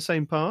all in the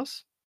same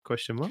pass?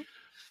 Question mark.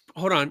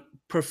 Hold on.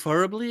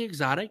 Preferably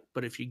exotic,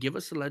 but if you give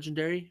us a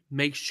legendary,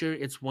 make sure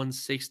it's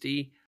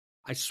 160.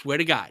 I swear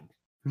to God.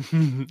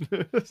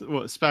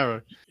 What,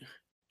 sparrow?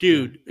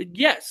 Dude,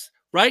 yes,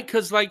 right?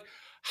 Because, like,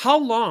 how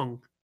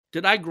long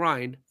did I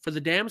grind for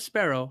the damn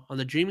sparrow on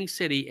the Dreaming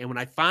City? And when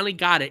I finally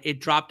got it, it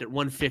dropped at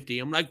 150.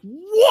 I'm like,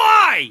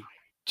 why?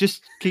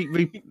 Just keep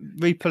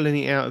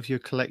re-pulling it out of your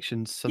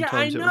collections.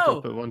 Sometimes yeah, it I will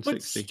know, drop at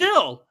 160. but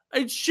still,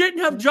 it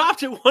shouldn't have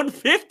dropped at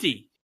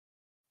 150.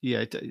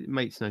 Yeah, it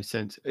makes no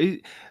sense.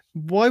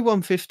 Why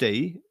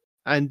 150?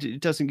 And it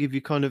doesn't give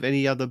you kind of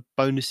any other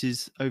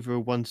bonuses over a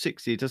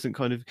 160. It doesn't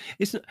kind of.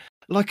 It's not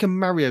like a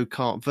Mario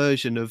Kart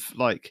version of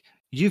like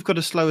you've got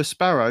a slower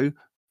sparrow,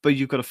 but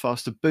you've got a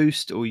faster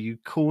boost, or you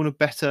corner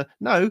better.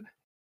 No,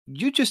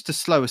 you're just a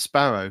slower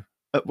sparrow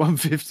at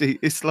 150.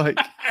 It's like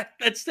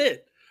That's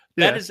it.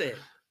 Yeah. That is it.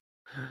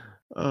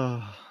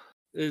 oh,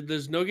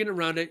 There's no getting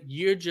around it.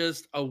 You're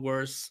just a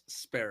worse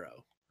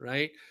sparrow,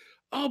 right?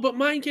 Oh, but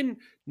mine can.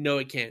 No,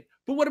 it can't.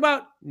 But what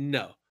about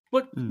no?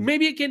 But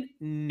maybe it can.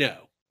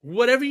 No.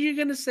 Whatever you're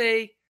gonna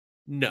say,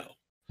 no.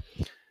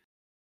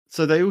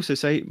 So they also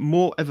say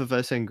more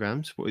Eververse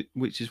engrams,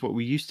 which is what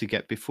we used to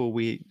get before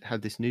we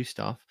had this new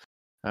stuff,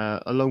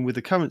 along with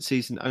the current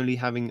season only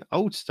having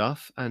old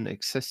stuff and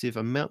excessive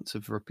amounts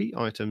of repeat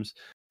items.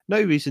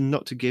 No reason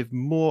not to give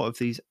more of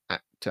these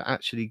to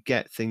actually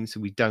get things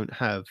that we don't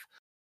have.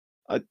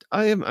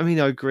 I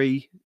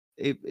agree.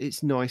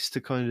 It's nice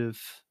to kind of.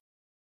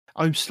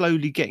 I'm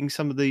slowly getting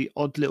some of the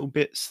odd little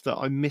bits that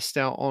I missed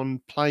out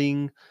on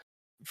playing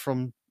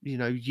from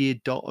year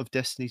dot of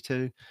Destiny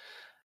 2.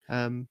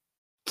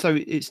 So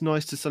it's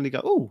nice to suddenly go,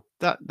 oh,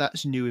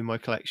 that's new in my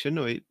collection,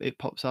 or it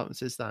pops up and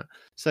says that.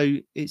 So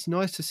it's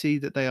nice to see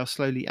that they are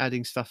slowly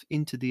adding stuff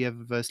into the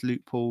Eververse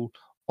loot pool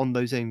on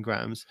those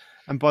engrams.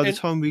 And by the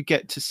time we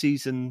get to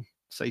season,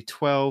 say,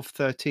 12,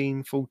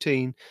 13,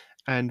 14,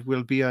 and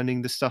we'll be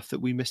earning the stuff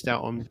that we missed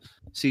out on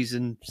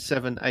season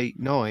 7, 8,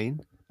 9,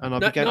 and I'll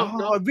be going,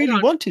 I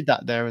really wanted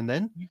that there and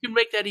then. You can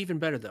make that even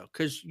better, though,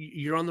 because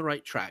you're on the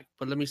right track.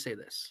 But let me say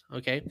this,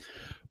 okay?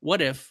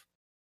 What if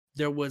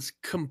there was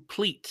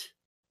complete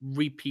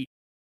repeat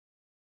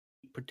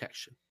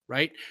protection,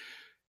 right?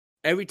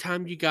 Every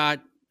time you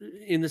got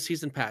in the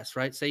season pass,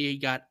 right? Say you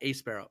got a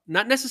sparrow,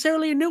 not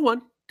necessarily a new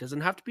one,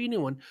 doesn't have to be a new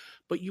one,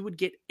 but you would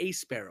get a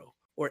sparrow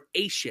or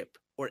a ship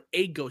or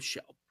a ghost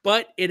shell,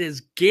 but it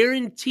is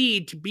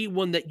guaranteed to be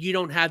one that you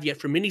don't have yet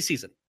from any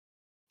season.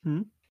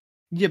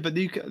 Yeah, but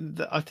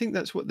I think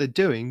that's what they're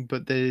doing,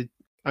 but they're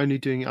only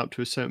doing it up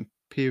to a certain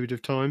period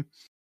of time,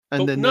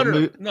 and then they're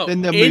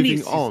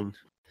moving on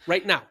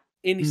right now.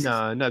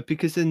 No,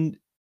 because then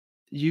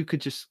you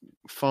could just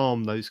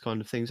farm those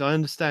kind of things. I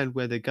understand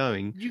where they're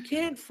going. You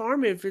can't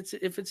farm if it's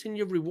in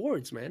your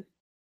rewards, man.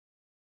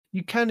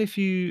 You can if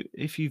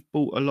you've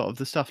bought a lot of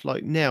the stuff.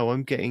 Like now,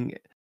 I'm getting.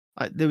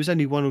 There was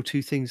only one or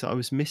two things that I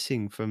was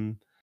missing from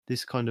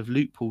this kind of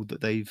loot pool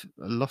that they've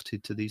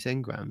allotted to these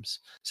engrams.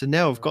 So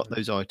now I've got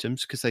those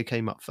items because they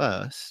came up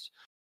first.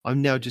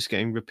 I'm now just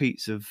getting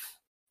repeats of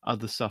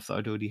other stuff that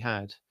I'd already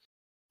had.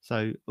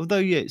 So although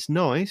it's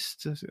nice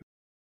to,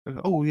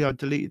 oh yeah, I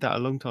deleted that a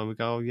long time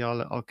ago. Oh, yeah,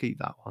 I'll keep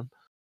that one.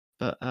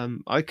 But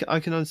I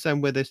can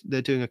understand where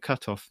they're doing a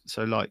cutoff.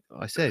 So like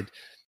I said,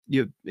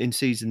 you're in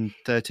season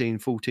 13,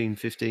 14,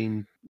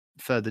 15,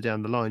 further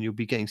down the line, you'll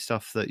be getting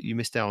stuff that you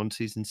missed out on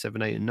season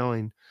 7, 8, and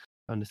 9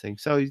 kind of thing.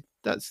 So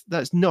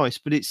that's nice,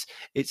 but it's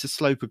a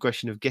slow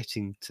progression of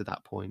getting to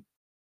that point.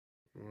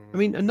 I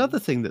mean, another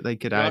thing that they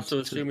could You're add. also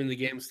assuming the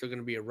game's still going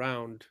to be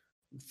around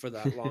for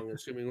that long,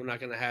 assuming we're not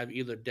going to have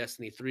either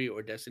Destiny 3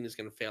 or Destiny's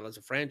going to fail as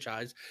a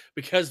franchise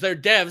because their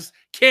devs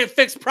can't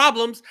fix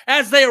problems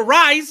as they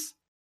arise.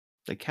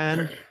 They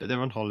can, but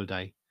they're on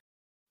holiday.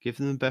 Give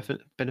them the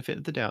benefit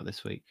of the doubt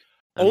this week.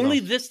 Only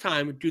this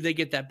time do they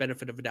get that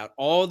benefit of a doubt.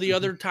 All the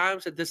other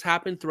times that this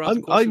happened throughout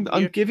the course of the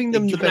year, I'm giving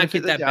them the benefit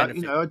of the doubt. benefit.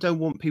 You know, I don't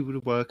want people to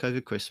work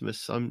over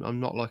Christmas. I'm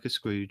not like a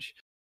Scrooge.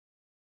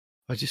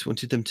 I just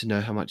wanted them to know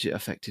how much it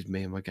affected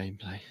me and my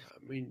gameplay.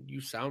 I mean,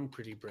 you sound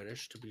pretty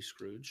British to be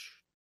Scrooge.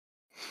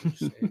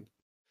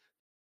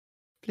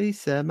 Please,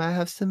 sir, may I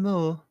have some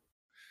more?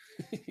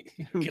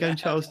 We're going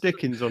Charles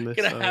Dickens on this.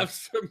 Can I have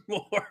some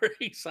more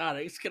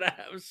exotics? Can I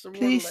have some more?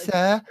 Please,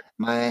 sir,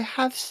 may I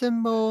have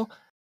some more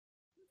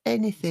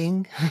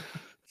anything?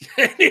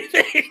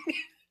 Anything?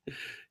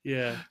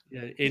 Yeah.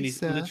 Literally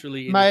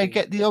anything. May I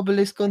get the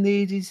obelisk on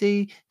the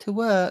EDZ to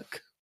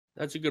work?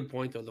 That's a good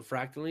point, though. The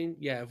fractaline.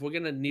 Yeah, if we're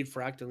going to need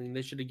fractaline,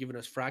 they should have given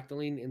us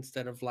fractaline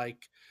instead of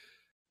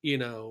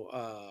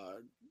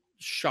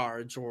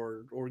shards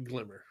or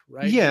glimmer,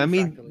 right? Yeah, I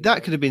mean,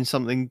 that could have been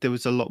something there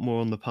was a lot more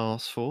on the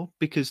pass for,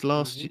 because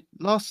last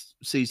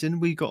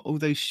season we got all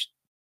those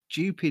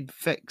stupid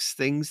Vex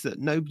things that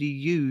nobody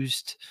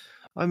used.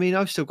 I mean,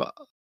 I've still got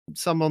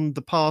some on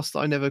the pass that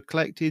I never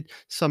collected,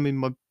 some in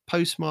my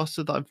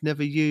Postmaster that I've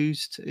never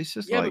used. It's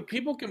just but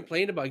people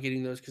complained about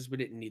getting those because we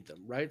didn't need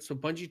them, right? So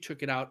Bungie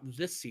took it out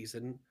this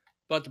season,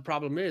 but the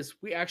problem is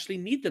we actually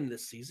need them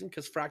this season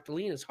because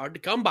fractaline is hard to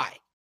come by.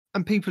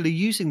 And people are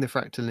using the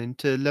fractaline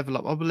to level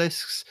up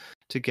obelisks,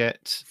 to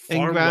get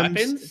farm engrams,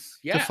 weapons,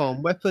 to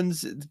farm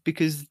weapons,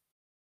 because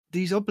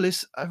these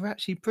obelisks are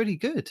actually pretty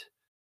good.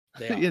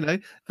 You know,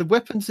 the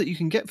weapons that you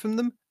can get from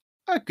them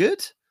are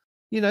good.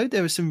 You know,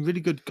 there are some really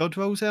good god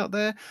rolls out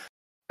there,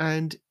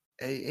 and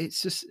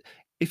it's just,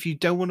 if you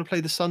don't want to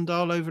play the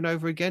sundial over and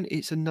over again,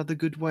 it's another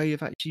good way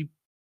of actually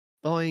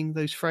buying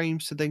those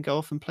frames to then go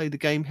off and play the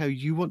game how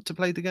you want to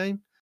play the game.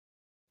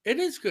 It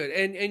is good,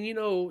 and you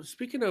know,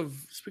 speaking of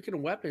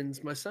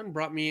weapons, my son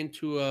brought me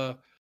into a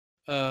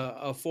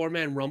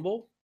 4-man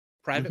rumble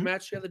private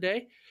match the other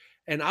day,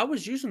 and I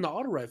was using the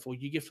auto rifle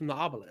you get from the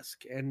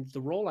obelisk, and the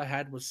role I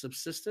had was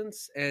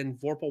subsistence and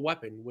Vorpal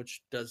weapon,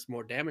 which does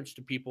more damage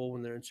to people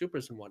when they're in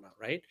supers and whatnot,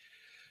 right?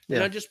 Yeah.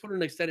 And I just put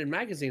an extended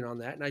magazine on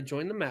that, and I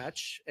joined the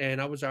match,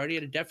 and I was already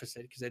at a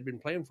deficit because I'd been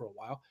playing for a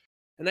while.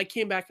 And I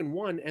came back and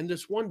won, and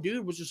this one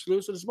dude was just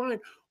losing his mind.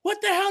 What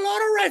the hell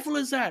auto rifle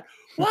is that?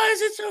 Why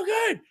is it so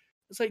good?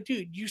 It's like,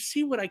 dude, you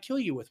see what I kill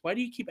you with. Why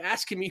do you keep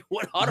asking me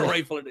what auto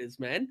rifle it is,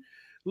 man?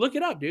 Look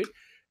it up, dude.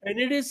 And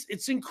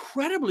it's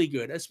incredibly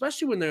good,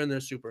 especially when they're in their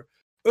super.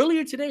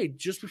 Earlier today,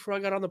 just before I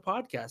got on the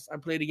podcast, I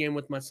played a game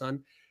with my son,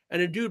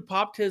 and a dude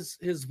popped his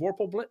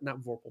Vorpal blade, not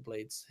Vorpal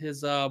blades,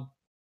 his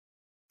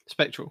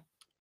Spectral.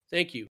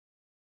 Thank you.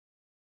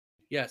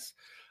 Yes.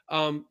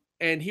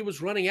 And he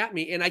was running at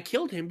me, and I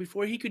killed him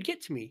before he could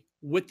get to me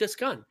with this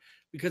gun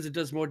because it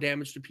does more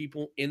damage to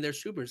people in their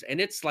supers. And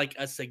it's like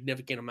a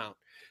significant amount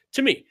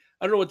to me.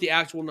 I don't know what the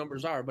actual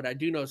numbers are, but I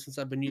do know since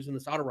I've been using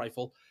this auto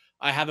rifle,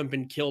 I haven't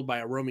been killed by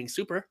a roaming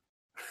super,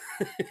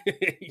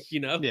 you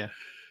know? Yeah.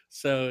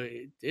 So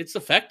it's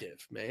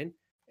effective, man.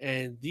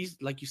 And these,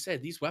 like you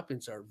said, these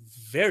weapons are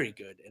very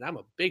good. And I'm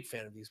a big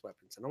fan of these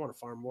weapons, and I want to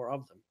farm more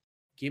of them.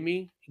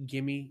 Gimme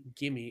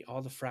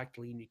all the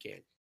fractaline you can.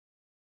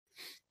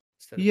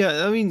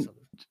 Yeah, I mean,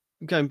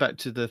 going back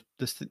to the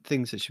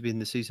things that should be in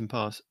the season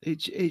pass,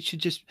 it should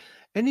just,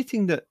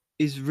 anything that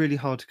is really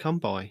hard to come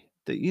by,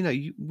 that, you know,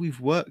 we've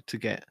worked to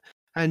get.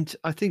 And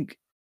I think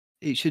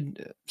it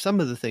should, some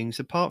of the things,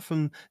 apart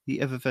from the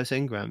Eververse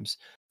engrams,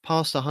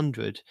 past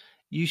 100,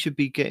 you should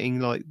be getting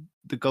like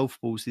the golf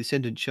balls, the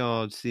ascendant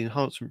shards, the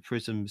enhancement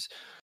prisms,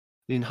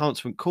 the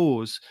enhancement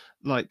cores,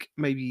 like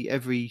maybe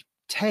every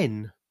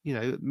 10. You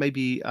know,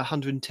 maybe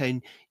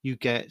 110 you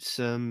get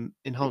some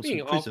enhancement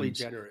being prisms. Awfully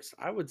generous.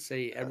 I would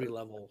say every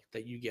level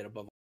that you get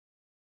above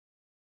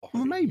 100,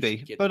 well,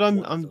 maybe, but I'm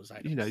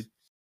you know,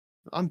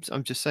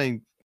 I'm just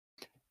saying,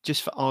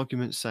 just for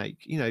argument's sake,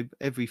 you know,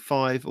 every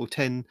 5 or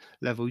 10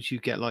 levels you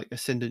get like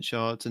ascendant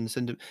shards and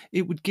ascendant.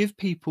 It would give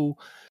people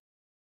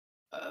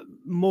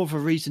more of a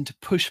reason to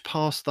push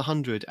past the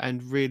 100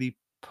 and really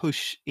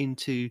push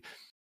into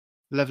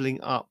leveling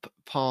up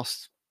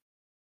past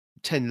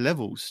 10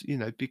 levels, you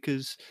know,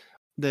 because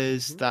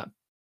there's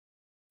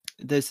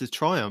there's the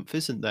triumph,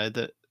 isn't there,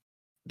 that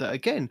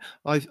again,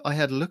 I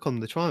had a look on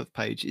the triumph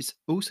page. It's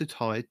also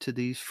tied to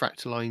these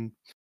fractaline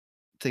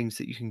things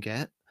that you can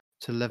get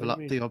to level up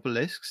the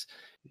obelisks.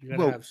 You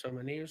gotta have so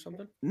many or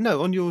something?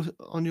 No, on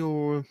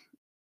your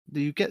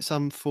you get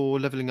some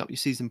for leveling up your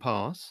season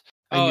pass,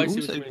 And Oh, I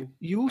see what you mean.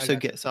 you I also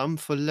got you. get some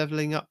for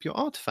leveling up your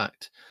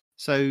artifact.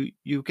 So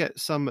you'll get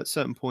some at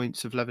certain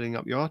points of leveling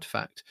up your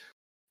artifact.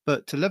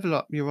 But to level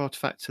up your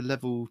artifact to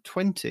level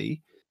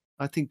 20,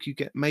 I think you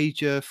get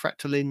major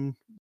Fractalin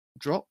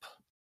drop.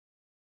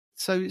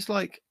 So it's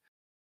like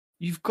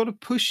you've got to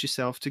push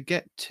yourself to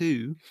get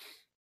to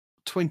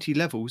 20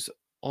 levels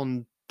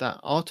on that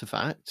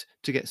artifact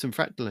to get some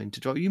Fractalin to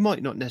drop. You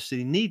might not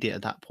necessarily need it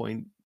at that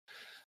point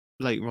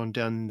later on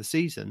down in the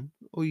season,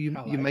 or you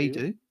Hell, you I may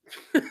do.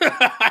 do.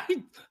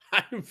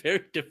 I'm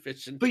very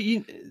deficient. But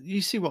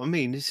you see what I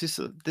mean? It's just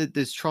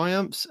there's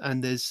triumphs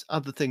and there's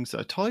other things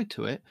that are tied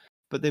to it.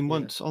 But then Yeah.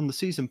 once on the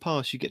season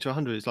pass, you get to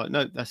 100. It's like,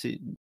 no, that's it.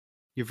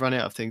 You've run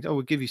out of things. Oh,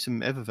 we'll give you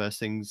some Eververse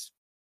things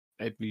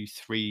every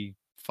 3,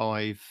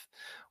 5,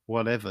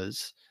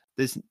 whatevers.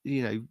 There's,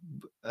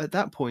 at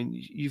that point,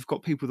 you've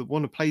got people that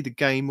want to play the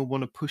game or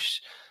want to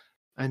push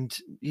and,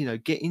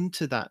 get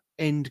into that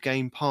end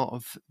game part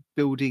of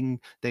building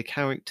their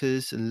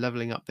characters and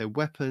leveling up their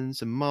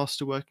weapons and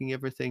masterworking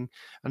everything.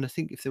 And I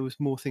think if there was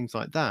more things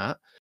like that,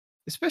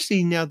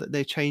 especially now that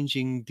they're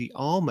changing the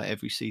armor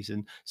every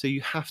season, so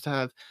you have to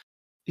have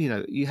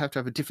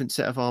a different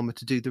set of armor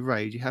to do the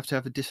raid. You have to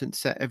have a different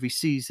set every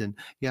season.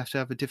 You have to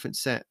have a different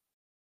set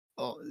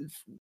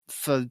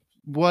for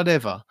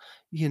whatever,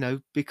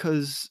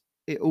 because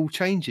it all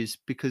changes,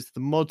 because the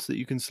mods that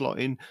you can slot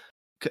in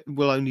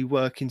will only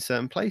work in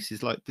certain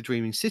places. Like the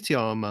Dreaming City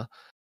armor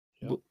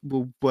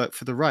will work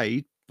for the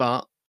raid,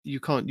 but you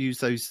can't use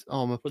those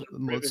armor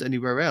mods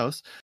anywhere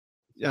else.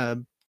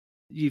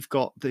 You've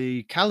got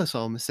the Callus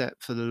armor set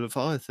for the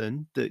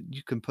Leviathan that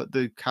you can put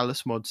the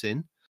Callus mods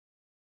in,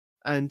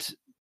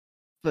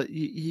 but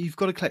you've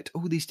got to collect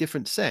all these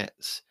different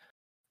sets.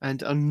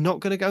 And I'm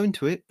not going to go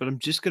into it, but I'm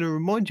just going to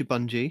remind you,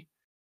 Bungie,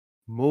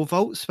 more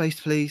vault space,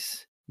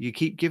 please. You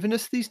keep giving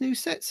us these new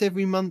sets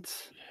every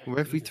month or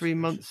every 3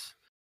 months.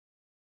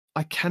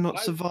 I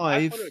cannot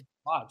survive. 500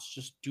 slots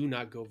just do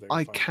not go very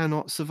I far.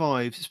 cannot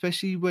survive,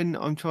 especially when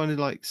I'm trying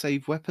to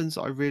save weapons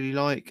that I really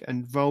like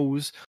and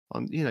rolls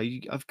on.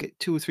 I've got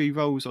 2 or 3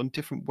 rolls on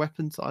different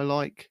weapons that I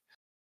like.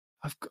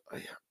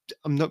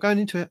 I'm not going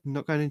into it. I'm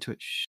not going into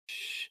it.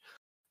 Shh.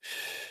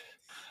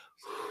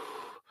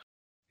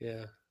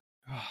 Yeah.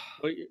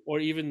 Or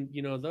even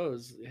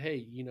those.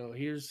 Hey,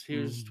 here's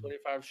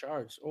 25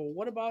 shards. Or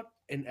what about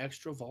an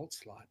extra vault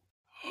slot?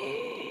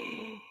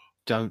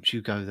 Don't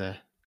you go there.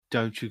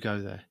 Don't you go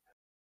there.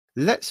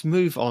 Let's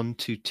move on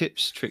to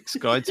tips, tricks,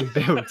 guides, and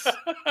builds.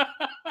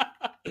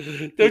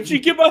 Don't you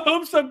get my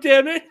hopes up,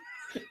 damn it!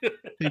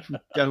 People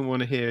don't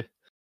want to hear.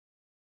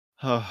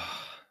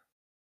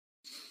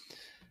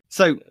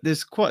 So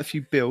there's quite a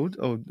few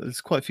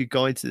there's quite a few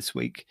guides this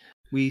week.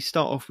 We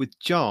start off with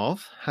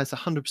Jarv has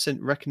 100%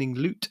 Reckoning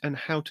loot and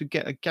how to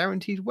get a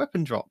guaranteed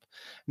weapon drop.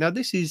 Now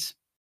this is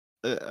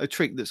a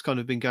trick that's kind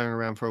of been going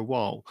around for a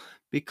while,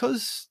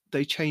 because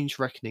they changed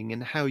Reckoning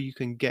and how you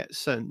can get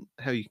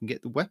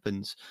the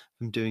weapons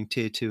from doing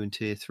tier 2 and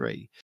tier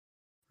 3.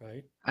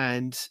 Right.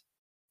 And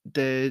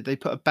they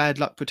put a bad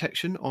luck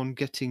protection on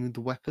getting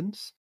the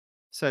weapons.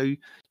 So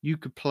you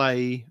could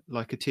play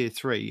like a tier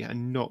 3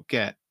 and not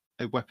get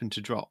a weapon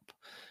to drop.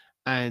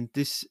 And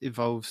this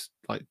involves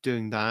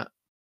doing that,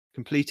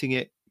 completing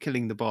it,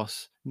 killing the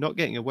boss, not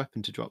getting a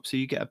weapon to drop. So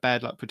you get a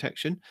bad luck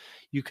protection.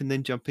 You can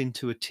then jump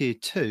into a tier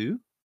 2,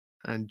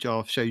 and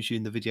Jarv shows you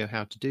in the video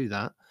how to do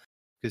that,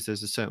 because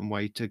there's a certain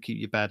way to keep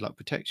your bad luck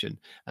protection,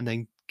 and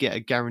then get a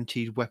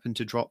guaranteed weapon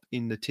to drop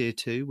in the tier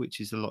 2,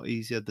 which is a lot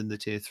easier than the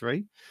tier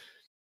 3.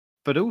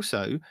 But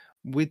also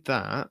with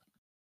that,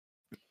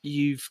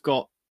 you've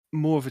got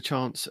more of a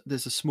chance.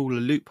 There's a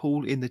smaller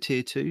loophole in the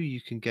tier 2.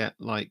 You can get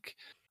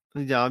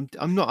I'm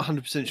not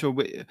 100% sure.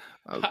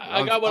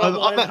 I got what I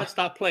wanted. I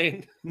stopped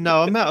playing.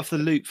 No, I'm out of the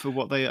loop for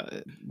what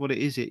it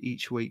is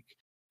each week.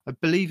 I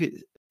believe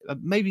it.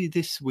 Maybe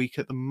this week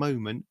at the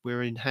moment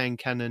we're in hand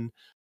cannon,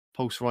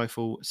 pulse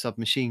rifle,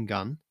 submachine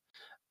gun,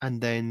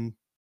 and then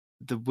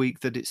the week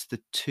that it's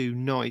the 2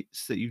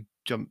 knights that you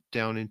jump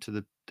down into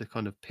the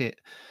kind of pit,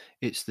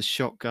 it's the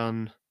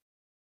shotgun,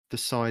 the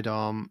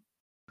sidearm,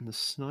 and the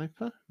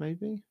sniper,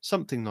 maybe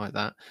something like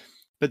that.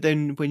 But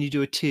then when you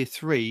do a tier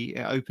 3,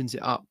 it opens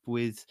it up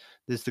with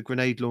there's the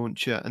grenade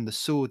launcher and the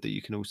sword that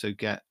you can also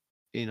get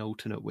in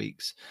alternate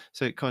weeks.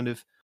 So it kind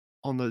of,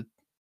 on the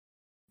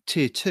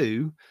tier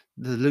 2,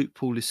 the loot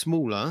pool is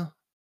smaller,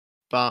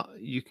 but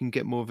you can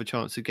get more of a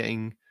chance of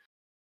getting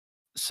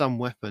some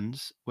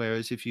weapons.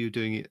 Whereas if you're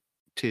doing it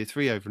tier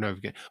 3 over and over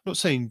again, I'm not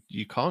saying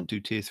you can't do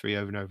tier 3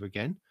 over and over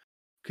again,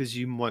 because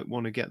you might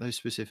want to get those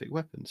specific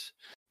weapons.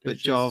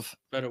 There's but Jarv,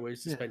 better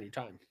ways to spend your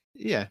time.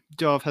 Yeah,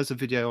 Jarv has a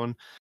video on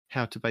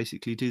how to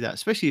basically do that,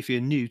 especially if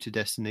you're new to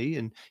Destiny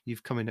and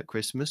you've come in at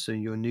Christmas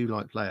and you're a new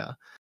player.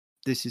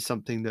 This is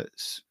something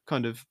that's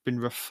kind of been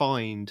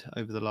refined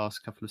over the last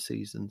couple of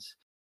seasons.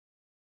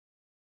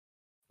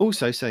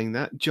 Also saying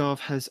that, Jarv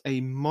has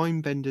a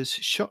Mindbender's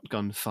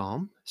shotgun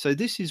farm. So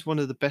this is one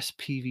of the best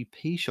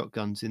PvP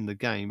shotguns in the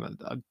game.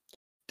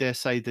 dare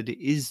say that it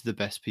is the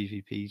best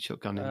PvP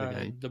shotgun in the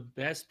game. The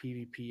best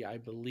PvP, I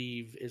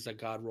believe, is a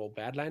God Roll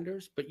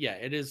Badlanders. But yeah,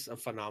 it is a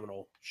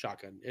phenomenal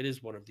shotgun. It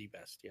is one of the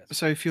best, yes.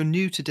 So if you're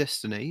new to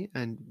Destiny,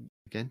 and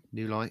again,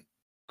 New Light,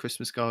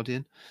 Christmas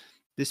Guardian,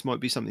 this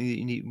might be something that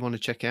you want to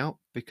check out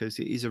because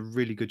it is a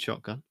really good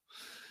shotgun.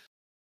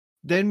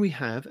 Then we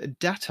have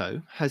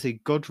Datto has a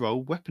God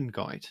Roll weapon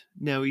guide.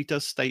 Now, he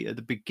does state at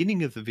the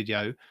beginning of the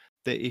video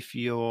that if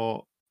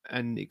you're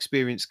an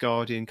experienced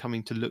Guardian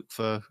coming to look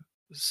for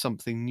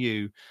something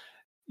new,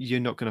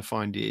 you're not going to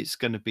find it. It's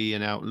going to be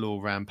an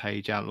Outlaw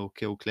Rampage, Outlaw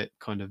Kill Clip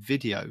kind of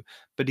video.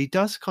 But he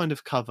does kind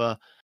of cover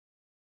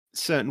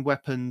certain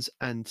weapons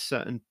and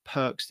certain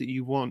perks that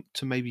you want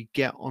to maybe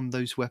get on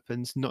those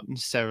weapons, not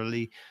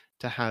necessarily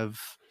to have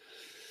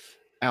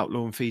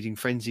Outlaw and Feeding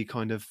Frenzy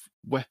kind of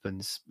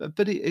weapons.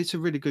 But it's a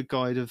really good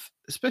guide of,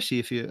 especially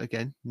if you're,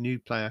 again, new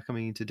player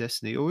coming into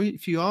Destiny, or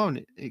if you are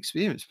an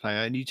experienced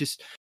player and you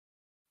just,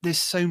 there's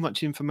so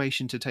much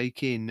information to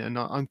take in, and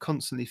I'm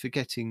constantly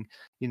forgetting.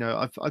 You know,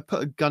 I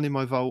put a gun in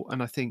my vault,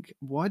 and I think,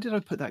 why did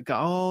I put that gun?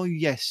 Oh,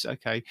 yes,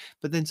 okay.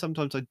 But then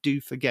sometimes I do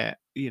forget,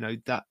 you know,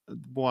 that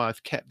why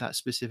I've kept that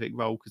specific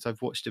role because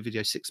I've watched a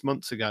video 6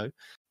 months ago,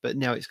 but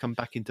now it's come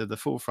back into the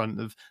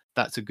forefront of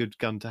that's a good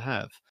gun to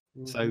have.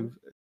 Mm-hmm. So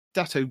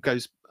Datto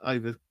goes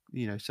over,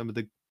 you know, some of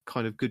the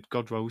kind of good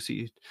God rolls that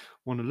you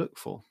want to look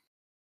for.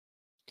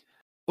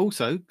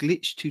 Also,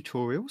 Glitch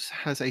Tutorials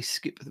has a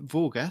skip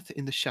Vorgath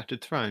in the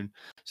Shattered Throne.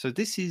 So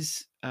this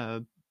is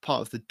part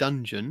of the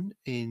dungeon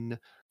in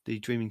the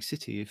Dreaming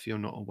City, if you're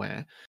not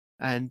aware.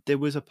 And there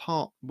was a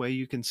part where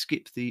you can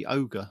skip the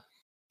ogre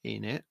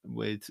in it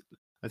with,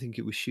 I think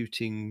it was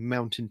shooting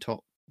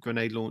mountaintop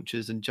grenade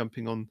launchers and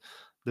jumping on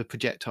the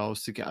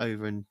projectiles to get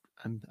over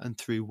and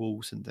through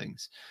walls and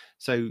things.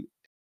 So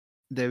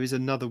there is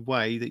another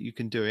way that you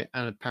can do it,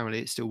 and apparently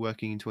it's still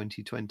working in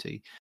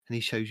 2020. And he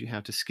shows you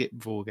how to skip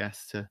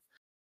Vorgath to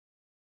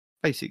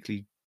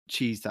basically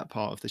cheese that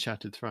part of the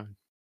Shattered Throne.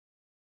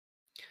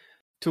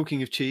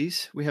 Talking of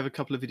cheese, we have a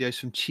couple of videos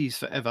from Cheese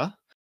Forever.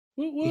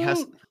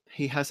 Woo-woo.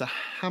 He has a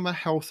hammer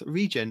health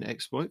regen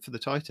exploit for the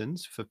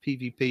Titans for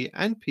PvP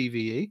and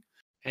PvE.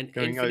 And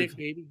infinite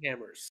baby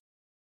hammers.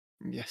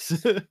 Yes.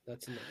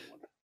 That's another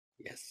one.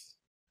 Yes.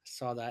 I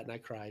saw that and I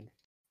cried.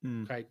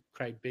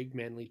 Cried big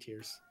manly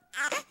tears.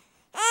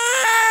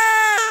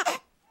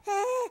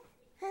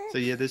 So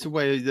yeah, there's a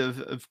way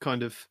of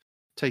kind of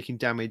taking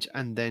damage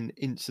and then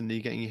instantly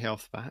getting your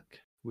health back,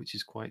 which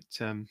is quite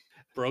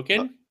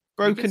broken.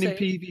 Broken in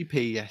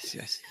PvP,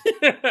 yes.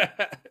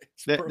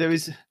 There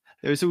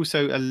is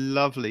also a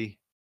lovely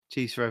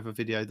Cheese Forever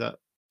video that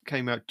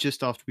came out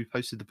just after we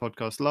posted the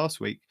podcast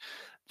last week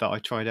that I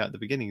tried out at the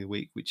beginning of the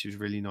week, which was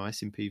really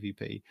nice in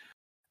PvP.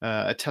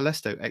 A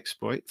Telesto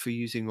exploit for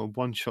using a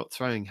one-shot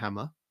throwing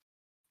hammer.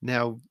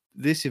 Now,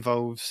 this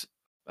involves,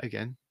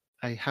 again,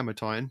 a hammer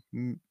Titan,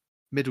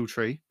 middle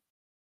tree.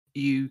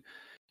 You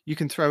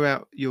can throw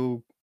out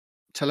your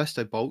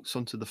Telesto bolts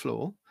onto the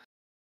floor,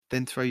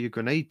 then throw your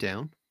grenade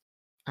down,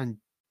 and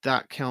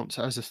that counts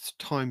as a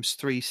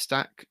 ×3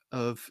 stack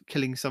of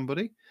killing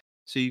somebody.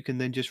 So you can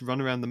then just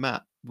run around the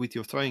map with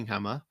your throwing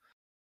hammer,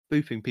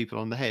 booping people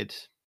on the head.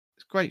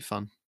 It's great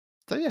fun.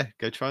 So yeah,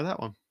 go try that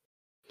one.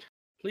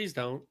 Please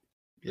don't.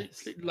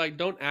 Yes. Like,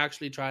 don't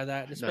actually try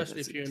that,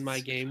 especially if you're in my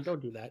game.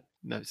 Don't do that.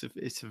 No,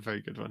 it's a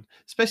very good one,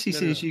 especially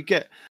since you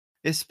get,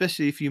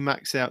 especially if you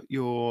max out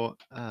your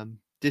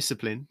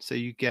discipline, so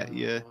you get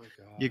your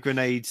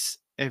grenades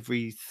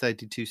every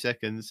 32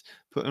 seconds.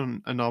 Put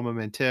on an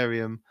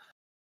armamentarium,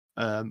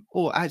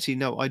 or actually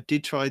no, I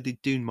did try the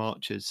Dune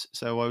Marchers.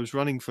 So I was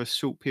running for a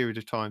short period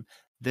of time,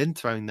 then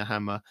throwing the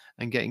hammer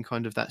and getting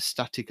kind of that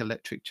static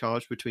electric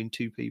charge between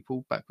two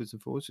people backwards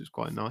and forwards. It was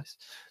quite nice.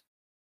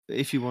 But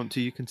if you want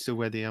to, you can still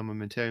wear the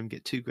armamentarium,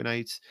 get 2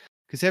 grenades,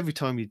 because every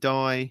time you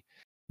die,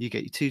 you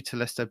get your 2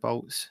 Telesto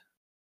bolts,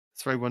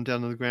 throw one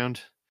down on the ground,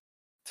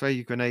 throw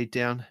your grenade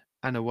down,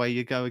 and away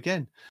you go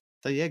again.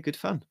 So yeah, good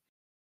fun.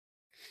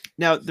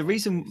 Now, the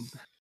reason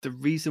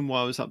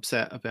why I was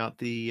upset about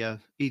the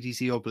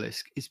EDZ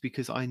Obelisk is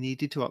because I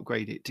needed to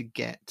upgrade it to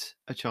get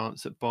a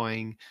chance at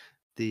buying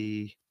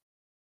the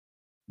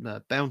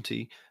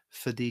bounty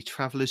for the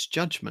Traveler's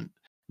Judgment.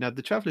 Now,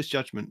 the Traveler's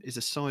Judgment is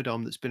a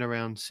sidearm that's been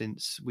around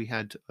since we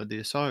had the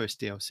Osiris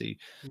DLC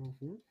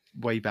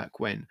way back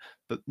when,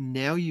 but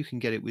now you can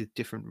get it with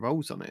different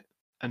rolls on it.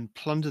 And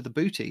Plunder the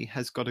Booty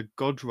has got a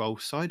God Roll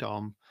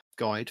sidearm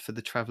guide for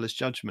the Traveler's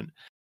Judgment,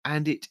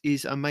 and it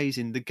is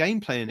amazing. The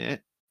gameplay in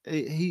it,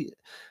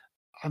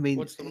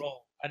 what's the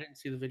roll? I didn't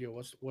see the video.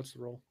 What's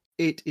the roll?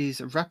 It is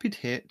a rapid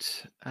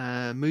hit,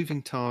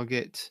 moving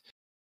target,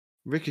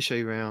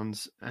 ricochet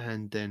rounds,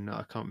 and then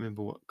I can't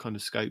remember what kind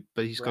of scope,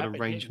 but he's got a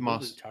range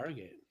master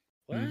target.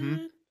 What?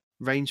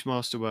 Range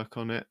masterwork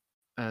on it,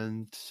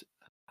 and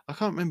I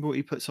can't remember what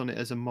he puts on it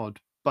as a mod,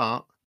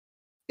 but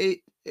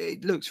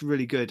it looks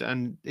really good,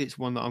 and it's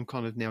one that I'm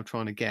kind of now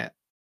trying to get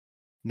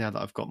now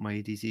that I've got my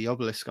EDZ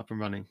Obelisk up and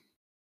running.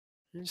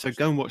 So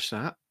go and watch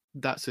that.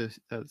 That's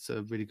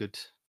a really good,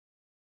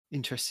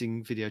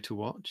 interesting video to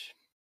watch.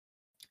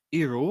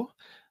 Error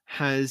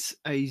has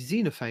a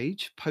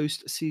Xenophage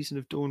post Season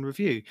of Dawn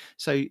review.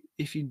 So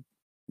if you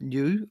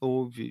knew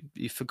or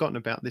you've forgotten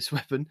about this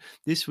weapon,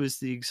 this was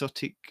the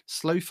exotic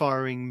slow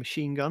firing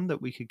machine gun that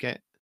we could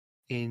get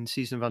in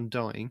Season of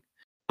Undying.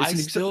 I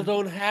still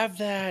don't have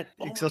that.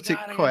 Oh exotic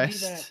my God,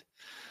 quest. I gotta do that.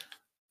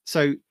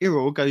 So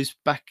Iror goes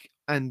back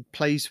and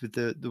plays with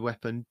the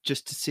weapon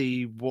just to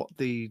see what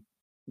the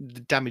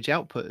damage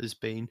output has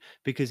been,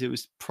 because it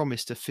was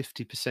promised a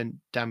 50%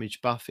 damage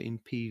buff in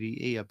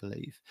PvE, I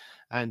believe,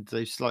 and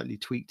they've slightly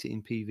tweaked it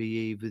in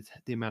PvE with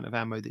the amount of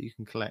ammo that you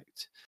can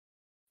collect.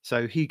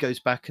 So he goes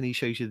back and he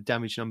shows you the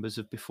damage numbers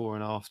of before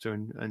and after,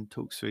 and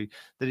talks through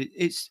that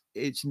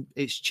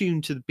it's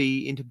tuned to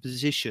be into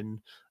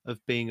position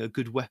of being a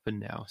good weapon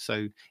now.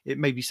 So it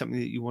may be something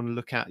that you want to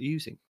look at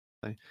using.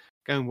 So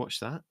go and watch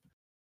that.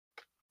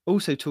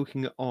 Also,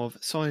 talking of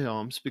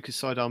sidearms, because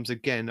sidearms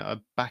again are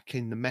back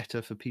in the meta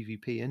for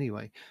PvP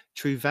anyway,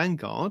 True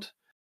Vanguard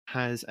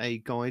has a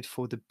guide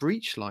for the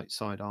Breachlight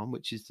sidearm,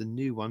 which is the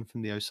new one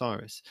from the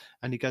Osiris,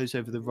 and he goes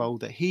over the role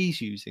that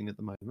he's using at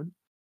the moment.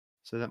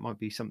 So that might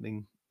be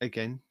something,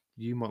 again,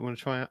 you might want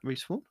to try out,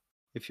 Respawn,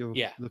 if you're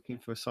looking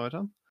for a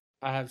sidearm.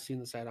 I have seen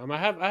the sidearm. I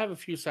have a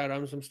few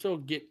sidearms. I'm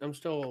still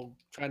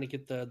trying to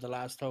get the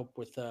last hope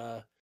with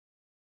pull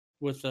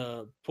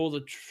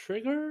the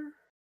trigger.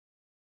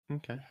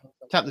 Okay.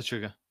 Tap the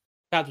trigger.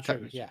 Tap the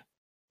trigger. Yeah.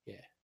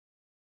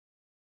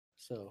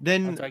 So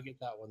then after I get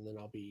that one, then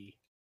I'll be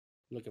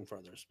looking for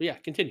others. But yeah,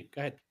 continue.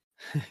 Go ahead.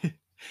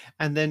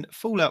 And then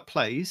Fallout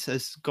Plays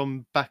has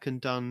gone back and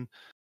done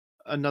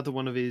another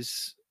one of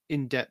his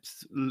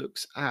in-depth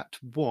looks at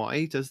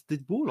why does the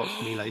Warlock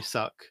melee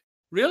suck.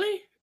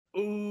 Really?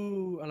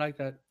 Ooh, I like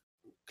that.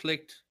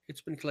 Clicked.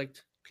 It's been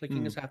clicked.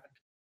 Clicking has happened.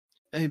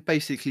 And it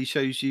basically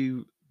shows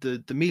you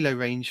the melee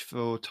range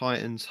for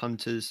Titans,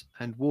 Hunters,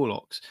 and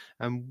Warlocks,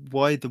 and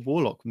why the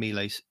Warlock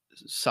melee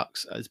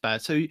sucks as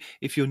bad. So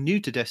if you're new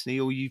to Destiny,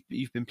 or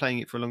you've been playing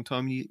it for a long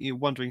time, you're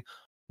wondering,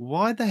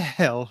 why the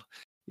hell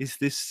is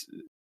this,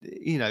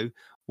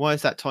 why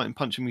is that Titan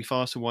punching me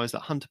faster? Why is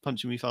that Hunter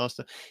punching me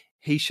faster?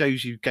 He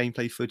shows you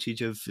gameplay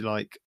footage of,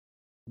 like,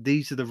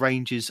 these are the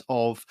ranges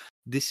of,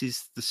 this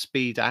is the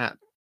speed at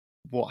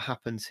what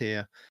happens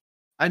here.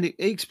 And it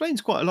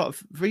explains quite a lot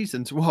of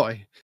reasons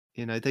why.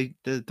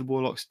 The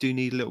Warlocks do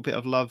need a little bit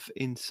of love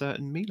in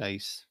certain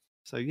melees.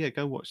 So yeah,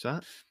 go watch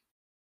that.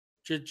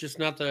 Just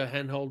not the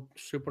handheld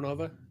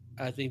Supernova.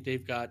 I think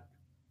they've got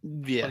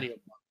plenty of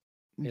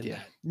that.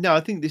 No, I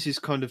think this is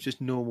kind of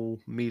just normal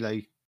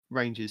melee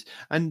ranges.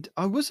 And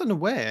I was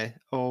unaware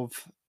of,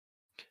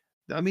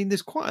 I mean,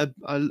 there's quite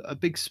a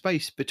big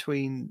space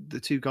between the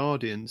two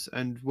Guardians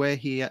and where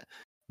he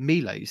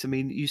melees. I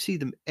mean, you see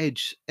them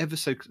edge ever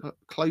so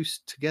close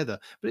together,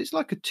 but it's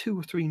like a 2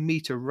 or 3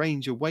 meter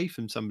range away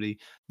from somebody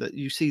that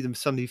you see them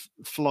suddenly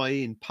fly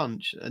in,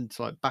 punch, and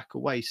like back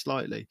away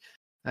slightly.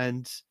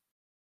 And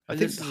I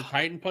think this is a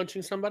Titan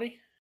punching somebody.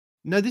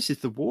 No, this is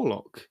the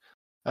Warlock.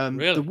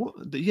 Really?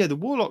 The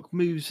Warlock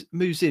moves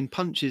in,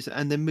 punches,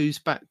 and then moves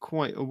back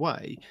quite a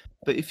way.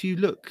 But if you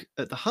look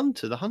at the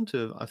Hunter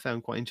I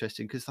found quite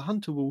interesting, because the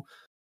Hunter will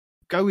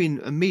go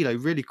in a melee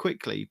really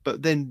quickly,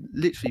 but then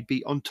literally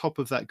be on top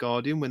of that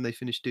Guardian when they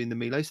finish doing the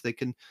melee, so they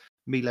can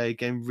melee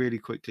again really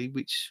quickly,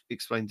 which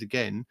explains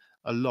again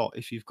a lot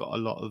if you've got a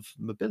lot of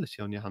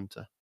mobility on your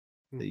Hunter,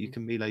 that you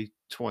can melee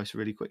twice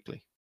really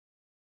quickly.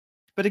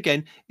 But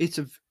again, it's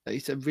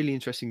a really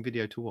interesting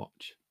video to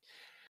watch.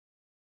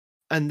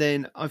 And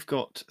then I've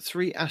got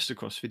 3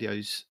 Astrocross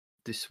videos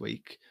this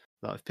week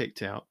that I've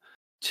picked out.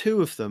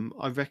 2 of them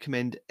I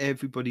recommend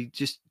everybody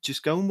just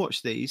go and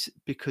watch these,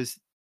 because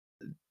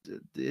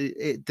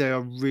they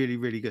are really,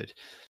 really good.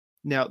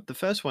 Now, the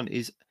first one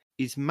is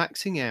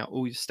maxing out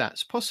all your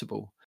stats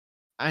possible,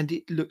 and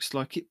it looks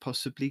like it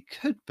possibly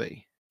could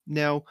be.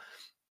 Now,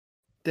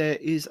 there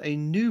is a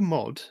new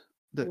mod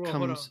that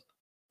comes.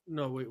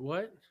 No, wait,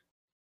 what?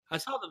 I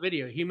saw the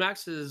video. He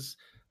maxes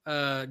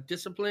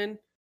discipline.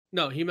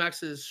 No, he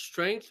maxes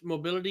strength,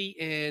 mobility,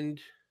 and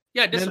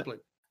discipline.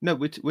 No,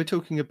 we're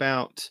talking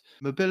about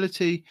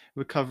mobility,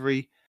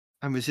 recovery,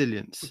 and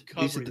resilience.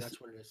 Recovery,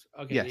 that's what it is.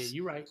 Okay, yes.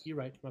 Yeah, you're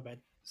right. My bad.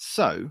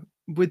 So,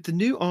 with the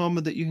new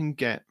armor that you can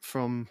get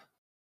from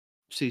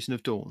Season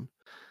of Dawn,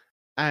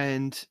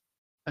 and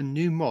a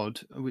new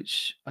mod,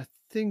 which I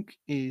think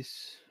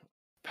is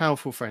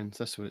Powerful Friends,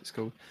 that's what it's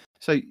called.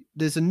 So,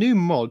 there's a new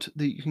mod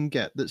that you can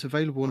get that's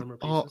available on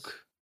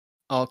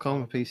Arc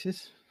Armor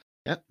Pieces.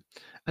 Yep.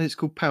 And it's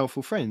called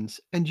Powerful Friends.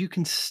 And you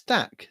can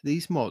stack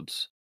these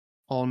mods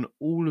on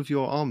all of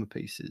your armor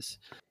pieces.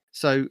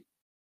 So,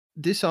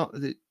 this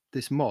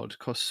mod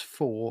costs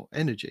 4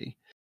 energy.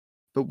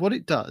 But what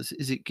it does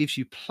is it gives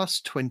you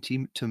plus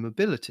 20 to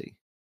mobility.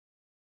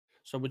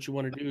 So what you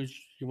want to do is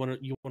you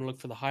want to look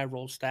for the high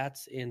roll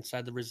stats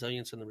inside the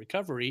resilience and the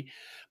recovery,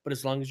 but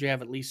as long as you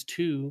have at least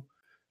 2,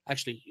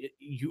 actually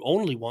you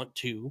only want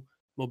 2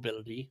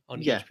 mobility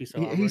on each piece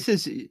of armor. He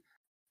says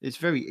it's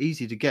very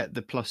easy to get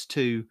the plus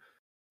 2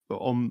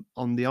 on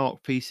the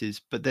arc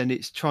pieces, but then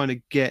it's trying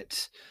to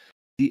get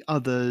the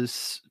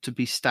others to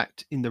be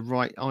stacked in the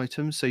right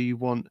items. So you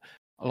want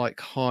like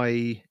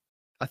high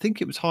I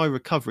think it was high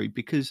recovery,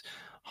 because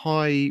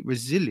high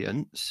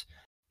resilience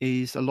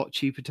is a lot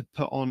cheaper to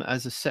put on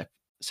as a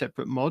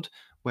separate mod,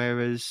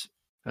 whereas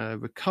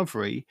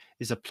recovery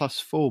is a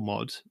 +4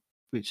 mod,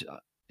 which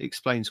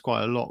explains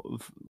quite a lot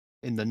of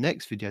in the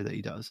next video that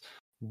he does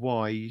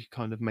why you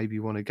kind of maybe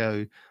want to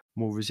go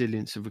more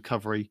resilience and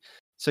recovery.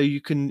 So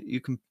you can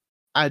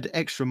add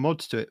extra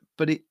mods to it,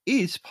 but it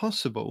is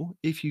possible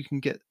if you can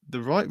get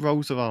the right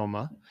rolls of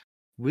armor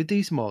with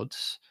these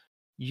mods.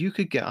 You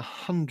could get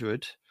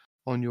 100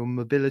 on your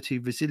mobility,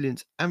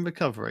 resilience, and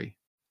recovery.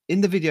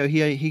 In the video,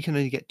 he can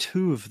only get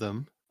 2 of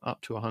them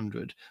up to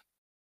 100,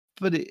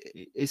 but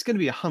it's going to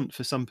be a hunt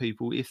for some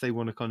people if they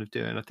want to kind of do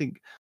it. And I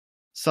think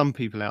some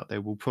people out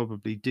there will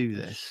probably do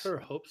this. I sure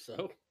hope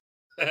so.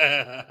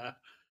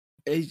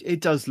 It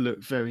does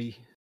look very,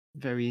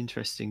 very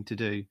interesting to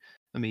do.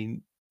 I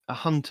mean, a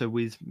hunter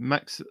with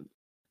max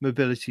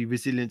mobility,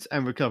 resilience,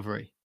 and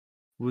recovery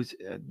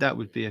that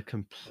would be a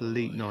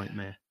complete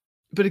nightmare.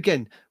 But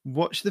again,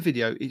 watch the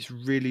video. It's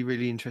really,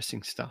 really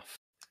interesting stuff.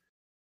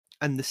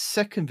 And the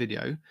second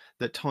video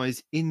that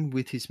ties in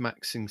with his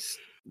maxing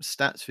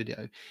stats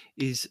video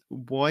is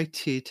why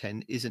tier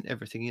 10 isn't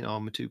everything in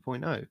Arma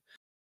 2.0.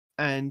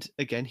 And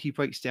again, he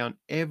breaks down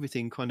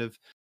everything kind of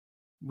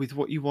with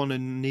what you want to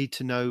need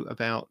to know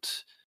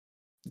about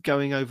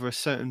going over a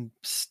certain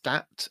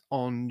stat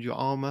on your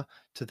armor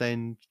to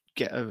then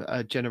get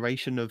a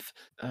generation of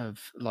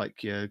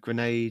like your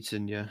grenades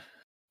and your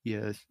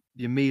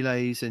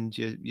melees and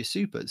your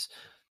supers.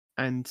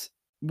 And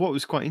what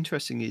was quite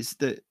interesting is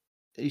that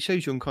he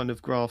shows you on kind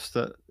of graphs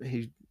that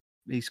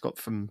he's got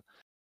from,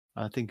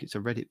 I think it's a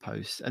Reddit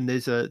post, and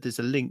there's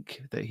a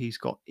link that he's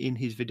got in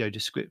his video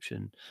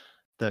description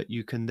that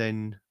you can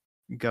then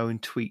go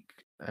and tweak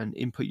and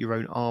input your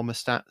own armor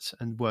stats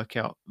and work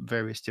out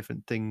various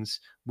different things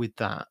with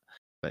that.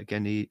 But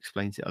again, he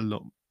explains it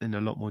in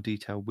a lot more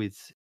detail with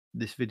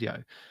this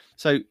video.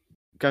 So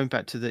going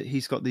back to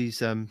he's got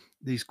these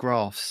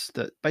graphs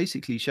that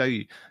basically show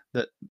you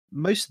that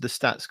most of the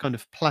stats kind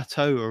of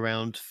plateau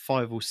around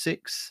 5 or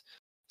 6.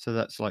 So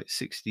that's like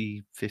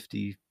 60,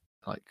 50,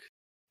 like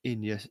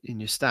in your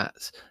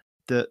stats.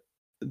 That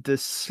the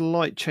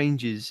slight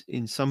changes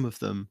in some of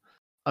them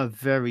are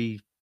very,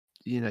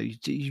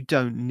 you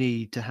don't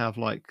need to have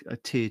like a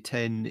tier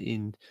 10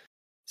 in,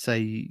 say,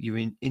 you're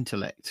in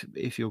intellect,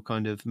 if you're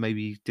kind of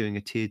maybe doing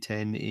a tier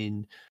 10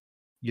 in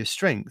your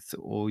strength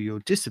or your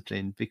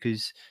discipline,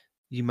 because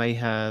you may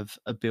have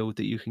a build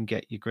that you can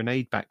get your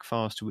grenade back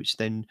faster, which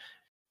then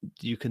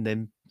you can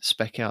then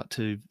spec out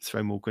to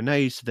throw more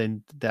grenades.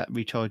 Then that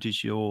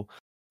recharges your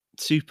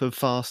super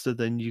faster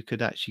than you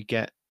could actually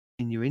get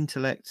in your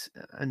intellect.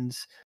 And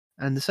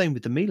the same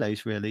with the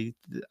melees, really.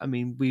 I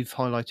mean, we've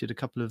highlighted a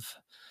couple of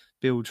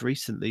builds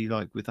recently,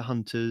 like with the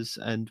hunters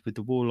and with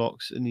the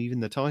warlocks and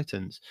even the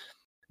titans.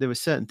 There are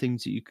certain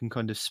things that you can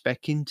kind of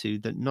spec into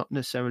that not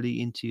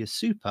necessarily into your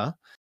super,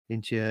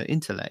 into your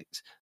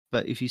intellect,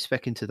 but if you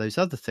spec into those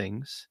other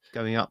things,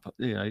 going up,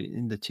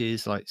 in the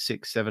tiers like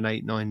 6, 7,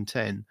 8, 9,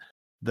 10,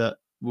 that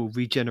will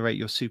regenerate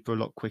your super a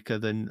lot quicker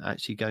than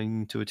actually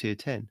going into a tier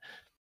 10.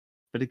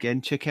 But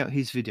again, check out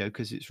his video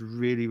because it's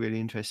really, really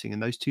interesting.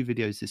 And those 2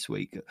 videos this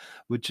week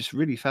were just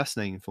really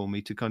fascinating for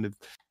me to kind of,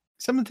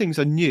 some of the things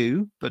I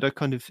knew, but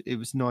it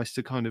was nice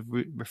to kind of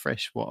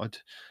refresh what I'd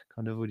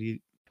kind of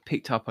already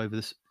picked up over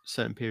this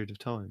certain period of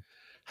time.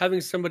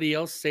 Having somebody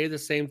else say the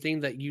same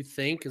thing that you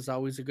think is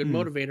always a good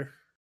motivator.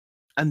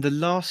 And the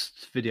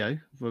last video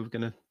we're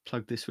going to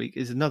plug this week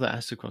is another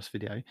Astrocross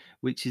video,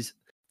 which is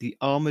the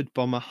Armored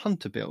Bomber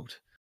Hunter build.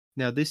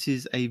 Now, this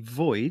is a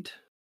Void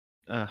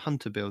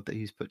hunter build that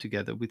he's put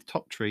together with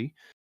Top Tree,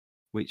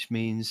 which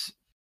means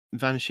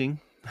vanishing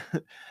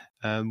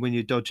when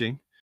you're dodging.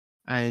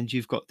 And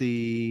you've got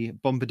the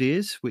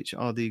Bombardiers, which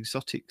are the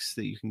exotics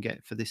that you can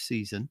get for this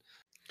season.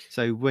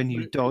 So when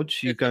you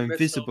dodge, you go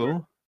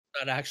invisible.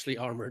 Not actually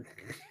armored.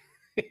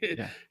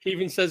 Yeah. He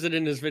even says it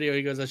in his video.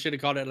 He goes, I should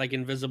have called it like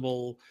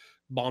invisible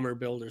bomber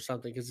build or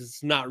something, because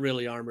it's not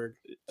really armored.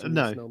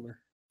 No.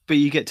 But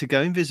you get to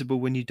go invisible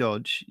when you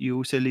dodge. You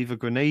also leave a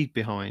grenade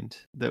behind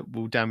that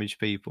will damage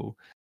people.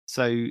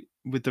 So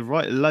with the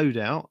right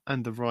loadout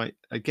and the right,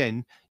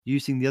 again,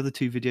 using the other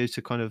 2 videos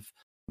to kind of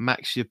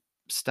max your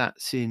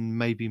stats in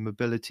maybe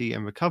mobility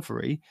and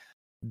recovery,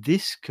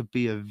 this could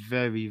be a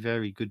very,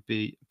 very good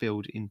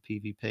build in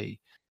PvP.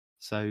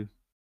 So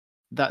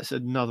that's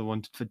another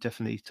one for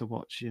definitely to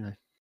watch,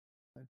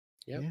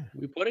 Yeah,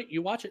 we put it,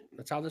 you watch it.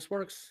 That's how this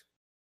works.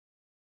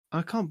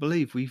 I can't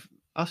believe we've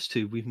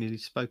nearly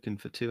spoken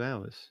for 2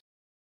 hours.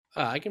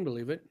 I can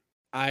believe it.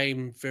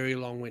 I'm very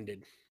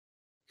long-winded.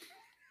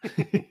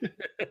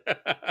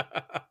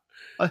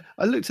 I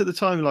looked at the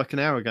time like an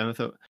hour ago and I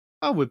thought,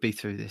 I would be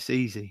through this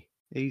easy.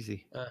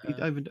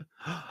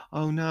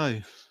 Oh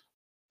no.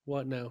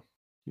 What now?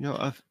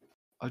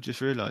 I've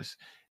just realised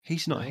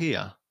he's not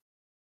here.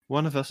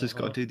 One of us has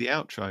got to do the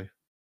outro.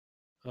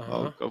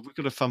 Oh God, we've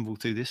got to fumble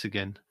through this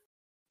again.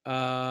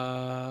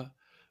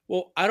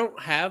 Well, I don't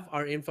have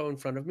our info in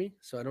front of me,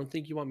 so I don't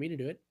think you want me to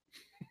do it.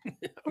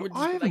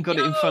 I haven't got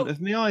it in front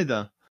of me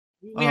either.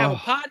 We have a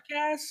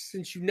podcast,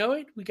 since you know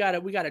it. We got a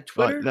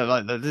Twitter.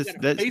 Right, let's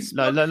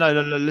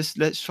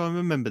try and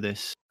remember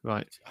this.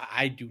 Right.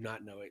 I do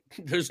not know it.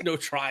 There's no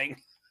trying.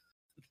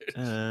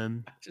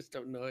 I just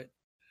don't know it.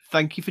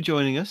 Thank you for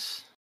joining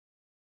us.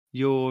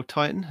 Your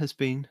Titan has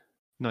been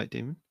Night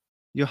Demon.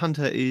 Your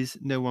Hunter is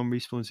No One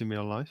Respawns in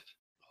Real Life.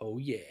 Oh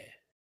yeah.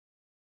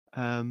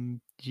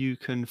 You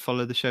can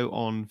follow the show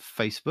on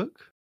Facebook,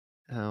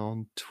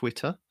 on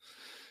Twitter,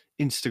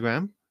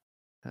 Instagram.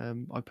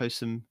 I post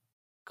some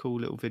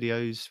cool little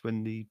videos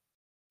when the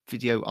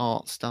video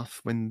art stuff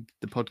when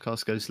the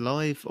podcast goes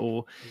live,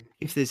 or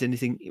if there's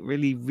anything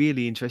really,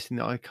 really interesting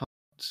that I can't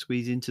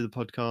squeeze into the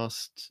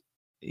podcast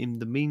in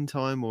the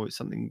meantime, or it's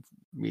something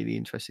really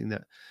interesting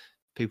that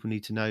people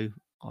need to know,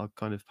 I'll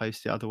kind of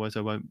post it. Otherwise,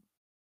 I won't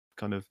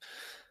kind of,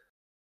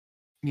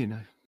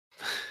 I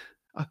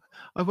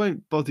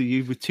won't bother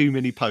you with too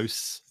many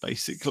posts,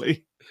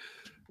 basically.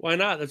 Why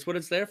not? That's what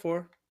it's there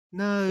for.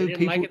 No, if they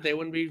didn't like it, they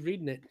wouldn't be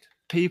reading it.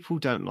 People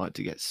don't like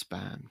to get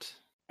spammed.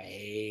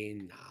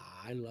 Hey, nah,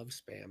 I love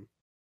spam.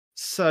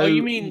 So,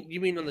 you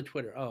mean on the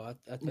Twitter? Oh, I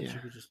thought you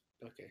were just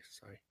okay.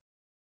 Sorry.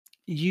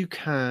 You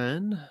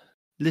can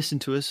listen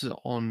to us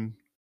on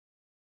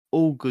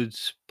all good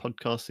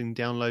podcasting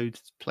download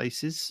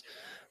places.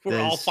 Where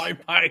all fine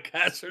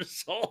podcasts are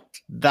sold.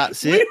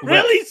 That's it. We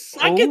really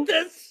suck at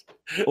this.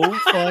 All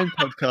fine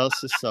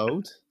podcasts are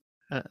sold,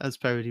 as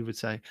Parody would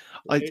say.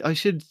 Right. I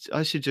should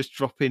just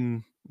drop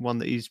in one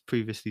that he's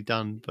previously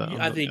done, but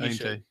I think you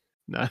should.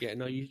 No. Yeah,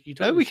 no, you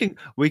totally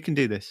we can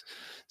do this.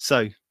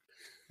 So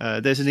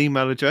there's an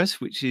email address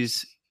which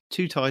is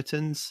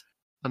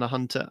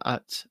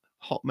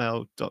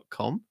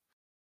 2titansandahunter@hotmail.com,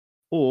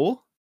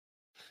 or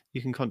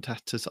you can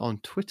contact us on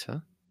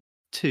Twitter,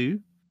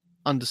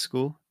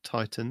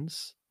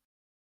 2_Titans.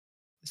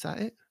 Is that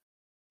it?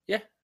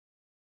 Yeah.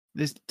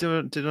 Did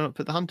I not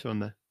put the Hunter on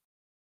there?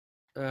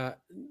 I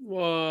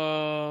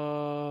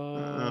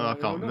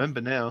can't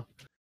remember now.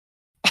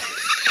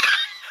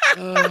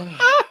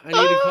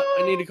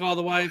 I need to call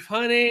the wife.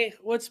 Honey,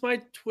 what's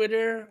my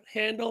Twitter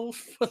handle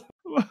for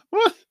the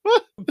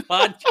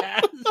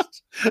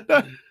podcast?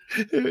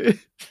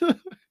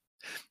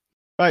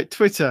 Right,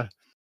 Twitter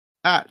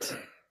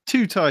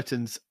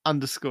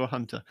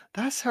 @2titans_hunter.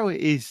 That's how it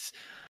is.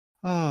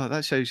 Oh,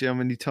 that shows you how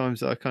many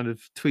times I kind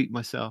of tweet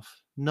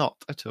myself.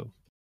 Not at all.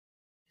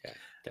 Yeah,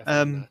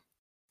 definitely not.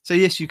 So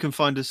yes, you can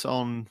find us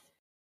on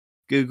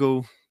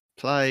Google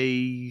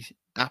Play,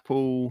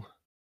 Apple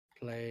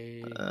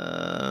Play,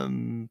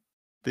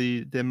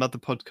 the mother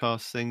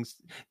podcast things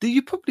that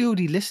you're probably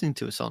already listening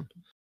to us on,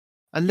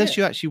 unless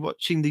you're actually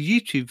watching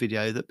the YouTube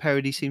video that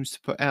Parody seems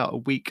to put out a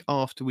week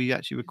after we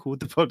actually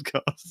record the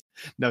podcast.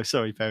 No,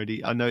 sorry,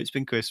 Parody. I know it's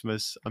been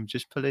Christmas. I'm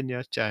just pulling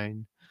your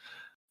chain.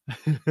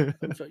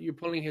 I'm sorry, you're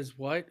pulling his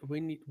what?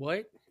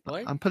 What?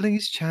 I'm pulling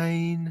his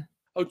chain.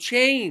 Oh,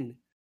 chain.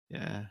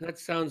 Yeah. That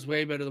sounds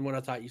way better than what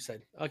I thought you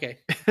said. Okay.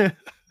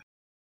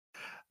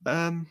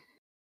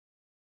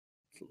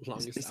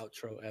 Longest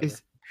outro ever.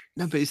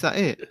 But is that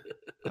it?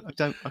 I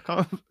can't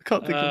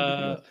think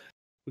of it.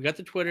 We got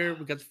the Twitter,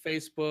 we got the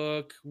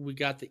Facebook, we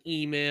got the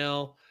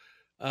email,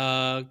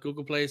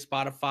 Google Play,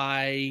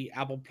 Spotify,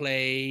 Apple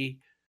Play.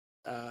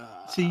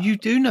 See, you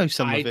do know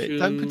some iTunes. of it.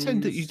 Don't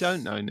pretend that you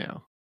don't know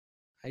now.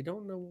 I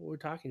don't know what we're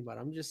talking about.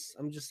 I'm just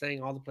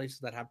saying all the places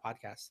that have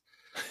podcasts.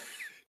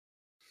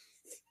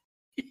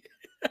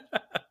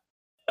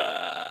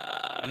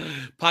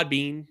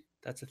 Podbean,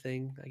 that's a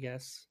thing, I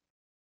guess.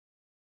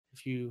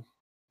 If you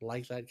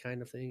like that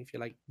kind of thing, if you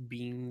like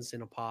beans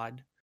in a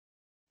pod,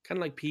 kind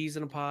of like peas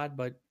in a pod,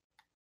 but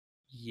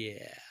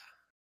yeah.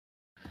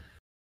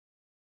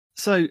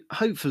 So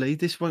hopefully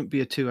this won't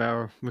be a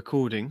 2-hour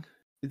recording.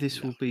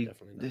 This will be.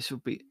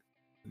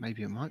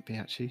 Maybe it might be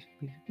actually.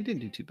 We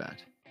didn't do too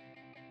bad.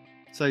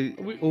 So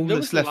there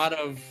was a lot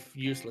of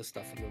useless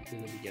stuff in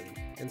the beginning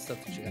and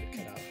stuff that you had to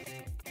cut out.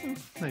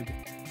 Maybe.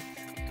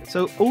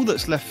 So all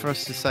that's left for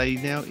us to say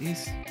now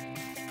is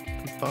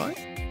goodbye.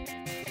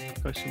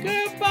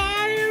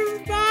 Goodbye,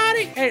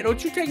 everybody. Hey,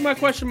 don't you take my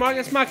question mark.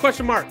 That's my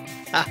question mark.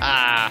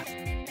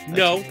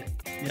 No.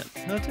 Yeah.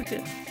 No, it's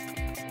okay.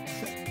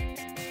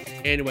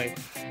 Anyway,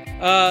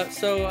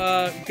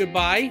 so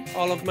goodbye,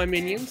 all of my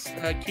minions.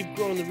 Keep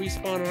growing the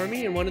Respawn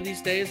army, and one of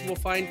these days we'll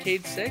find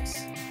Cade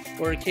 6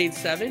 or a Cade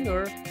 7,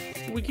 or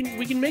we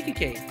can make a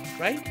Cade,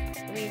 right?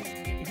 I mean,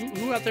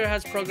 who out there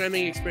has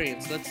programming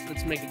experience?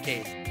 Let's make a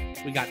Cade.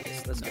 We got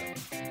this. Let's go.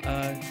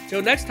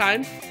 Till next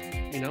time,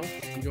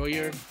 enjoy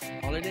your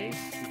holidays,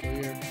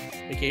 enjoy your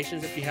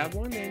vacations if you have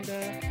one, and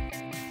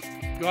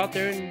go out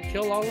there and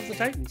kill all of the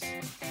Titans.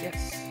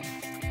 Yes.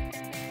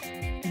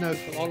 No.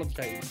 Kill all of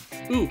the Titans.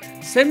 Ooh,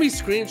 send me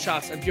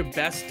screenshots of your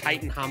best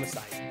Titan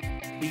homicide.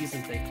 Please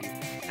and thank you.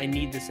 I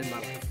need this in my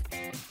life.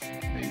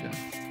 No, you don't.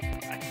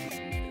 I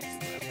need this.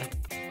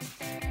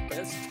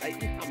 Best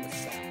Titan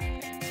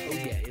homicide. Oh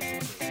yeah, it's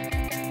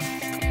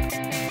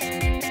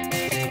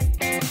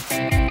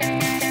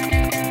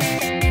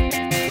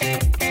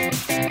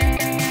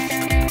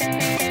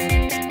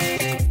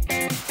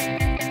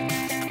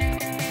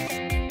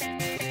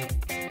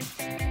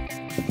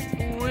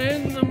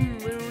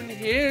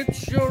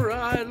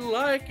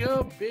like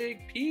a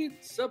big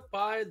pizza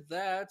pie.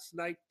 That's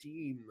Night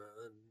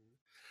Demon.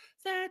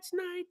 That's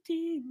Night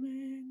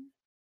Demon.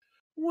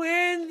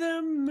 When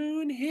the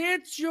moon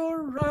hits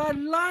your ride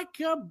like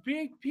a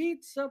big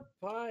pizza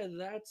pie.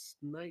 That's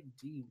Night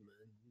Demon.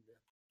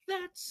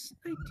 That's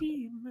Night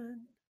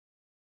Demon.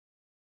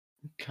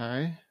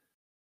 Okay.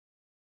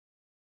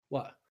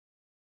 What?